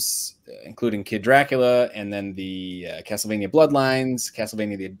games, including Kid Dracula, and then the Castlevania Bloodlines,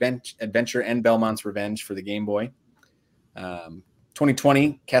 Castlevania the Adventure, and Belmont's Revenge for the Game Boy.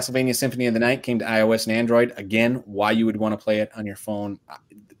 2020, Castlevania Symphony of the Night came to iOS and Android. Again, why you would want to play it on your phone,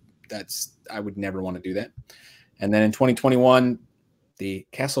 I would never want to do that. And then in 2021, the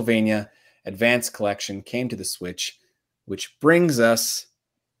Castlevania Advanced Collection came to the Switch, which brings us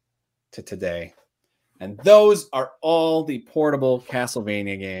to today. And those are all the portable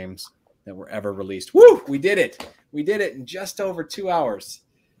Castlevania games that were ever released. Woo! We did it. We did it in just over 2 hours.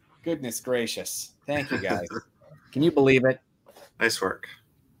 Goodness gracious. Thank you, guys. Can you believe it? Nice work.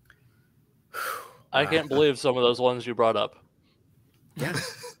 I can't believe some of those ones you brought up. Yeah.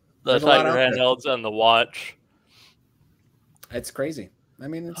 The Tiger handhelds and the watch. It's crazy. I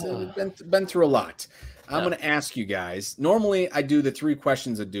mean, it's been through a lot. I'm going to ask you guys. Normally, I do the 3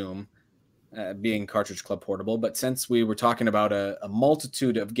 questions of doom, being Cartridge Club Portable. But since we were talking about a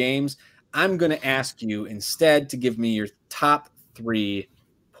multitude of games, I'm going to ask you instead to give me your top 3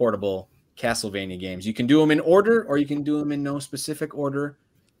 portable Castlevania games. You can do them in order, or you can do them in no specific order.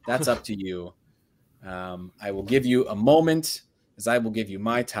 That's up to you. I will give you a moment, as I will give you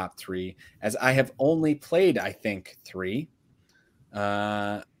my top 3, as I have only played, I think, 3.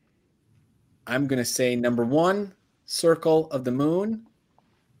 I'm going to say number 1, Circle of the Moon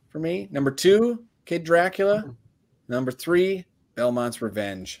for me. Number 2, Kid Dracula. Number 3, Belmont's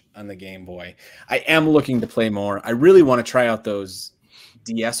Revenge on the Game Boy. I am looking to play more. I really want to try out those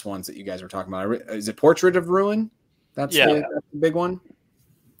DS ones that you guys were talking about. Is it Portrait of Ruin? That's the big one.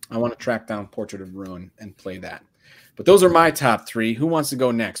 I want to track down Portrait of Ruin and play that. But those are my top 3. Who wants to go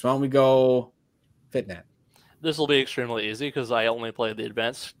next? Why don't we go Fitnet? This will be extremely easy because I only played the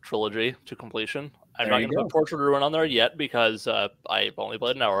Advanced Trilogy to completion. I'm not going to put Portrait of Ruin on there yet because I've only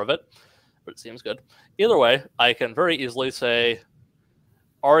played an hour of it, but it seems good. Either way, I can very easily say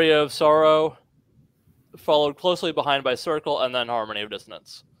Aria of Sorrow, followed closely behind by Circle, and then Harmony of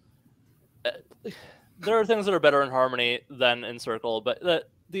Dissonance. There are things that are better in Harmony than in Circle, but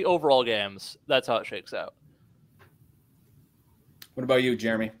the overall games, that's how it shakes out. What about you,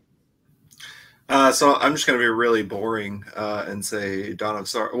 Jeremy? So I'm just going to be really boring and say Dawn of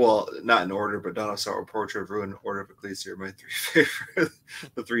Sorrow. Well, not in order, but Dawn of Sorrow, Portrait of Ruin, Order of Ecclesia are my 3 favorite,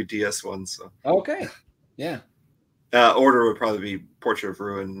 the 3 DS ones. So. Okay, yeah. Order would probably be Portrait of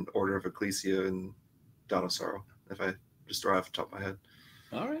Ruin, Order of Ecclesia, and Dawn of Sorrow, if I just throw off the top of my head.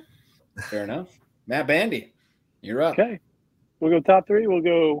 All right, fair enough. Matt Bandy, you're up. Okay, we'll go top 3. We'll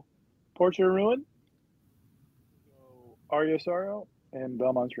go Portrait of Ruin, Aria of Sorrow, and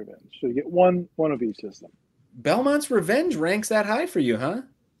Belmont's Revenge. So you get one of each system. Belmont's Revenge ranks that high for you, huh?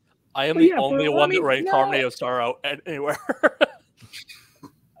 I am the only one that ranked Harmony of Sorrow anywhere.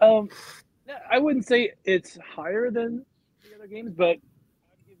 I wouldn't say it's higher than the other games, but I'm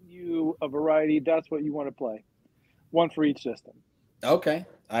giving you a variety. That's what you want to play. One for each system. Okay.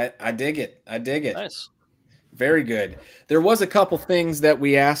 I dig it. I dig it. Nice. Very good. There was a couple things that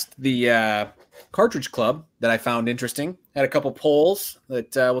we asked the Cartridge Club that I found interesting. Had a couple polls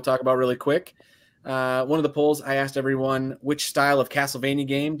that we'll talk about really quick. One of the polls, I asked everyone, which style of Castlevania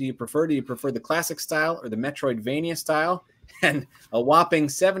game do you prefer? Do you prefer the classic style or the Metroidvania style? And a whopping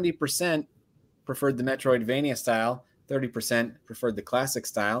 70% preferred the Metroidvania style. 30% preferred the classic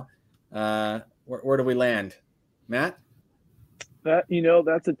style. Where do we land? Matt?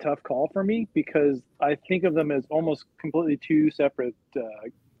 That's a tough call for me because I think of them as almost completely 2 separate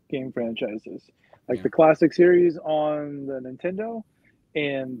game franchises. Like the classic series on the Nintendo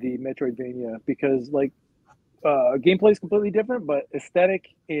and the Metroidvania, because gameplay is completely different, but aesthetic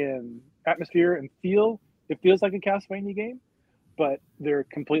and atmosphere and feel, it feels like a Castlevania game, but they're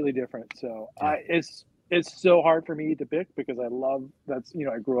completely different. So it's so hard for me to pick because I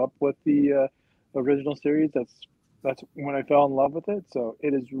grew up with the original series. That's when I fell in love with it. So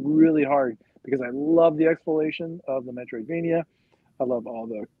it is really hard because I love the exploration of the Metroidvania. I love all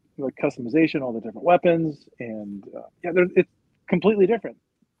the customization, all the different weapons, and it's completely different.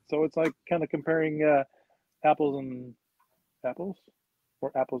 So it's like kind of comparing apples and oranges.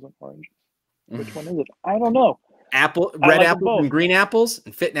 Which one is it? I don't know. Red apples and green apples,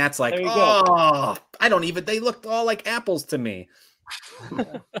 and Fitnat's like, I don't even. They look all like apples to me.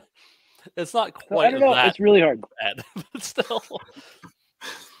 It's not quite. I don't know. It's really hard. Bad, but still,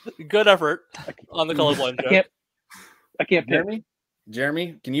 good effort on the colorblind joke. I can't pick.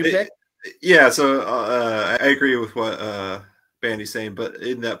 Jeremy, can you pick? Yeah, so I agree with what Bandy's saying, but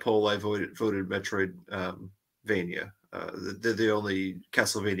in that poll, I voted Metroidvania. They're the only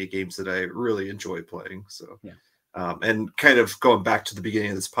Castlevania games that I really enjoy playing. So, and kind of going back to the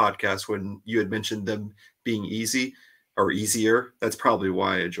beginning of this podcast when you had mentioned them being easy or easier, that's probably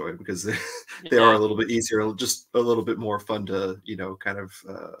why I enjoy them, because they are a little bit easier, just a little bit more fun to kind of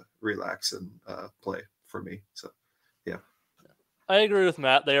relax and play for me. So, yeah. I agree with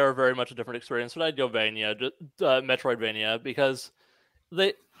Matt. They are very much a different experience, but I'd go Metroidvania, because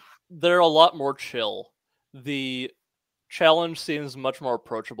they're a lot more chill. The challenge seems much more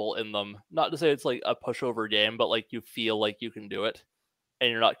approachable in them. Not to say it's like a pushover game, but like you feel like you can do it,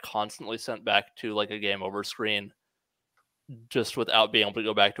 and you're not constantly sent back to like a game over screen just without being able to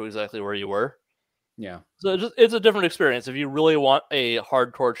go back to exactly where you were. Yeah. So it's a different experience. If you really want a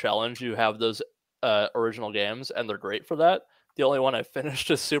hardcore challenge, you have those original games, and they're great for that. The only one I finished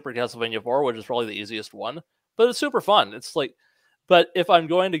is Super Castlevania 4, which is probably the easiest one, but it's super fun. It's like, but if I'm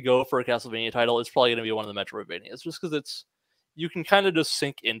going to go for a Castlevania title, it's probably going to be one of the Metroidvanias, just because you can kind of just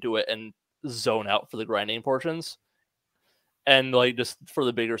sink into it and zone out for the grinding portions. And like just for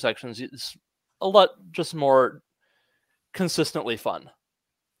the bigger sections, it's a lot just more consistently fun.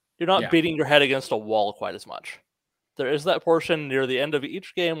 You're not beating your head against a wall quite as much. There is that portion near the end of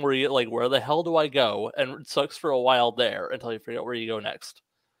each game where you get like, where the hell do I go? And it sucks for a while there until you figure out where you go next.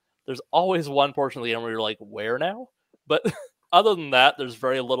 There's always one portion of the game where you're like, where now? But other than that, there's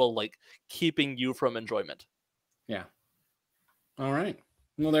very little like keeping you from enjoyment. Yeah. All right.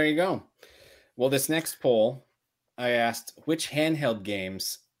 Well, there you go. Well, this next poll, I asked which handheld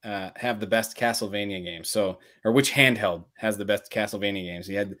games have the best Castlevania games. So, or which handheld has the best Castlevania games?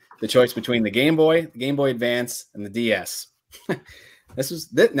 You had the choice between the Game Boy Advance, and the DS. This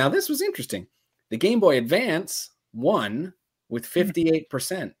was interesting. The Game Boy Advance won with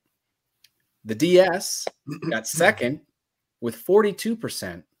 58%. The DS got second with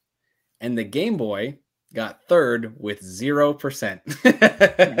 42%, and the Game Boy got third with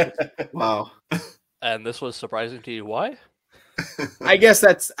 0%. Wow. And this was surprising to you. Why? I guess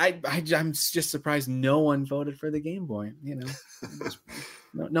that's I'm just surprised no one voted for the Game Boy. You know,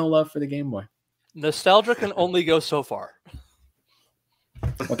 no love for the Game Boy. Nostalgia can only go so far.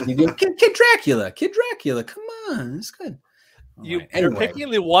 What can you do? Kid Dracula. Come on, it's good. You're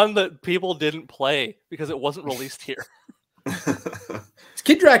picking the one that people didn't play because it wasn't released here.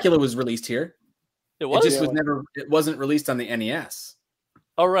 Kid Dracula was released here. It was. It wasn't released on the NES.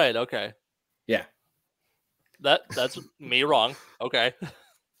 Oh right, okay. Yeah. That's me wrong. Okay.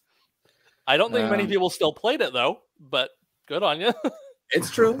 I don't think many people still played it though, but good on you. It's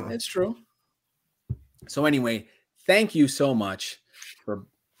true. It's true. So anyway, thank you so much for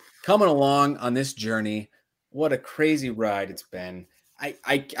coming along on this journey. What a crazy ride it's been.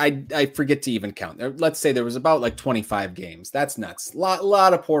 I forget to even count. Let's say there was about like 25 games. That's nuts.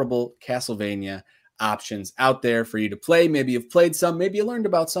 Lot of portable Castlevania options out there for you to play. Maybe you've played some. Maybe you learned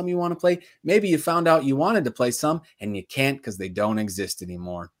about some you want to play. Maybe you found out you wanted to play some and you can't because they don't exist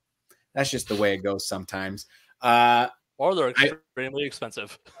anymore. That's just the way it goes sometimes. Or they're extremely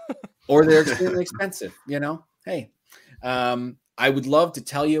expensive. Or they're extremely expensive, you know? Hey, I would love to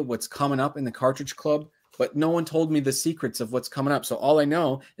tell you what's coming up in the Cartridge Club, but no one told me the secrets of what's coming up. So all I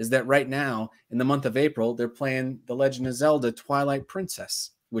know is that right now, in the month of April, they're playing The Legend of Zelda Twilight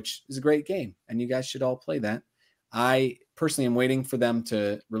Princess, which is a great game, and you guys should all play that. I personally am waiting for them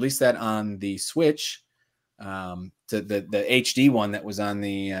to release that on the Switch, to the HD one that was on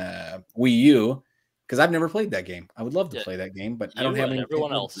the Wii U, because I've never played that game. I would love to play that game, but I don't have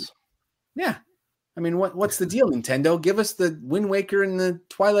everyone else. Yeah. I mean, what's the deal, Nintendo? Give us the Wind Waker and the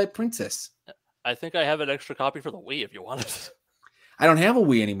Twilight Princess. I think I have an extra copy for the Wii if you want it. I don't have a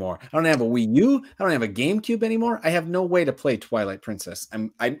Wii anymore. I don't have a Wii U. I don't have a GameCube anymore. I have no way to play Twilight Princess.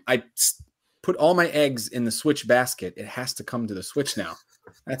 I put all my eggs in the Switch basket. It has to come to the Switch now.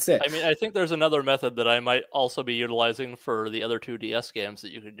 That's it. I mean, I think there's another method that I might also be utilizing for the other two DS games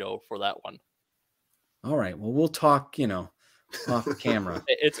that you could go for that one. All right. Well, we'll talk, off the camera.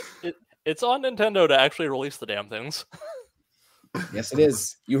 It's on Nintendo to actually release the damn things. Yes, it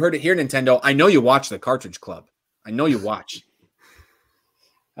is. You heard it here, Nintendo. I know you watch the Cartridge Club. I know you watch.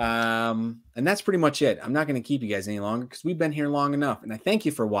 And that's pretty much it. I'm not going to keep you guys any longer because we've been here long enough. And I thank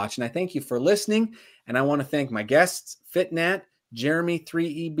you for watching. I thank you for listening. And I want to thank my guests, FitNat, Jeremy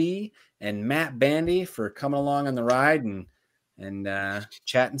 3EB, and Matt Bandy for coming along on the ride and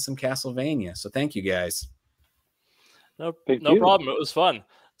chatting some Castlevania. So thank you guys. No problem. It was fun.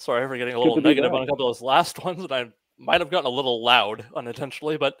 Sorry for getting a little negative on a couple of those last ones, and I might have gotten a little loud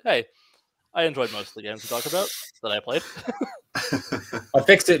unintentionally, but hey, I enjoyed most of the games we talked about that I played. I'll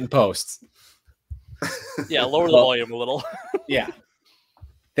fix it in post. Yeah, lower the volume a little. Yeah.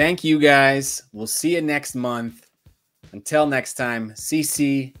 Thank you guys. We'll see you next month. Until next time,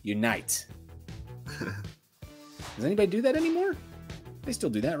 CC Unite. Does anybody do that anymore? They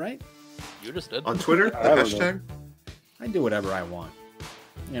still do that, right? You just did. On Twitter? Hashtag? I do whatever I want.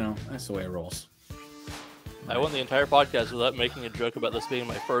 That's the way it rolls. I won the entire podcast without making a joke about this being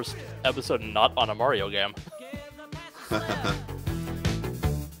my first episode not on a Mario game.